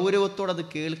ഗൗരവത്തോടെ അത്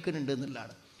കേൾക്കുന്നുണ്ട്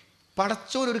എന്നുള്ളതാണ്.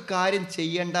 പടച്ചോനൊരു കാര്യം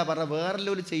ചെയ്യണ്ട പറഞ്ഞ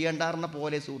വേറെല്ലാവരും ചെയ്യണ്ട പറഞ്ഞ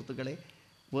പോലെ സുഹൃത്തുക്കളെ,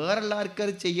 വേറെയുള്ള ആൾക്കാർ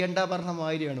ചെയ്യണ്ട പറഞ്ഞ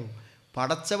മാതിരിയാണോ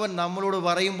പടച്ചവൻ നമ്മളോട്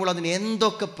പറയുമ്പോൾ അതിന്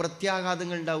എന്തൊക്കെ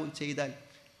പ്രത്യാഘാതങ്ങൾ ഉണ്ടാവും ചെയ്താൽ.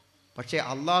 പക്ഷേ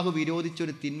അള്ളാഹു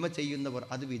വിരോധിച്ചൊരു തിന്മ ചെയ്യുന്നവർ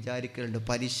അത് വിചാരിക്കലുണ്ട്.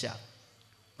 പലിശ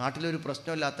നാട്ടിലൊരു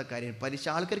പ്രശ്നമില്ലാത്ത കാര്യം. പലിശ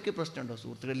ആൾക്കാർക്ക് പ്രശ്നമുണ്ടോ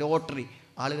സുഹൃത്തുക്കളെ? ലോട്ടറി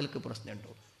ആളുകൾക്ക്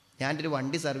പ്രശ്നമുണ്ടോ? ഞാൻ ഒരു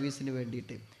വണ്ടി സർവീസിന്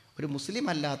വേണ്ടിയിട്ട് ഒരു മുസ്ലിം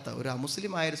അല്ലാത്ത ഒരു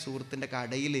അമുസ്ലിമായൊരു സുഹൃത്തിൻ്റെ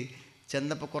കടയിൽ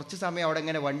ചെന്നപ്പോൾ കുറച്ച് സമയം അവിടെ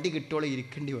ഇങ്ങനെ വണ്ടി കിട്ടുമ്പോൾ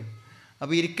ഇരിക്കേണ്ടി വന്നു.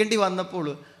 അപ്പോൾ ഇരിക്കേണ്ടി വന്നപ്പോൾ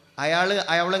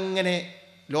അയാളിങ്ങനെ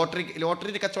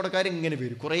ലോട്ടറിൻ്റെ കച്ചവടക്കാർ ഇങ്ങനെ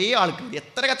വരും, കുറേ ആൾക്കാർ,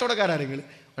 എത്ര കച്ചവടക്കാരാണെങ്കിൽ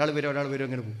ഒരാൾ വരും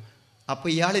അങ്ങനെ പോകും. അപ്പോൾ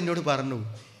ഇയാൾ എന്നോട് പറഞ്ഞു,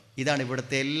 ഇതാണ്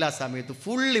ഇവിടുത്തെ എല്ലാ സമയത്തും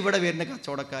ഫുൾ ഇവിടെ വരുന്ന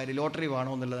കച്ചവടക്കാർ ലോട്ടറി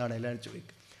വേണോ എന്നുള്ളതാണ് എല്ലാവരും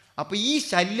ചോദിക്കുക. അപ്പോൾ ഈ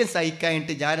ശല്യം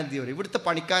സഹിക്കാനായിട്ട് ഞാൻ എന്ത് ചെയ്യും, ഇവിടുത്തെ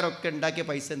പണിക്കാരൊക്കെ ഉണ്ടാക്കിയ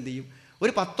പൈസ എന്ത് ചെയ്യും,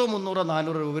 ഒരു 100, 300,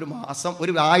 400 രൂപ ഒരു മാസം,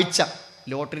 ഒരു ആഴ്ച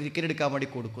ലോട്ടറി ടിക്കറ്റ് എടുക്കാൻ വേണ്ടി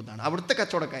കൊടുക്കുന്നതാണ് അവിടുത്തെ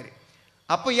കച്ചവടക്കാർ.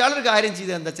 അപ്പോൾ ഇയാളൊരു കാര്യം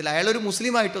ചെയ്തത് എന്താ വെച്ചാൽ, അയാളൊരു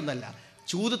മുസ്ലിമായിട്ടൊന്നല്ല,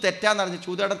 ചൂത് തെറ്റാന്ന് പറഞ്ഞ്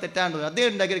ചൂതാടം തെറ്റാണ്ട് അദ്ദേഹം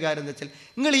ഉണ്ടാക്കിയൊരു കാര്യം എന്താ വെച്ചാൽ,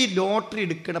 നിങ്ങൾ ഈ ലോട്ടറി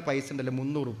എടുക്കുന്ന പൈസ ഉണ്ടല്ലോ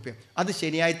 300 റുപ്യ, അത്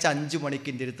ശനിയാഴ്ച 5 മണിക്ക്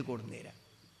എൻ്റെ അടുത്ത് കൊടുന്നേരാം.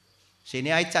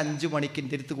 ശനിയാഴ്ച 5 മണിക്ക്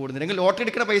എൻ്റെ അടുത്ത് കൊടുന്നേരാം. നിങ്ങൾ ലോട്ടറി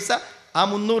എടുക്കുന്ന പൈസ ആ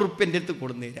 300 റുപ്യ എൻ്റെ അടുത്ത്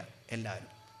കൊടുന്നേരാം എല്ലാവരും.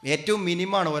 ഏറ്റവും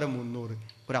മിനിമമാണ് ഓരോ 300,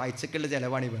 ഒരാഴ്ചക്കുള്ള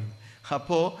ചിലവാണ് ഈ വേണം.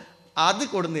 അപ്പോൾ അത്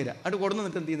കൊടുന്നേരാം. അത് കൊടുന്ന്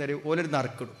നിന്നിട്ട് എന്ത് ചെയ്യുന്നവർ ഓരോരു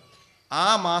നറുക്കിടും. ആ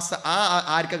മാസം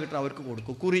ആർക്കാ കിട്ടണം അവർക്ക്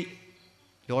കൊടുക്കും. കുറി,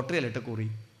 ലോട്ടറി അല്ല കേട്ടോ, കുറി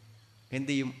എന്ത്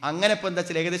ചെയ്യും. അങ്ങനെ ഇപ്പോൾ എന്താ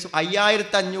വെച്ചാൽ ഏകദേശം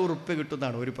 5500 റുപ്യ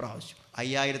കിട്ടുന്നതാണ് ഒരു പ്രാവശ്യം.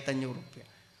 5500 റുപ്യ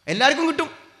എല്ലാവർക്കും കിട്ടും,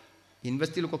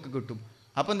 ഇൻവെസ്റ്റിലൊക്കെ കിട്ടും.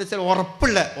 അപ്പോൾ എന്താ വെച്ചാൽ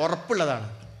ഉറപ്പുള്ളതാണ്,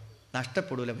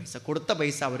 നഷ്ടപ്പെടില്ല പൈസ, കൊടുത്ത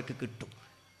പൈസ അവർക്ക് കിട്ടും.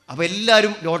 അപ്പോൾ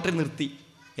എല്ലാവരും ലോട്ടറി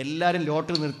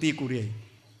നിർത്തി കുറിയായി.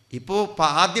 ഇപ്പോൾ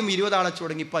ആദ്യം 20 ആളെ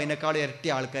തുടങ്ങി, ഇപ്പോൾ അതിനേക്കാൾ ഇരട്ടി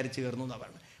ആൾക്കാർ ചേർന്നു എന്നാണ്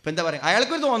പറയുന്നത്. ഇപ്പോൾ എന്താ പറയുക,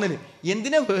 അയാൾക്കൊരു തോന്നല്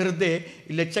എന്തിനാ വെറുതെ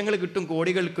ലക്ഷങ്ങൾ കിട്ടും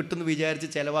കോടികൾ കിട്ടും എന്ന് വിചാരിച്ച്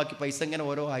ചിലവാക്കി പൈസ ഇങ്ങനെ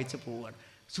ഓരോ ആഴ്ച പോവുകയാണ്.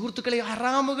 സുഹൃത്തുക്കളെ,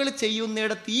 ഹറാമുകൾ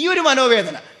ചെയ്യുന്നിടത്ത് ഈ ഒരു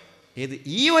മനോവേദന,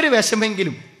 ഈ ഒരു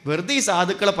വിഷമെങ്കിലും, വെറുതെ ഈ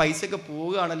സാധുക്കളെ പൈസയൊക്കെ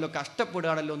പോവുകയാണല്ലോ,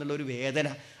 കഷ്ടപ്പെടുകയാണല്ലോ എന്നുള്ളൊരു വേദന,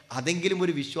 അതെങ്കിലും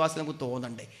ഒരു വിശ്വാസം നമുക്ക്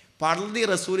തോന്നണ്ടേ. പള്ളി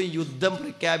റസൂൽ യുദ്ധം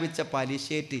പ്രഖ്യാപിച്ച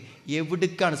പലിശേറ്റ്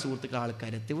എവിടേക്കാണ് സുഹൃത്തുക്കൾ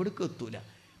ആൾക്കാരെത്തി? എവിടേക്കും എത്തൂല.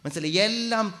 മനസ്സിലായി?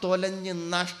 എല്ലാം തൊലഞ്ഞ്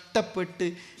നഷ്ടപ്പെട്ട്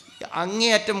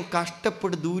അങ്ങേയറ്റം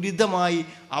കഷ്ടപ്പെട്ട് ദുരിതമായി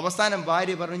അവസാനം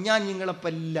ഭാര്യ പറഞ്ഞു ഞാൻ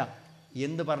നിങ്ങളെപ്പല്ല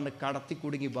എന്ന് പറഞ്ഞ് കടത്തി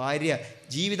കുടുങ്ങി ഭാര്യ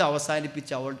ജീവിതം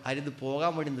അവസാനിപ്പിച്ച് അവൾ അരുത്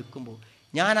പോകാൻ വേണ്ടി നിൽക്കുമ്പോൾ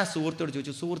ഞാൻ ആ സുഹൃത്തോട്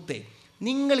ചോദിച്ചു, സുഹൃത്തെ,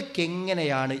 നിങ്ങൾക്ക്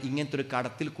എങ്ങനെയാണ് ഇങ്ങനത്തെ ഒരു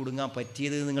കടത്തിൽ കുടുങ്ങാൻ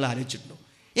പറ്റിയത് നിങ്ങൾ ആലോചിച്ചിട്ടുണ്ടോ?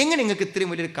 എങ്ങനെ നിങ്ങൾക്ക്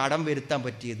ഇത്രയും വലിയൊരു കടം വരുത്താൻ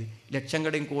പറ്റിയത്,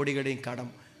 ലക്ഷങ്ങളുടെയും കോടികളുടെയും കടം?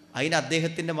 അതിന്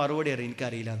അദ്ദേഹത്തിൻ്റെ മറുപടി അറിയാം,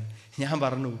 എനിക്കറിയില്ലാന്ന്. ഞാൻ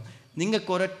പറഞ്ഞു,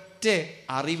 നിങ്ങൾക്ക് ഒരൊറ്റ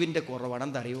അറിവിൻ്റെ കുറവാണ്.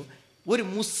 എന്തറിയോ, ഒരു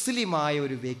മുസ്ലിമായ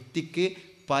ഒരു വ്യക്തിക്ക്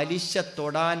പലിശ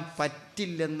തൊടാൻ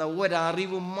പറ്റില്ലെന്ന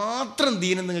ഒരറിവ് മാത്രം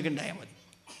ദീനം നിങ്ങൾക്ക് ഉണ്ടായാൽ മതി,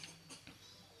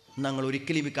 ഞങ്ങൾ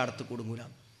ഒരിക്കലും ഈ കടത്ത് കുടുങ്ങൂല.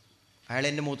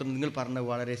 അയാളെൻ്റെ മുഖത്ത് നിങ്ങൾ പറഞ്ഞത്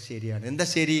വളരെ ശരിയാണ്. എന്താ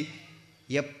ശരി?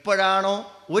 എപ്പോഴാണോ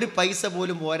ഒരു പൈസ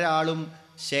പോലും ഒരാളും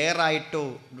ഷെയറായിട്ടോ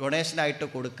ഡൊണേഷനായിട്ടോ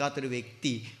കൊടുക്കാത്തൊരു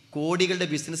വ്യക്തി കോടികളുടെ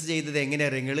ബിസിനസ് ചെയ്തത്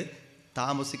എങ്ങനെയാണ്? നിങ്ങൾ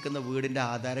താമസിക്കുന്ന വീടിൻ്റെ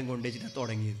ആധാരം കൊണ്ടുവച്ചിട്ടാണ്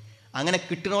തുടങ്ങിയത്. അങ്ങനെ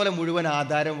കിട്ടുന്ന പോലെ മുഴുവൻ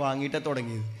ആധാരം വാങ്ങിയിട്ടാണ്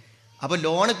തുടങ്ങിയത്. അപ്പോൾ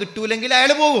ലോണ് കിട്ടൂലെങ്കിൽ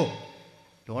അയാൾ പോകുമോ?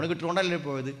 ലോണ് കിട്ടുകൊണ്ടല്ലേ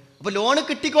പോയത്. അപ്പോൾ ലോണ്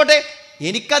കിട്ടിക്കോട്ടെ,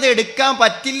 എനിക്കത് എടുക്കാൻ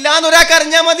പറ്റില്ല എന്നൊരാൾക്ക്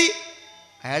അറിഞ്ഞാൽ മതി.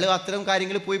 അയാൾ അത്തരം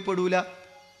കാര്യങ്ങൾ പോയി പെടൂല.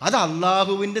 അത്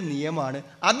അള്ളാഹുവിൻ്റെ നിയമമാണ്.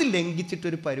 അത്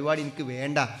ലംഘിച്ചിട്ടൊരു പരിപാടി എനിക്ക്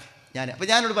വേണ്ട. അപ്പോൾ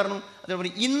ഞാനോട് പറഞ്ഞു, അതേപോലെ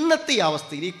ഇന്നത്തെ ഈ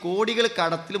അവസ്ഥയിൽ ഈ കോടികൾ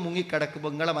കടത്തിൽ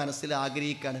മുങ്ങിക്കിടക്കുമ്പോൾ നിങ്ങളെ മനസ്സിൽ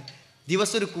ആഗ്രഹിക്കുകയാണ്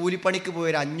ദിവസം ഒരു കൂലിപ്പണിക്ക്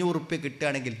പോയൊരു 500 റുപ്യ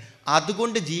കിട്ടുകയാണെങ്കിൽ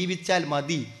അതുകൊണ്ട് ജീവിച്ചാൽ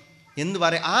മതി എന്ന്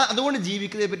പറയാം. അതുകൊണ്ട്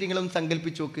ജീവിക്കുന്നതിനെ പറ്റി നിങ്ങളൊന്ന്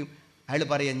സങ്കല്പിച്ച് നോക്കും. അയാൾ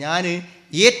പറയാം, ഞാൻ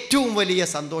ഏറ്റവും വലിയ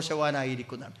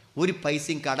സന്തോഷവാനായിരിക്കുന്നതാണ്. ഒരു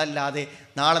പൈസയും കടല്ലാതെ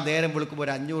നാളെ നേരം വെളുക്കുമ്പോൾ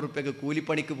ഒരു 500 റുപ്യക്ക്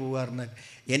കൂലിപ്പണിക്ക് പോകുക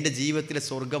എൻ്റെ ജീവിതത്തിലെ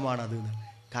സ്വർഗമാണത്.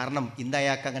 കാരണം ഇന്ന്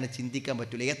അയാൾക്ക് അങ്ങനെ ചിന്തിക്കാൻ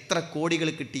പറ്റില്ല. എത്ര കോടികൾ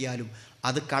കിട്ടിയാലും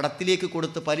അത് കടത്തിലേക്ക്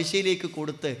കൊടുത്ത് പലിശയിലേക്ക്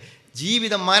കൊടുത്ത്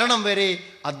ജീവിതം മരണം വരെ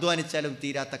അധ്വാനിച്ചാലും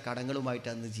തീരാത്ത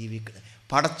കടങ്ങളുമായിട്ടാണ് അന്ന് ജീവിക്കുന്നത്.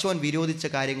 പടച്ചോൻ വിരോധിച്ച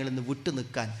കാര്യങ്ങളിൽ നിന്ന് വിട്ടു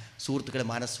നിൽക്കാൻ സുഹൃത്തുക്കളെ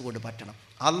മനസ്സുകൊണ്ട് പറ്റണം.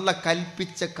 അള്ള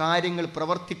കൽപ്പിച്ച കാര്യങ്ങൾ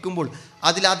പ്രവർത്തിക്കുമ്പോൾ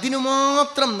അതിനു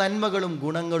മാത്രം നന്മകളും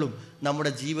ഗുണങ്ങളും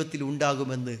നമ്മുടെ ജീവിതത്തിൽ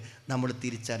ഉണ്ടാകുമെന്ന് നമ്മൾ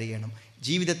തിരിച്ചറിയണം.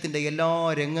 ജീവിതത്തിൻ്റെ എല്ലാ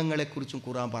രംഗങ്ങളെക്കുറിച്ചും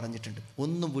ഖുർആൻ പറഞ്ഞിട്ടുണ്ട്,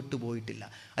 ഒന്നും വിട്ടുപോയിട്ടില്ല.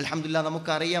 അൽഹംദുലില്ലാഹ്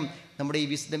നമുക്കറിയാം, നമ്മുടെ ഈ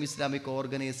വിസ്ഡം ഇസ്ലാമിക്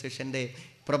ഓർഗനൈസേഷൻ്റെ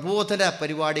പ്രബോധന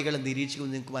പരിപാടികൾ നിരീക്ഷിക്കുമ്പോൾ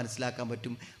നിങ്ങൾക്ക് മനസ്സിലാക്കാൻ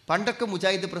പറ്റും. പണ്ടൊക്കെ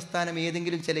മുജാഹിദ് പ്രസ്ഥാനം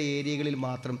ഏതെങ്കിലും ചില ഏരിയകളിൽ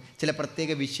മാത്രം ചില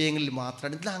പ്രത്യേക വിഷയങ്ങളിൽ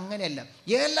മാത്രമാണ്. ഇത് അങ്ങനെയല്ല.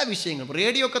 എല്ലാ വിഷയങ്ങളും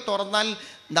റേഡിയോ ഒക്കെ തുറന്നാൽ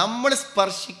നമ്മൾ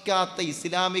സ്പർശിക്കാത്ത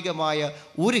ഇസ്ലാമികമായ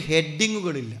ഒരു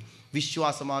ഹെഡിങ്ങുകളില്ല.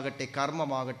 വിശ്വാസമാകട്ടെ,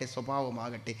 കർമ്മമാകട്ടെ,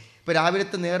 സ്വഭാവമാകട്ടെ. ഇപ്പോൾ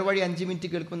രാവിലത്തെ നേർവഴി 5 മിനിറ്റ്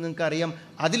കേൾക്കുമ്പോൾ നിങ്ങൾക്കറിയാം,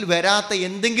 അതിൽ വരാത്ത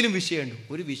എന്തെങ്കിലും വിഷയമുണ്ട്?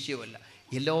 ഒരു വിഷയമല്ല,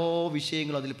 എല്ലാ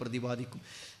വിഷയങ്ങളും അതിൽ പ്രതിപാദിക്കും.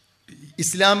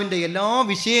 ഇസ്ലാമിൻ്റെ എല്ലാ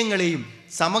വിഷയങ്ങളെയും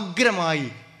സമഗ്രമായി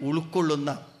ഉൾക്കൊള്ളുന്ന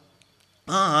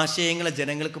ആ ആശയങ്ങളെ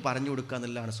ജനങ്ങൾക്ക് പറഞ്ഞു കൊടുക്കുക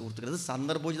എന്നുള്ളതാണ് സുഹൃത്തുക്കൾ. അത്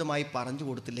സന്ദർഭോചിതമായി പറഞ്ഞു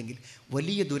കൊടുത്തില്ലെങ്കിൽ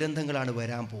വലിയ ദുരന്തങ്ങളാണ്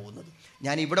വരാൻ പോകുന്നത്.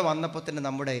 ഞാൻ ഇവിടെ വന്നപ്പോൾ തന്നെ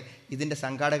നമ്മുടെ ഇതിൻ്റെ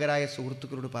സംഘാടകരായ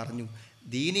സുഹൃത്തുക്കളോട് പറഞ്ഞു,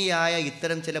 ദീനിയായ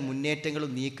ഇത്തരം ചില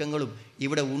മുന്നേറ്റങ്ങളും നീക്കങ്ങളും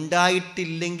ഇവിടെ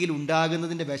ഉണ്ടായിട്ടില്ലെങ്കിൽ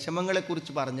ഉണ്ടാകുന്നതിൻ്റെ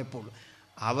വിഷമങ്ങളെക്കുറിച്ച് പറഞ്ഞപ്പോൾ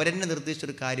അവരെന്നെ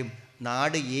നിർദ്ദേശിച്ചൊരു കാര്യം,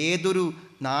 നാട് ഏതൊരു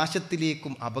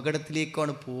നാശത്തിലേക്കും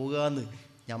അപകടത്തിലേക്കാണ് പോകുകയെന്ന്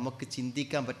നമുക്ക്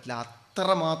ചിന്തിക്കാൻ പറ്റില്ല.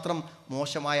 അത്രമാത്രം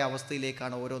മോശമായ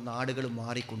അവസ്ഥയിലേക്കാണ് ഓരോ നാടുകളും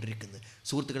മാറിക്കൊണ്ടിരിക്കുന്നത്.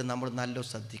 സുഹൃത്തുക്കൾ, നമ്മൾ നല്ല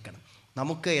ശ്രദ്ധിക്കണം.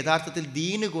 നമുക്ക് യഥാർത്ഥത്തിൽ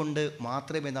ദീന് കൊണ്ട്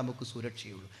മാത്രമേ നമുക്ക്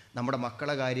സുരക്ഷയുള്ളൂ. നമ്മുടെ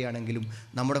മക്കളെ കാര്യമാണെങ്കിലും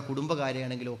നമ്മുടെ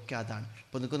കുടുംബകാര്യമാണെങ്കിലും ഒക്കെ അതാണ്.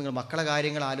 ഇപ്പോൾ നിങ്ങൾ മക്കളെ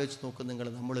കാര്യങ്ങൾ ആലോചിച്ച് നോക്കും.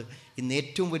 നമ്മൾ ഇന്ന്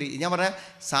ഏറ്റവും വലിയ, ഞാൻ പറയാം,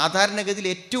 സാധാരണഗതിയിൽ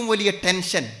ഏറ്റവും വലിയ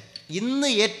ടെൻഷൻ,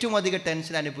 ഇന്ന് ഏറ്റവും അധികം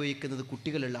ടെൻഷൻ അനുഭവിക്കുന്നത്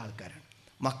കുട്ടികളുള്ള ആൾക്കാരാണ്,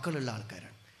 മക്കളുള്ള ആൾക്കാരാണ്.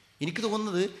 എനിക്ക്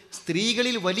തോന്നുന്നത്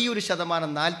സ്ത്രീകളിൽ വലിയൊരു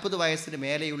ശതമാനം, 40 വയസ്സിന്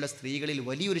മേലെയുള്ള സ്ത്രീകളിൽ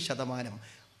വലിയൊരു ശതമാനം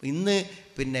ഇന്ന്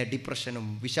ഡിപ്രഷനും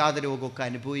വിഷാദരോഗമൊക്കെ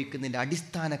അനുഭവിക്കുന്നതിൻ്റെ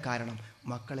അടിസ്ഥാന കാരണം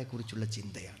മക്കളെക്കുറിച്ചുള്ള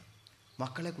ചിന്തയാണ്.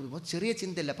 മക്കളെക്കുറിച്ച് ചെറിയ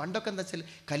ചിന്തയല്ല. പണ്ടൊക്കെ എന്താ വെച്ചാൽ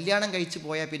കല്യാണം കഴിച്ച്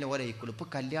പോയാൽ പിന്നെ ഓരയിക്കുള്ളൂ. ഇപ്പോൾ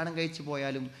കല്യാണം കഴിച്ച്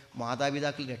പോയാലും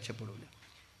മാതാപിതാക്കൾ രക്ഷപ്പെടില്ല.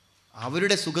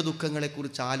 അവരുടെ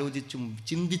സുഖദുഃഖങ്ങളെക്കുറിച്ച് ആലോചിച്ചും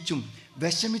ചിന്തിച്ചും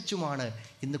വിഷമിച്ചുമാണ്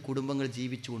ഇന്ന് കുടുംബങ്ങൾ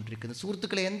ജീവിച്ചു കൊണ്ടിരിക്കുന്നത്.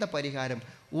 സുഹൃത്തുക്കളെ, എന്താ പരിഹാരം?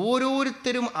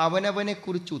 ഓരോരുത്തരും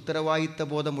അവനവനെക്കുറിച്ച് ഉത്തരവാദിത്ത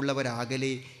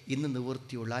ബോധമുള്ളവരാകലേ ഇന്ന്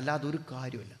നിവൃത്തിയുള്ള, അല്ലാതെ ഒരു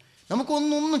കാര്യമല്ല.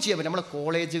 നമുക്കൊന്നും ചെയ്യാൻ പറ്റില്ല. നമ്മളെ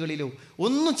കോളേജുകളിലോ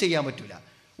ഒന്നും ചെയ്യാൻ പറ്റില്ല.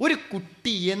 ഒരു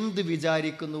കുട്ടി എന്ത്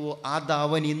വിചാരിക്കുന്നുവോ അത്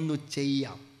അവൻ ഇന്ന്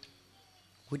ചെയ്യാം,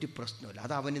 ഒരു പ്രശ്നമില്ല,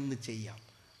 അത് അവൻ ഇന്ന് ചെയ്യാം.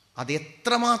 അത്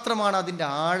എത്രമാത്രമാണ് അതിൻ്റെ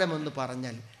ആഴമെന്ന്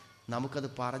പറഞ്ഞാൽ നമുക്കത്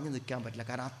പറഞ്ഞു നിൽക്കാൻ പറ്റില്ല.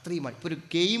 കാരണം അത്രയും ഇപ്പോൾ ഒരു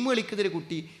ഗെയിം കളിക്കുന്നൊരു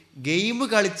കുട്ടി ഗെയിം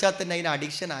കളിച്ചാൽ തന്നെ അതിന്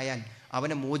അഡിക്ഷൻ ആയാൽ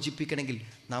അവനെ മോചിപ്പിക്കണമെങ്കിൽ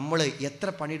നമ്മൾ എത്ര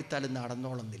പണിയെടുത്താലും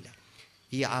നടന്നോളുന്നില്ല.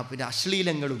 ഈ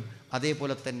അശ്ലീലങ്ങളും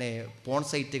അതേപോലെ തന്നെ പോൺ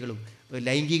സൈറ്റുകളും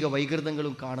ലൈംഗിക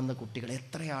വൈകൃതങ്ങളും കാണുന്ന കുട്ടികൾ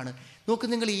എത്രയാണ്. നോക്ക്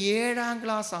നിങ്ങൾ, 7ാം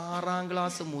ക്ലാസ് 6ാം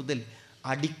ക്ലാസ് മുതൽ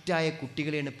അഡിക്റ്റായ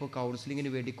കുട്ടികളെയാണ് ഇപ്പോൾ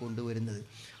കൗൺസിലിങ്ങിന് വേണ്ടി കൊണ്ടുവരുന്നത്.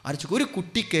 ഒരു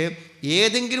കുട്ടിക്ക്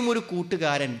ഏതെങ്കിലും ഒരു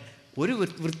കൂട്ടുകാരൻ ഒരു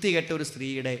വൃത്തികെട്ട ഒരു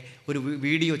സ്ത്രീയുടെ ഒരു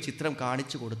വീഡിയോ ചിത്രം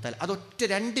കാണിച്ചു കൊടുത്താൽ അതൊറ്റ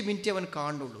 2 മിനിറ്റ് അവൻ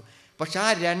കാണുള്ളൂ. പക്ഷെ ആ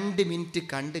 2 മിനിറ്റ്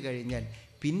കണ്ടു കഴിഞ്ഞാൽ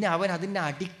പിന്നെ അവൻ അതിൻ്റെ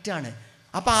അഡിക്റ്റാണ്.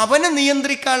 അപ്പം അവനെ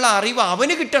നിയന്ത്രിക്കാനുള്ള അറിവ്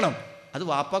അവന് കിട്ടണം. അത്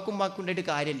വാപ്പാക്കും ഉമ്മാക്കും ഉണ്ടായിട്ട്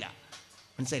കാര്യമില്ല.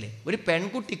 മനസ്സിലായില്ലേ? ഒരു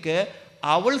പെൺകുട്ടിക്ക്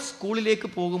അവൾ സ്കൂളിലേക്ക്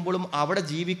പോകുമ്പോഴും അവിടെ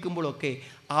ജീവിക്കുമ്പോഴൊക്കെ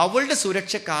അവളുടെ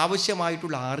സുരക്ഷയ്ക്ക്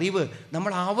ആവശ്യമായിട്ടുള്ള അറിവ്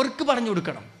നമ്മൾ അവർക്ക് പറഞ്ഞു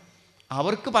കൊടുക്കണം.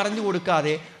 അവർക്ക് പറഞ്ഞു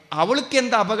കൊടുക്കാതെ അവൾക്ക്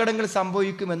എന്ത് അപകടങ്ങൾ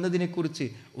സംഭവിക്കും എന്നതിനെക്കുറിച്ച്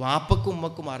വാപ്പക്കും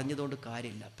ഉമ്മക്കും അറിഞ്ഞതുകൊണ്ട്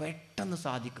കാര്യമില്ല. പെട്ടെന്ന്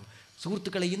സാധിക്കും.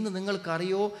 സുഹൃത്തുക്കളെ, ഇന്ന്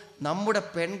നിങ്ങൾക്കറിയോ, നമ്മുടെ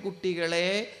പെൺകുട്ടികളെ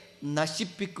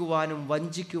നശിപ്പിക്കുവാനും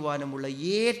വഞ്ചിക്കുവാനുമുള്ള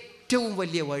ഏറ്റവും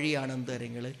വലിയ വഴിയാണ്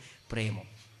എന്തറിയങ്ങൾ? പ്രേമം.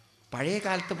 പഴയ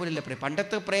കാലത്തെ പോലെയല്ല പ്രേമം.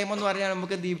 പണ്ടത്തെ പ്രേമം എന്ന് പറഞ്ഞാൽ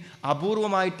നമുക്ക് എന്ത് ചെയ്യും,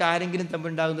 അപൂർവമായിട്ട് ആരെങ്കിലും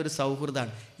തമ്മിലുണ്ടാകുന്ന ഒരു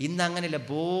സൗഹൃദമാണ്. ഇന്ന് അങ്ങനെയല്ല.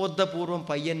 ബോധപൂർവം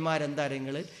പയ്യന്മാരെന്താ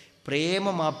അറിയങ്ങൾ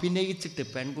പ്രേമം അഭിനയിച്ചിട്ട്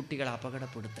പെൺകുട്ടികളെ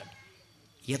അപകടപ്പെടുത്തണം.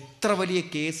 എത്ര വലിയ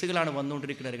കേസുകളാണ്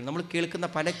വന്നുകൊണ്ടിരിക്കുന്നത്. നമ്മൾ കേൾക്കുന്ന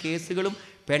പല കേസുകളും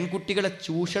പെൺകുട്ടികളെ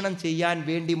ചൂഷണം ചെയ്യാൻ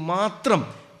വേണ്ടി മാത്രം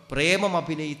പ്രേമം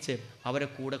അഭിനയിച്ച് അവരെ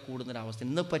കൂടെ കൂടുന്നൊരവസ്ഥ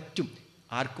ഇന്ന് പറ്റും.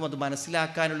 ആർക്കും അത്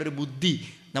മനസ്സിലാക്കാനുള്ളൊരു ബുദ്ധി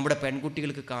നമ്മുടെ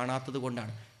പെൺകുട്ടികൾക്ക് കാണാത്തത്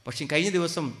കൊണ്ടാണ്. പക്ഷേ കഴിഞ്ഞ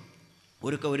ദിവസം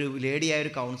ഒരു ലേഡിയായ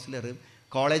ഒരു കൗൺസിലർ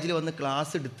കോളേജിൽ വന്ന്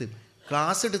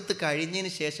ക്ലാസ് എടുത്ത്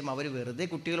കഴിഞ്ഞതിന് ശേഷം അവർ വെറുതെ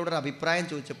കുട്ടികളോടൊരു അഭിപ്രായം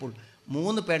ചോദിച്ചപ്പോൾ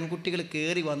 3 പെൺകുട്ടികൾ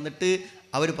കയറി വന്നിട്ട്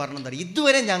അവർ പറഞ്ഞെന്താ,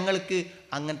 ഇതുവരെ ഞങ്ങൾക്ക്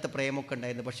അങ്ങനത്തെ പ്രേമമൊക്കെ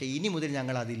ഉണ്ടായിരുന്നു, പക്ഷേ ഇനി മുതൽ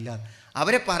ഞങ്ങൾ അതില്ല.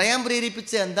 അവരെ പറയാൻ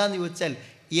പ്രേരിപ്പിച്ച് എന്താണെന്ന് ചോദിച്ചാൽ,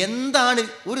 എന്താണ്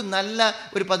ഒരു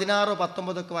 16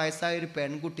 19 വയസ്സായ ഒരു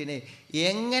പെൺകുട്ടിനെ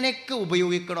എങ്ങനെയൊക്കെ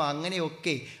ഉപയോഗിക്കണോ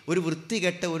അങ്ങനെയൊക്കെ ഒരു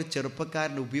വൃത്തികെട്ട ഒരു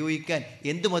ചെറുപ്പക്കാരനെ ഉപയോഗിക്കാൻ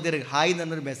എന്ത് മതി. ഹായ്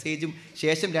എന്നൊരു മെസ്സേജും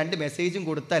ശേഷം 2 മെസ്സേജും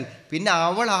കൊടുത്താൽ പിന്നെ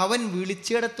അവൻ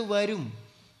വിളിച്ചെടുത്ത് വരും.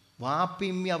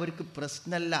 വാപ്പിമ്മി അവർക്ക്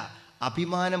പ്രശ്നമല്ല,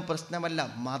 അഭിമാനം പ്രശ്നമല്ല,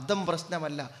 മതം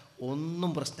പ്രശ്നമല്ല,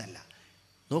 ഒന്നും പ്രശ്നമല്ല.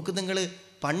 നോക്ക് നിങ്ങൾ,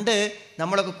 പണ്ട്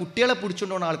നമ്മളൊക്കെ കുട്ടികളെ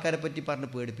പിടിച്ചുകൊണ്ടുപോകുന്ന ആൾക്കാരെ പറ്റി പറഞ്ഞ്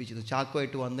പേടിപ്പിച്ചിരുന്നു.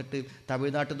 ചാക്കുമായിട്ട് വന്നിട്ട്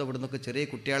തമിഴ്നാട്ടിൽ നിന്ന് ഇവിടെ നിന്നൊക്കെ ചെറിയ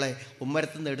കുട്ടികളെ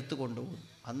ഉമ്മരത്തു നിന്ന് എടുത്തു കൊണ്ടുപോകും.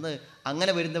 അന്ന്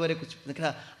അങ്ങനെ വരുന്നവരെ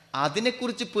കുറിച്ച്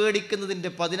അതിനെക്കുറിച്ച് പേടിക്കുന്നതിൻ്റെ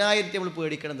 10,000 നമ്മൾ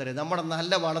പേടിക്കണം തരാം. നമ്മുടെ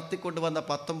നല്ല വളർത്തിക്കൊണ്ട് വന്ന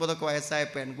 19 വയസ്സായ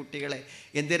പെൺകുട്ടികളെ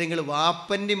എന്തെങ്കിലും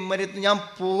വാപ്പൻ്റെ ഇമ്മരത്ത് ഞാൻ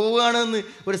പോവുകയാണെന്ന്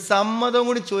ഒരു സമ്മതം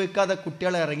കൂടി ചോദിക്കാതെ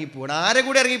കുട്ടികളെ ഇറങ്ങിപ്പോകണം. ആരെ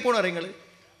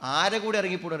കൂടെ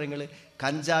ഇറങ്ങിപ്പോകണം?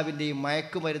 കഞ്ചാവിൻ്റെയും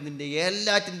മയക്കുമരുന്നിൻ്റെയും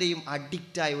എല്ലാറ്റിൻ്റെയും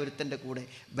അഡിക്റ്റായ ഒരുത്തൻ്റെ കൂടെ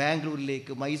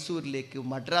ബാംഗ്ലൂരിലേക്ക്, മൈസൂരിലേക്ക്,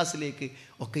 മദ്രാസിലേക്ക്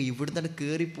ഒക്കെ ഇവിടുന്ന്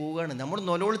കയറി പോവുകയാണ്. നമ്മൾ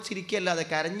നൊലോളിച്ചിരിക്കല്ലാതെ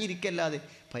കരഞ്ഞിരിക്കല്ലാതെ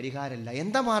പരിഹാരമില്ല.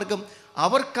 എന്താ മാർഗം?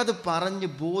 അവർക്കത് പറഞ്ഞ്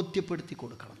ബോധ്യപ്പെടുത്തി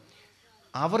കൊടുക്കണം.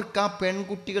 അവർക്ക് ആ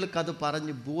പെൺകുട്ടികൾക്ക് അത്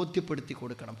പറഞ്ഞ് ബോധ്യപ്പെടുത്തി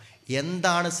കൊടുക്കണം.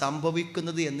 എന്താണ്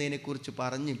സംഭവിക്കുന്നത് എന്നതിനെക്കുറിച്ച്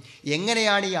പറഞ്ഞ്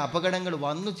എങ്ങനെയാണ് ഈ അപകടങ്ങൾ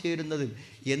വന്നു ചേരുന്നത്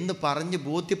എന്ന് പറഞ്ഞ്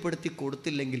ബോധ്യപ്പെടുത്തി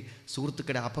കൊടുത്തില്ലെങ്കിൽ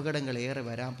സുഹൃത്തുക്കളുടെ അപകടങ്ങൾ ഏറെ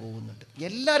വരാൻ പോകുന്നുണ്ട്.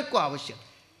 എല്ലാവർക്കും ആവശ്യം.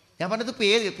 ഞാൻ പറഞ്ഞത്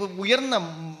ഇപ്പോൾ ഉയർന്ന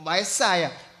വയസ്സായ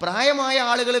പ്രായമായ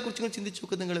ആളുകളെക്കുറിച്ച് ചിന്തിച്ചു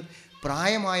നോക്കുക. നിങ്ങൾ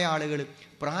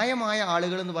പ്രായമായ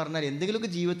ആളുകൾ എന്ന് പറഞ്ഞാൽ എന്തെങ്കിലുമൊക്കെ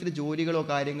ജീവിതത്തിൽ ജോലികളോ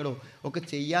കാര്യങ്ങളോ ഒക്കെ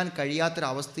ചെയ്യാൻ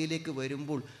കഴിയാത്തൊരവസ്ഥയിലേക്ക്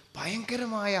വരുമ്പോൾ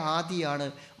ഭയങ്കരമായ ആദിയാണ്,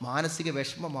 മാനസിക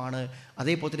വിഷമമാണ്,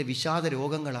 അതേപോലെ തന്നെ വിഷാദ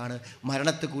രോഗങ്ങളാണ്.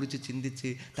 മരണത്തെക്കുറിച്ച് ചിന്തിച്ച്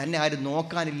തന്നെ ആരും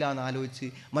നോക്കാനില്ല എന്നാലോചിച്ച്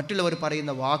മറ്റുള്ളവർ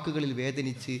പറയുന്ന വാക്കുകളിൽ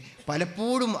വേദനിച്ച്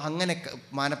പലപ്പോഴും അങ്ങനെ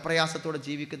മനപ്രയാസത്തോടെ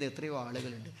ജീവിക്കുന്ന എത്രയോ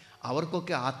ആളുകളുണ്ട്.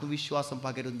 അവർക്കൊക്കെ ആത്മവിശ്വാസം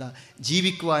പകരുന്ന,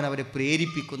 ജീവിക്കുവാൻ അവരെ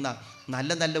പ്രേരിപ്പിക്കുന്ന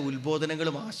നല്ല നല്ല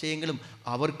ഉത്ബോധനങ്ങളും ആശയങ്ങളും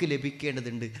അവർക്ക്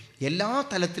ലഭിക്കേണ്ടതുണ്ട്. എല്ലാ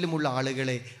തലത്തിലുമുള്ള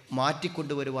ആളുകളെ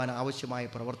മാറ്റിക്കൊണ്ടുവരുവാൻ ആവശ്യമായ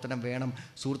പ്രവർത്തനം വേണം.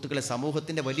 സുഹൃത്തുക്കളെ,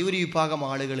 സമൂഹത്തിൻ്റെ വലിയൊരു വിഭാഗം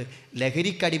ആളുകൾ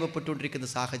ലഹരിക്കടിമപ്പെട്ടുകൊണ്ടിരിക്കുന്ന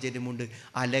സാഹചര്യമുണ്ട്.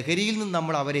 ആ ലഹരിയിൽ നിന്ന്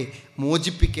നമ്മൾ അവരെ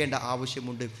മോചിപ്പിക്കേണ്ട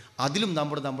ആവശ്യമുണ്ട്. അതിലും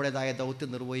നമ്മുടേതായ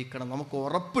ദൗത്യം നിർവഹിക്കണം. നമുക്ക്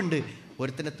ഉറപ്പുണ്ട്,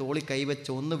 ഒരുത്തനെ തോളി കൈവച്ച്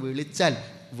ഒന്ന് വിളിച്ചാൽ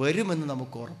വരുമെന്ന്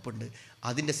നമുക്ക് ഉറപ്പുണ്ട്.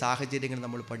 അതിൻ്റെ സാഹചര്യങ്ങൾ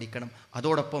നമ്മൾ പഠിക്കണം.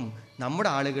 അതോടൊപ്പം നമ്മുടെ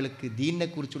ആളുകൾക്ക്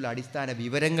ദീനിനെക്കുറിച്ചുള്ള അടിസ്ഥാന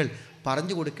വിവരങ്ങൾ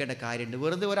പറഞ്ഞു കൊടുക്കേണ്ട കാര്യമുണ്ട്.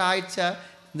 വെറുതെ ഒരാഴ്ച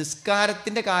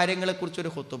നിസ്കാരത്തിൻ്റെ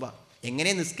കാര്യങ്ങളെക്കുറിച്ചൊരു ഖുതുബ,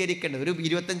 എങ്ങനെ നിസ്കരിക്കേണ്ടത്, ഒരു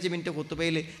 25 മിനിറ്റ്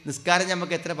ഖുതുബയിൽ നിസ്കാരം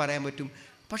നമുക്ക് എത്ര പറയാൻ പറ്റും?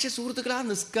 പക്ഷേ സുഹൃത്തുക്കൾ, ആ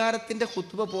നിസ്കാരത്തിൻ്റെ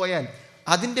ഖുതുബ പോയാൽ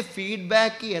അതിൻ്റെ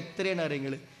ഫീഡ്ബാക്ക് എത്രയാണ്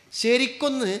അറിയുങ്ങൾ?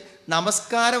 ശരിക്കൊന്ന്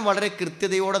നമസ്കാരം വളരെ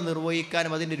കൃത്യതയോടെ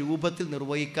നിർവഹിക്കാനും അതിൻ്റെ രൂപത്തിൽ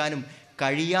നിർവഹിക്കാനും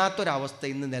കഴിയാത്തൊരവസ്ഥ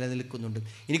ഇന്ന് നിലനിൽക്കുന്നുണ്ട്.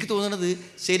 എനിക്ക് തോന്നുന്നത്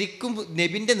ശരിക്കും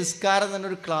നബിൻ്റെ നിസ്കാരം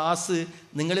എന്നൊരു ക്ലാസ്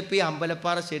നിങ്ങളിപ്പോൾ ഈ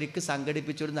അമ്പലപ്പാറ ശരിക്കും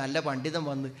സംഘടിപ്പിച്ചൊരു നല്ല പണ്ഡിതൻ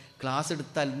വന്ന് ക്ലാസ്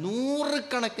എടുത്താൽ 100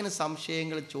 കണക്കിന്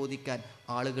സംശയങ്ങൾ ചോദിക്കാൻ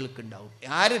ആളുകൾക്കുണ്ടാവും.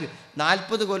 ആരൊരു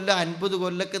 40 കൊല്ലം 50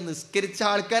 കൊല്ലമൊക്കെ നിസ്കരിച്ച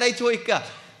ആൾക്കാരായി ചോദിക്കുക.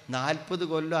 40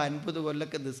 കൊല്ലം 50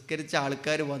 കൊല്ലമൊക്കെ നിസ്കരിച്ച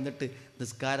ആൾക്കാർ വന്നിട്ട്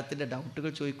നിസ്കാരത്തിൻ്റെ ഡൗട്ടുകൾ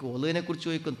ചോദിക്കും, ഒളുവിനെക്കുറിച്ച്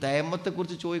ചോദിക്കും,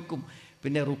 തയമ്മത്തെക്കുറിച്ച് ചോദിക്കും,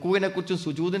 പിന്നെ റുക്കുവിനെക്കുറിച്ചും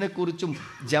സുജൂദിനെക്കുറിച്ചും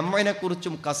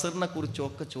ജമ്മനെക്കുറിച്ചും കസറിനെക്കുറിച്ചും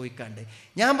ഒക്കെ ചോദിക്കാണ്ട്.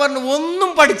 ഞാൻ പറഞ്ഞു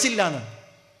ഒന്നും പഠിച്ചില്ല എന്ന്.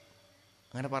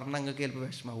 അങ്ങനെ പറഞ്ഞാൽ നിങ്ങൾക്ക് ചിലപ്പോൾ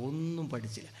വിഷമം. ഒന്നും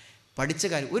പഠിച്ചില്ല. പഠിച്ച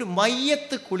കാര്യം ഒരു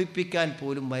മയ്യത്ത് കുളിപ്പിക്കാൻ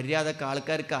പോലും മര്യാദക്ക്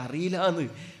ആൾക്കാർക്ക് അറിയില്ല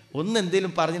എന്ന്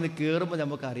എന്തെങ്കിലും പറഞ്ഞ് കയറുമ്പോൾ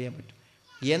നമുക്ക് അറിയാൻ പറ്റും.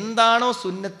 എന്താണോ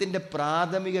സുന്നത്തിൻ്റെ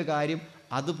പ്രാഥമിക കാര്യം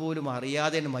അതുപോലും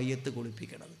അറിയാതെയാണ് മയ്യത്ത്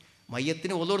കുളിപ്പിക്കണത്.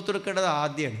 മയ്യത്തിന് ഒതുർത്തു കൊടുക്കേണ്ടത്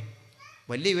ആദ്യമാണ്.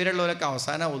 വലിയ വിവരമുള്ളവരൊക്കെ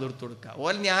അവസാനം ഒതുർത്തു കൊടുക്കുക.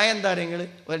 ഓരോ ന്യായം എന്താ നിങ്ങൾ?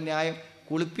 ഒരു ന്യായം,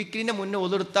 കുളിപ്പിക്കുന്നതിന് മുന്നേ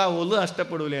ഒതുർത്താൽ ഒതു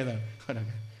നഷ്ടപ്പെടൂലേ എന്നാണ്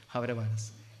അവരെ മനസ്സ്.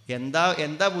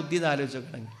 എന്താ ബുദ്ധി എന്ന് ആലോചിച്ച്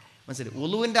നോക്കണമെങ്കിൽ മനസ്സിലായി.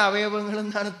 ഒലുവിൻ്റെ അവയവങ്ങൾ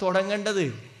എന്നാണ് തുടങ്ങേണ്ടത്.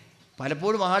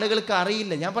 പലപ്പോഴും ആളുകൾക്ക്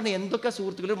അറിയില്ല. ഞാൻ പറഞ്ഞ എന്തൊക്കെ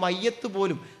സുഹൃത്തുക്കൾ, മയ്യത്ത്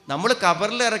പോലും നമ്മൾ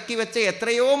ഖബറിൽ ഇറക്കി വെച്ച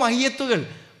എത്രയോ മയ്യത്തുകൾ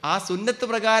ആ സുന്നത്ത്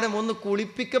പ്രകാരം ഒന്ന്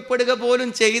കുളിപ്പിക്കപ്പെടുക പോലും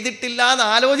ചെയ്തിട്ടില്ല എന്ന്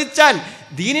ആലോചിച്ചാൽ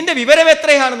ദീനിൻ്റെ വിവരം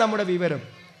എത്രയാണ്? നമ്മുടെ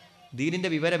ദീനിൻ്റെ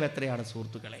വിവരം എത്രയാണ്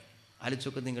സുഹൃത്തുക്കളെ?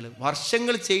 ആലോചിച്ചൊക്കെ നിങ്ങൾ.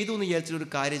 വർഷങ്ങൾ ചെയ്തു എന്ന് വിചാരിച്ചൊരു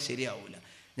കാര്യം ശരിയാവില്ല.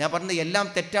 ഞാൻ പറഞ്ഞത് എല്ലാം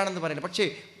തെറ്റാണെന്ന് പറയില്ല. പക്ഷേ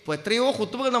ഇപ്പോൾ എത്രയോ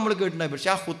ഖുതുബകൾ നമ്മൾ കേട്ടിട്ടുണ്ടായി. പക്ഷേ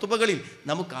ആ ഖുതുബകളിൽ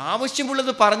നമുക്ക്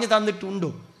ആവശ്യമുള്ളത് പറഞ്ഞു തന്നിട്ടുണ്ടോ?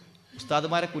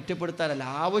 ഉസ്താദുമാരെ കുറ്റപ്പെടുത്താനല്ല,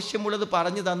 ആവശ്യമുള്ളത്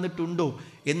പറഞ്ഞു തന്നിട്ടുണ്ടോ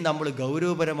എന്ന് നമ്മൾ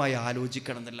ഗൗരവപരമായി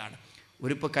ആലോചിക്കണം എന്നുള്ളതാണ്.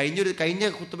 ഇപ്പോൾ കഴിഞ്ഞ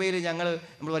ഖുത്ബയിൽ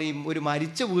നമ്മൾ പറയും ഒരു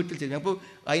മരിച്ച വീട്ടിൽ ചെന്നു. അപ്പോൾ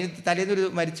അതിന് തലേന്ന് ഒരു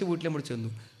മരിച്ച വീട്ടിൽ നമ്മൾ ചെന്നു.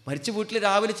 മരിച്ച വീട്ടിൽ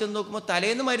രാവിലെ ചെന്ന് നോക്കുമ്പോൾ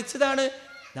തലേന്ന് മരിച്ചതാണ്.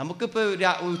 നമുക്കിപ്പോൾ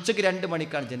ഉച്ചയ്ക്ക് 2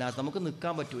 മണിക്കാണ് ജനാസ, നമുക്ക്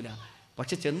നിൽക്കാൻ പറ്റൂല.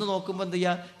 പക്ഷെ ചെന്ന് നോക്കുമ്പോൾ എന്ത്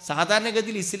ചെയ്യുക,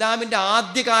 സാധാരണഗതിയിൽ ഇസ്ലാമിൻ്റെ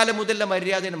ആദ്യകാലം മുതലുള്ള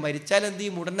മര്യാദയാണ്. മരിച്ചാൽ എന്ത്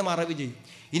ചെയ്യും, ഉടനെ മറവ് ചെയ്യും.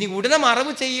 ഇനി ഉടനെ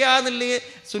മറവ് ചെയ്യാന്നുള്ള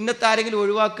സുന്നത്താരെങ്കിലും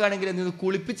ഒഴിവാക്കുകയാണെങ്കിൽ എന്ത്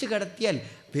കുളിപ്പിച്ച് കിടത്തിയാൽ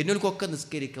പെണ്ണുകൾക്കൊക്കെ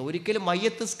നിസ്കരിക്കുക. ഒരിക്കലും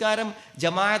മയ്യത്ത് നിസ്കാരം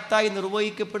ജമാഅത്തായി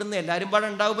നിർവഹിക്കപ്പെടുന്ന എല്ലാവരും പാടെ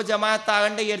ഉണ്ടാകുമ്പോൾ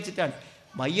ജമാഅത്താകണ്ടേ വിചാരിച്ചിട്ടാണ്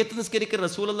മയ്യത്ത് നിസ്കരിക്കുക.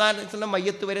 റസൂലുള്ളാഹി സ്വല്ലല്ലാഹു അലൈഹി വസല്ലം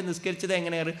മയ്യത്ത് വരെ നിസ്കരിച്ചത്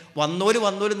എങ്ങനെയാണ്?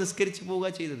 വന്നോര് നിസ്കരിച്ച് പോവുക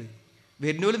ചെയ്തത്.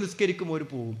 വരുന്നോര് നിസ്കരിക്കും, ഒരു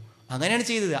പോവും. അങ്ങനെയാണ്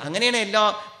ചെയ്തത്. അങ്ങനെയാണ് എല്ലാ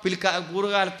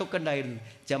പൂർവ്വകാലത്തൊക്കെ ഉണ്ടായിരുന്നത്.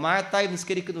 ജമാഅത്തായി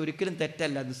നിസ്കരിക്കുന്ന ഒരിക്കലും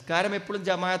തെറ്റല്ല. നിസ്കാരം എപ്പോഴും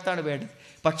ജമാഅത്താണ് വേണ്ടത്.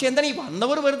 പക്ഷെ എന്താണ് ഈ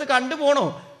വന്നവർ വെറുതെ കണ്ടുപോകണോ?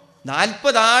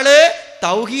 40 ആള്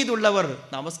തൗഹീദുള്ളവർ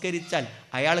നമസ്കരിച്ചാൽ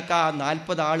അയാൾക്ക് ആ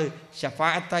 40 ആള്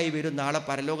ഷഫാഅത്തായി വരും നാളെ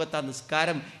പരലോകത്ത് ആ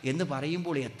നിസ്കാരം എന്ന്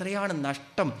പറയുമ്പോൾ എത്രയാണ്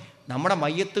നഷ്ടം. നമ്മുടെ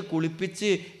മയ്യത്ത് കുളിപ്പിച്ച്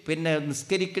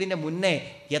നിസ്കരിക്കുന്നതിന് മുന്നേ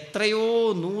എത്രയോ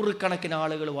 100 കണക്കിന്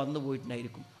ആളുകൾ വന്നു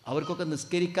പോയിട്ടുണ്ടായിരിക്കും. അവർക്കൊക്കെ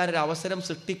നിസ്കരിക്കാനൊരു അവസരം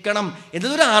സൃഷ്ടിക്കണം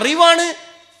എന്നതൊരു അറിവാണ്.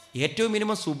 ഏറ്റവും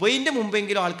മിനിമം സുബൈൻ്റെ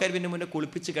മുമ്പെങ്കിലും ആൾക്കാർ മുന്നേ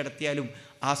കുളിപ്പിച്ച് കിടത്തിയാലും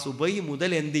ആ സുബൈ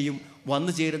മുതൽ എന്ത് ചെയ്യും,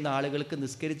 വന്നു ചേരുന്ന ആളുകൾക്ക്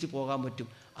നിസ്കരിച്ച് പോകാൻ പറ്റും.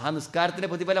 ആ നിസ്കാരത്തിൻ്റെ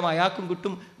പ്രതിഫലം അയാൾക്കും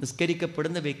കിട്ടും,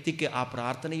 നിസ്കരിക്കപ്പെടുന്ന വ്യക്തിക്ക് ആ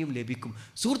പ്രാർത്ഥനയും ലഭിക്കും.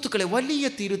 സുഹൃത്തുക്കളെ, വലിയ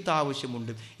തിരുത്ത്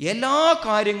ആവശ്യമുണ്ട്. എല്ലാ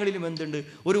കാര്യങ്ങളിലും എന്തുണ്ട്,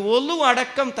 ഒരു ഒലു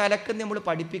അടക്കം തലക്ക് നമ്മൾ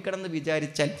പഠിപ്പിക്കണം എന്ന്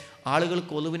വിചാരിച്ചാൽ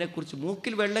ആളുകൾക്ക് ഒലുവിനെക്കുറിച്ച്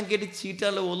മൂക്കിൽ വെള്ളം കയറ്റി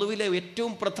ചീറ്റാനുള്ള ഒലുവിലെ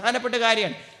ഏറ്റവും പ്രധാനപ്പെട്ട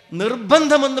കാര്യമാണ്.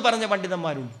 നിർബന്ധമെന്ന് പറഞ്ഞ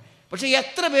പണ്ഡിതന്മാരുണ്ട്. പക്ഷെ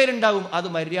എത്ര പേരുണ്ടാവും അത്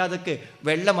മര്യാദക്ക്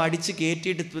വെള്ളം അടിച്ച്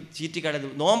കയറ്റിയിട്ട് ചീറ്റി കിടന്നു.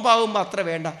 നോമ്പാവുമ്പോൾ അത്ര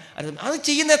വേണ്ട, അത്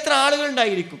ചെയ്യുന്ന എത്ര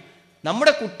ആളുകളുണ്ടായിരിക്കും.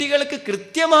 നമ്മുടെ കുട്ടികൾക്ക്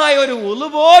കൃത്യമായ ഒരു ഒളു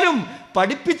പോലും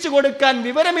പഠിപ്പിച്ചു കൊടുക്കാൻ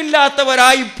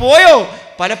വിവരമില്ലാത്തവരായി പോയോ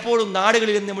പലപ്പോഴും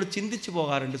നാടുകളിൽ നിന്ന് നമ്മൾ ചിന്തിച്ചു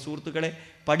പോകാറുണ്ട്. സുഹൃത്തുക്കളെ,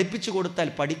 പഠിപ്പിച്ചു കൊടുത്താൽ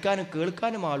പഠിക്കാനും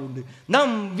കേൾക്കാനും ആളുണ്ട്. നാം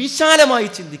വിശാലമായി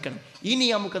ചിന്തിക്കണം. ഇനി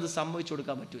നമുക്കത് സമ്മതിച്ചു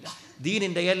കൊടുക്കാൻ പറ്റൂല.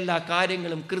 ദീനിൻ്റെ എല്ലാ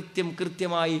കാര്യങ്ങളും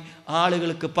കൃത്യമായി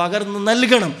ആളുകൾക്ക് പകർന്നു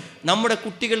നൽകണം. നമ്മുടെ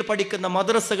കുട്ടികൾ പഠിക്കുന്ന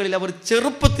മദ്രസകളിൽ അവർ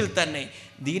ചെറുപ്പത്തിൽ തന്നെ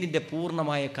ദീനിൻ്റെ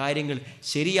പൂർണ്ണമായ കാര്യങ്ങൾ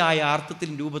ശരിയായ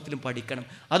അർത്ഥത്തിലും രൂപത്തിലും പഠിക്കണം.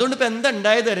 അതുകൊണ്ട് ഇപ്പോൾ എന്താ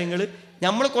ഉണ്ടായത് കാര്യങ്ങൾ,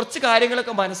 നമ്മൾ കുറച്ച്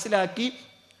കാര്യങ്ങളൊക്കെ മനസ്സിലാക്കി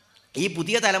ഈ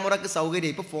പുതിയ തലമുറക്ക്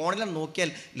സൗകര്യം ഇപ്പോൾ ഫോണിലും നോക്കിയാൽ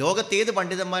ലോകത്തേത്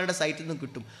പണ്ഡിതന്മാരുടെ സൈറ്റിൽ നിന്നും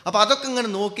കിട്ടും. അപ്പോൾ അതൊക്കെ ഇങ്ങനെ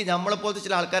നോക്കി നമ്മളെപ്പോലത്തെ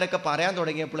ചില ആൾക്കാരൊക്കെ പറയാൻ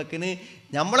തുടങ്ങിയപ്പോഴേക്കിന്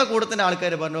നമ്മളെ കൂടെ തന്നെ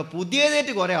ആൾക്കാർ പറഞ്ഞു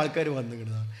പുതിയതായിട്ട് കുറേ ആൾക്കാർ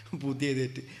വന്നിടുന്നതാണ്.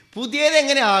 പുതിയത്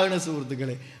എങ്ങനെ ആകണ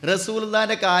സുഹൃത്തുക്കളെ?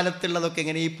 റസൂലുള്ളാഹിൻ്റെ കാലത്തുള്ളതൊക്കെ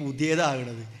എങ്ങനെ ഈ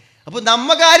പുതിയതാകണത്? അപ്പോൾ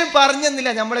നമ്മക്കാരും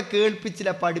പറഞ്ഞെന്നില്ല, നമ്മളെ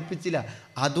കേൾപ്പിച്ചില്ല, പഠിപ്പിച്ചില്ല.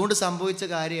 അതുകൊണ്ട് സംഭവിച്ച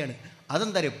കാര്യമാണ്.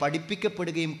 അതെന്താ പറയുക,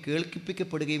 പഠിപ്പിക്കപ്പെടുകയും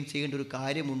കേൾപ്പിക്കപ്പെടുകയും ചെയ്യേണ്ട ഒരു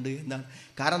കാര്യമുണ്ട് എന്നാണ്.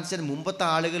 കാരണം എന്താ വെച്ചാൽ മുമ്പത്തെ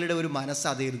ആളുകളുടെ ഒരു മനസ്സ്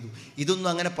അതായിരുന്നു, ഇതൊന്നും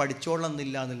അങ്ങനെ പഠിച്ചോളണം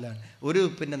എന്നില്ല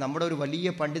എന്നുള്ളതാണ്. നമ്മുടെ ഒരു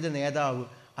വലിയ പണ്ഡിത നേതാവ്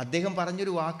അദ്ദേഹം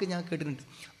പറഞ്ഞൊരു വാക്ക് ഞാൻ കേട്ടിട്ടുണ്ട്.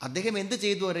 അദ്ദേഹം എന്ത്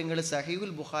ചെയ്തു പറയുന്നത്,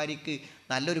 സഹീഹുൽ ബുഖാരിക്ക്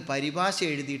നല്ലൊരു പരിഭാഷ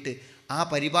എഴുതിയിട്ട് ആ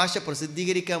പരിഭാഷ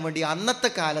പ്രസിദ്ധീകരിക്കാൻ വേണ്ടി അന്നത്തെ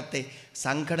കാലത്തെ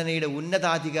സംഘടനയുടെ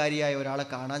ഉന്നതാധികാരിയായ ഒരാളെ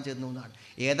കാണാൻ ചെന്നു എന്നാണ്.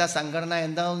 ഏതാ സംഘടന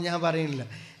എന്താണെന്ന് ഞാൻ പറയുന്നില്ല.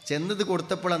 ചെന്നത്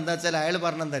കൊടുത്തപ്പോൾ എന്താ വെച്ചാൽ അയാൾ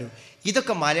പറഞ്ഞെന്തായാലും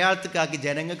ഇതൊക്കെ മലയാളത്തിലാക്കി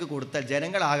ജനങ്ങൾക്ക് കൊടുത്താൽ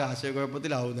ജനങ്ങളാകെ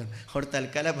ആശയക്കുഴപ്പത്തിലാവുന്നതാണ്. അവിടെ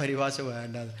തൽക്കാല പരിഭാഷ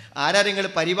വേണ്ടത്. ആരാരെങ്കിൽ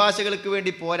പരിഭാഷകൾക്ക്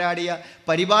വേണ്ടി പോരാടിയ,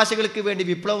 പരിഭാഷകൾക്ക് വേണ്ടി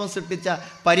വിപ്ലവം സൃഷ്ടിച്ച,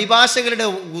 പരിഭാഷകളുടെ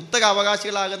കുത്തക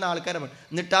അവകാശികളാകുന്ന ആൾക്കാരാണ്.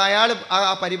 എന്നിട്ട് അയാൾ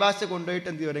ആ പരിഭാഷ കൊണ്ടുപോയിട്ട്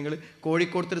എന്ത് പറയുന്നത്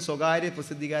കോഴിക്കോടത്തൊരു സ്വകാര്യ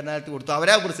പ്രസിദ്ധീകരണത്തിൽ കൊടുത്തു.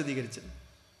 അവരാ പ്രസിദ്ധീകരിച്ചത്,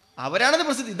 അവരാണത്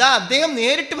ഇതാ അദ്ദേഹം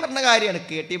നേരിട്ട് പറഞ്ഞ കാര്യമാണ്,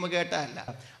 കേട്ടല്ല.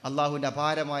 അള്ളാഹുവിൻ്റെ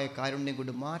അപാരമായ കാരുണ്യം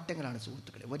കൊണ്ട് മാറ്റങ്ങളാണ്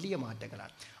സുഹൃത്തുക്കളെ, വലിയ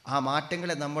മാറ്റങ്ങളാണ്. ആ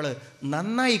മാറ്റങ്ങളെ നമ്മൾ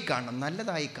നന്നായി കാണണം,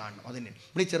 നല്ലതായി കാണണം. അതിന്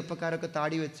നമ്മൾ ഈ ചെറുപ്പക്കാരൊക്കെ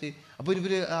താടി വെച്ച് അപ്പോൾ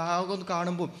ഇവർ ആകൊന്ന്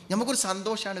കാണുമ്പോൾ നമുക്കൊരു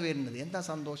സന്തോഷമാണ് വരുന്നത്. എന്താ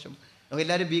സന്തോഷം?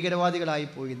 എല്ലാവരും ഭീകരവാദികളായി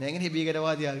പോയിന്ന്. എങ്ങനെ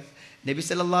ഭീകരവാദിയാകും? നബി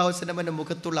സല്ലല്ലാഹു അലൈഹി വസല്ലമയുടെ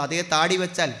മുഖത്തുള്ള അതേ താടി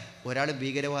വെച്ചാൽ ഒരാൾ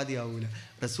ഭീകരവാദിയാവില്ല.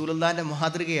 റസൂലുള്ളാഹിൻ്റെ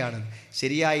മാതൃകയാണ്.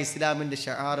 ശരിയായ ഇസ്ലാമിൻ്റെ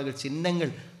ഷആറുകൾ,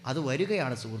 ചിഹ്നങ്ങൾ അത്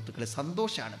വരികയാണ് സുഹൃത്തുക്കളെ.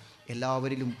 സന്തോഷമാണ്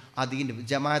എല്ലാവരിലും ആ ദീൻ,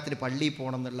 ജമാഅത്തിന് പള്ളിയിൽ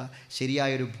പോകണം എന്നുള്ള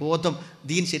ശരിയായൊരു ബോധം,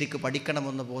 ദീൻ ശരിക്ക്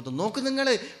പഠിക്കണമെന്ന ബോധം. നോക്ക് നിങ്ങൾ,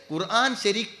 ഖുർആൻ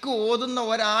ശരിക്കും ഓതുന്ന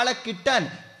ഒരാളെ കിട്ടാൻ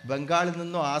ബംഗാളിൽ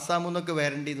നിന്നോ ആസാമിൽ നിന്നൊക്കെ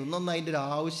വരേണ്ടിയതൊന്നും അതിൻ്റെ ഒരു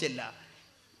ആവശ്യമില്ല.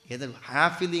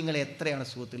 ഹാഫിദ് എത്രയാണ്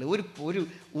സുഹൃത്തുക്കളെ?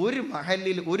 ഒരു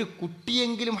മഹലിൽ ഒരു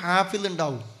കുട്ടിയെങ്കിലും ഹാഫിദ്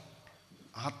ഉണ്ടാവും,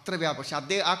 അത്ര വ്യാപകം. പക്ഷെ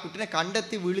ആ കുട്ടീനെ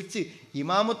കണ്ടെത്തി വിളിച്ച്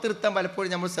ഇമാമത്തിരുത്താൻ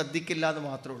പലപ്പോഴും നമ്മൾ ശ്രദ്ധിക്കില്ല എന്ന്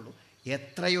മാത്രമേ ഉള്ളൂ.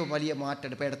 എത്രയോ വലിയ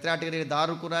മാറ്റമാണ്. ഇപ്പോൾ എടത്തനാട്ടുകരയിൽ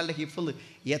ദാറുൽ ഖുർആനിലെ ഹിഫ്ള്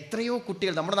എത്രയോ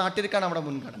കുട്ടികൾ, നമ്മുടെ നാട്ടിലേക്കാണ് നമ്മുടെ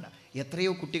മുൻഗണന,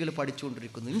 എത്രയോ കുട്ടികൾ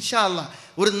പഠിച്ചുകൊണ്ടിരിക്കുന്നു. ഇൻഷാ അല്ലാഹ്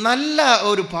ഒരു നല്ല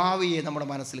ഒരു ഭാവിയെ നമ്മുടെ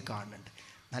മനസ്സിൽ കാണുന്നുണ്ട്,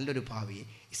 നല്ലൊരു ഭാവിയെ.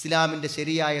 ഇസ്ലാമിൻ്റെ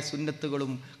ശരിയായ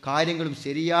സുന്നത്തുകളും കാര്യങ്ങളും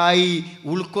ശരിയായി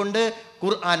ഉൾക്കൊണ്ട്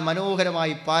ഖുർആൻ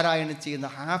മനോഹരമായി പാരായണം ചെയ്യുന്ന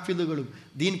ഹാഫിദുകളും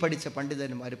ദീൻ പഠിച്ച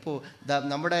പണ്ഡിതന്മാർ. ഇപ്പോൾ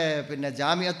നമ്മുടെ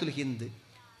ജാമിഅത്തുൽ ഹിന്ദ്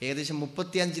ഏകദേശം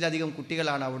 35-ലധികം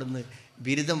കുട്ടികളാണ് അവിടുന്ന്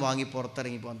ബിരുദം വാങ്ങി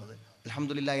പുറത്തിറങ്ങി വന്നത്.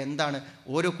 അൽഹംദുലില്ലാ. എന്താണ്,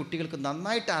 ഓരോ കുട്ടികൾക്ക്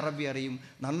നന്നായിട്ട് അറബി അറിയും,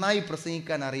 നന്നായി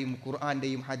പ്രസംഗിക്കാൻ അറിയും,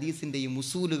 ഖുർആൻ്റെയും ഹദീസിൻ്റെയും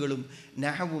ഉസൂലുകളും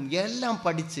നഹവും എല്ലാം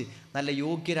പഠിച്ച് നല്ല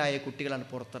യോഗ്യരായ കുട്ടികളാണ്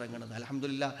പുറത്തിറങ്ങുന്നത്.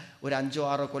 അൽഹംദുലില്ലാ. ഒരു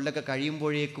 5-6 കൊല്ലമൊക്കെ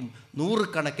കഴിയുമ്പോഴേക്കും 100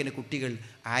 കണക്കിന് കുട്ടികൾ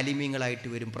ആലിമീങ്ങളായിട്ട്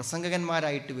വരും,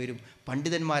 പ്രസംഗകന്മാരായിട്ട് വരും,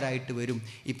 പണ്ഡിതന്മാരായിട്ട് വരും.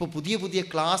 ഇപ്പോൾ പുതിയ പുതിയ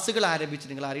ക്ലാസ്സുകൾ ആരംഭിച്ച്,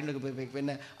 നിങ്ങൾ അറിയുന്നത്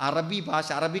പിന്നെ അറബി ഭാഷ,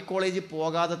 അറബി കോളേജിൽ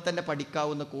പോകാതെ തന്നെ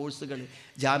പഠിക്കാവുന്ന കോഴ്സുകൾ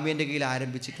ജാമ്യൻ്റെ കീഴിൽ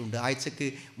ആരംഭിച്ചിട്ടുണ്ട്. ആഴ്ചക്ക്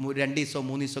 2 ദിവസമോ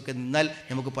 3 ദിവസമൊക്കെ നിന്നാൽ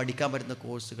നമുക്ക് പഠിക്കാൻ പറ്റുന്ന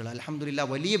കോഴ്സുകൾ. അൽഹംദുലില്ലാ.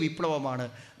 വലിയ വിപ്ലവമാണ്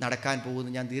നടക്കാൻ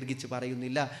പോകുന്നത്. ഞാൻ ദീർഘിച്ച്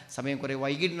പറയുന്നില്ല, സമയം കുറേ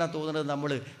വൈകിട്ടെന്നാണ് തോന്നുന്നത്.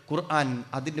 നമ്മൾ ഖുർആൻ,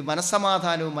 അതിൻ്റെ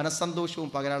മനസ്സമാധാനവും മനസ്സന്തോഷവും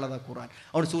പകരാനുള്ളത് ഖുർആൻ.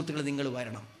 അതുകൊണ്ട് സുഹൃത്തുക്കൾ, നിങ്ങൾ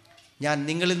വരണം. ഞാൻ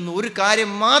നിങ്ങളിൽ നിന്ന് ഒരു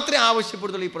കാര്യം മാത്രമേ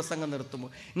ആവശ്യപ്പെടുന്നുള്ളൂ. ഈ പ്രസംഗം നിർത്തുമ്പോൾ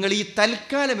നിങ്ങൾ ഈ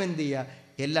തൽക്കാലം എന്ത് ചെയ്യുക,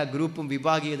 എല്ലാ ഗ്രൂപ്പും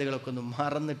വിഭാഗീയതകളൊക്കെ ഒന്ന്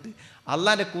മറന്നിട്ട്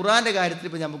അള്ളാൻ്റെ ഖുർആൻ്റെ കാര്യത്തിൽ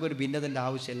ഇപ്പോൾ നമുക്കൊരു ഭിന്നതൻ്റെ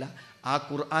ആവശ്യമില്ല. ആ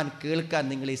ഖുർആൻ കേൾക്കാൻ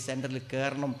നിങ്ങൾ ഈ സെൻറ്ററിൽ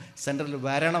കയറണം, സെൻറ്ററിൽ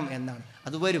വരണം എന്നാണ്.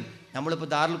 അത് വരും. നമ്മളിപ്പോൾ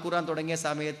ദാറുൽ ഖുർആൻ തുടങ്ങിയ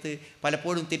സമയത്ത്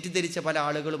പലപ്പോഴും തെറ്റിദ്ധരിച്ച പല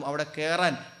ആളുകളും അവിടെ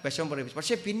കയറാൻ വിഷമം പറയും.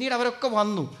 പക്ഷേ പിന്നീട് അവരൊക്കെ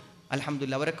വന്നു.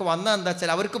 അൽഹംദുലില്ലാ. അവരൊക്കെ വന്നാൽ എന്താ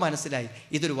വെച്ചാൽ അവർക്ക് മനസ്സിലായി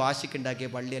ഇതൊരു വാശിക്കുണ്ടാക്കിയ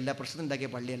പള്ളിയല്ല, പ്രശ്നത്തിനുണ്ടാക്കിയ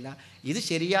പള്ളിയല്ല, ഇത്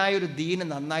ശരിയായൊരു ദീന്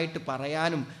നന്നായിട്ട്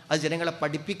പറയാനും അത് ജനങ്ങളെ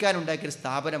പഠിപ്പിക്കാനുണ്ടാക്കിയൊരു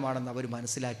സ്ഥാപനമാണെന്ന് അവർ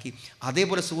മനസ്സിലാക്കി.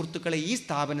 അതേപോലെ സുഹൃത്തുക്കളെ, ഈ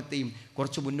സ്ഥാപനത്തെയും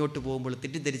കുറച്ച് മുന്നോട്ട് പോകുമ്പോൾ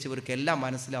തെറ്റിദ്ധരിച്ചവർക്ക് എല്ലാം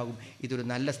മനസ്സിലാകും ഇതൊരു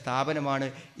നല്ല സ്ഥാപനമാണ്,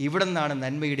 ഇവിടെ നിന്നാണ്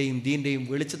നന്മയുടെയും ദീൻ്റെയും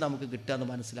വെളിച്ചം നമുക്ക് കിട്ടുക എന്ന്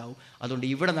മനസ്സിലാവും. അതുകൊണ്ട്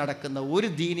ഇവിടെ നടക്കുന്ന ഒരു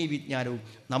ദീനീ വിജ്ഞാനവും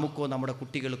നമുക്കോ നമ്മുടെ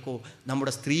കുട്ടികൾക്കോ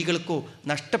നമ്മുടെ സ്ത്രീകൾക്കോ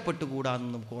നഷ്ടപ്പെട്ടുകൂടാന്ന്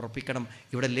നമുക്ക് ഉറപ്പിക്കണം.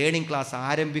 ഇവിടെ ലേണിംഗ് ക്ലാസ്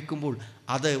ആരംഭിക്കും.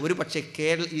 അത് ഒരു പക്ഷേ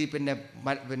പിന്നെ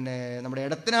നമ്മുടെ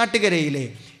എടത്തനാട്ടുകരയിലെ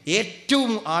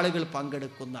ഏറ്റവും ആളുകൾ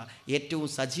പങ്കെടുക്കുന്ന ഏറ്റവും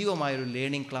സജീവമായൊരു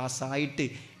ലേണിംഗ് ക്ലാസ് ആയിട്ട്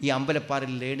ഈ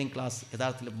അമ്പലപ്പാറയിൽ ലേണിംഗ് ക്ലാസ്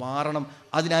യഥാർത്ഥത്തിൽ മാറണം.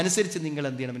 അതിനനുസരിച്ച് നിങ്ങൾ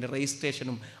എന്ത് ചെയ്യണം, അതിൻ്റെ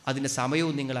രജിസ്ട്രേഷനും അതിൻ്റെ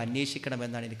സമയവും നിങ്ങൾ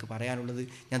അന്വേഷിക്കണമെന്നാണ് എനിക്ക് പറയാനുള്ളത്.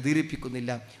 ഞാൻ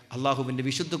ദീർഘിപ്പിക്കുന്നില്ല. അള്ളാഹുവിൻ്റെ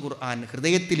വിശുദ്ധ ഖുർആൻ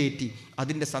ഹൃദയത്തിലേറ്റി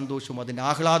അതിൻ്റെ സന്തോഷവും അതിൻ്റെ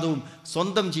ആഹ്ലാദവും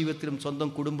സ്വന്തം ജീവിതത്തിലും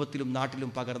സ്വന്തം കുടുംബത്തിലും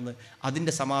നാട്ടിലും പകർന്ന്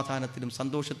അതിൻ്റെ സമാധാനത്തിലും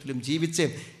സന്തോഷത്തിലും ജീവിച്ച്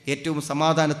ഏറ്റവും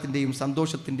സമാധാനത്തിൻ്റെയും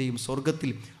സന്തോഷത്തിൻ്റെയും സ്വർഗത്തിൽ,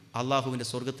 അള്ളാഹുവിൻ്റെ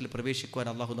സ്വർഗത്തിൽ പ്രവേശിക്കുവാൻ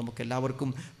അള്ളാഹു നമുക്ക് എല്ലാവർക്കും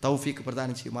തൗഫീഖ്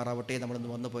പ്രദാനം ചെയ്യുമാറാവട്ടെ. നമ്മളിന്ന്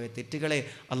വന്നുപോയ തെറ്റുകളെ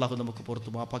അള്ളാഹു നമുക്ക്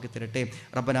പുറത്ത് മാപ്പാക്കി തരട്ടെ.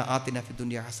 റബ്ബന ആതിന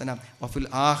ഫിദ്ദുനിയ ഹസന വഫിൽ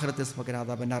ആഖിറതി ഹസനത വഖിനാ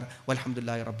അദാബന്നാർ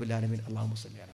വൽഹംദുലില്ലാഹി റബ്ബിൽ ആലമീൻ. അല്ലാഹുമ്മ സ്വല്ലി അലാ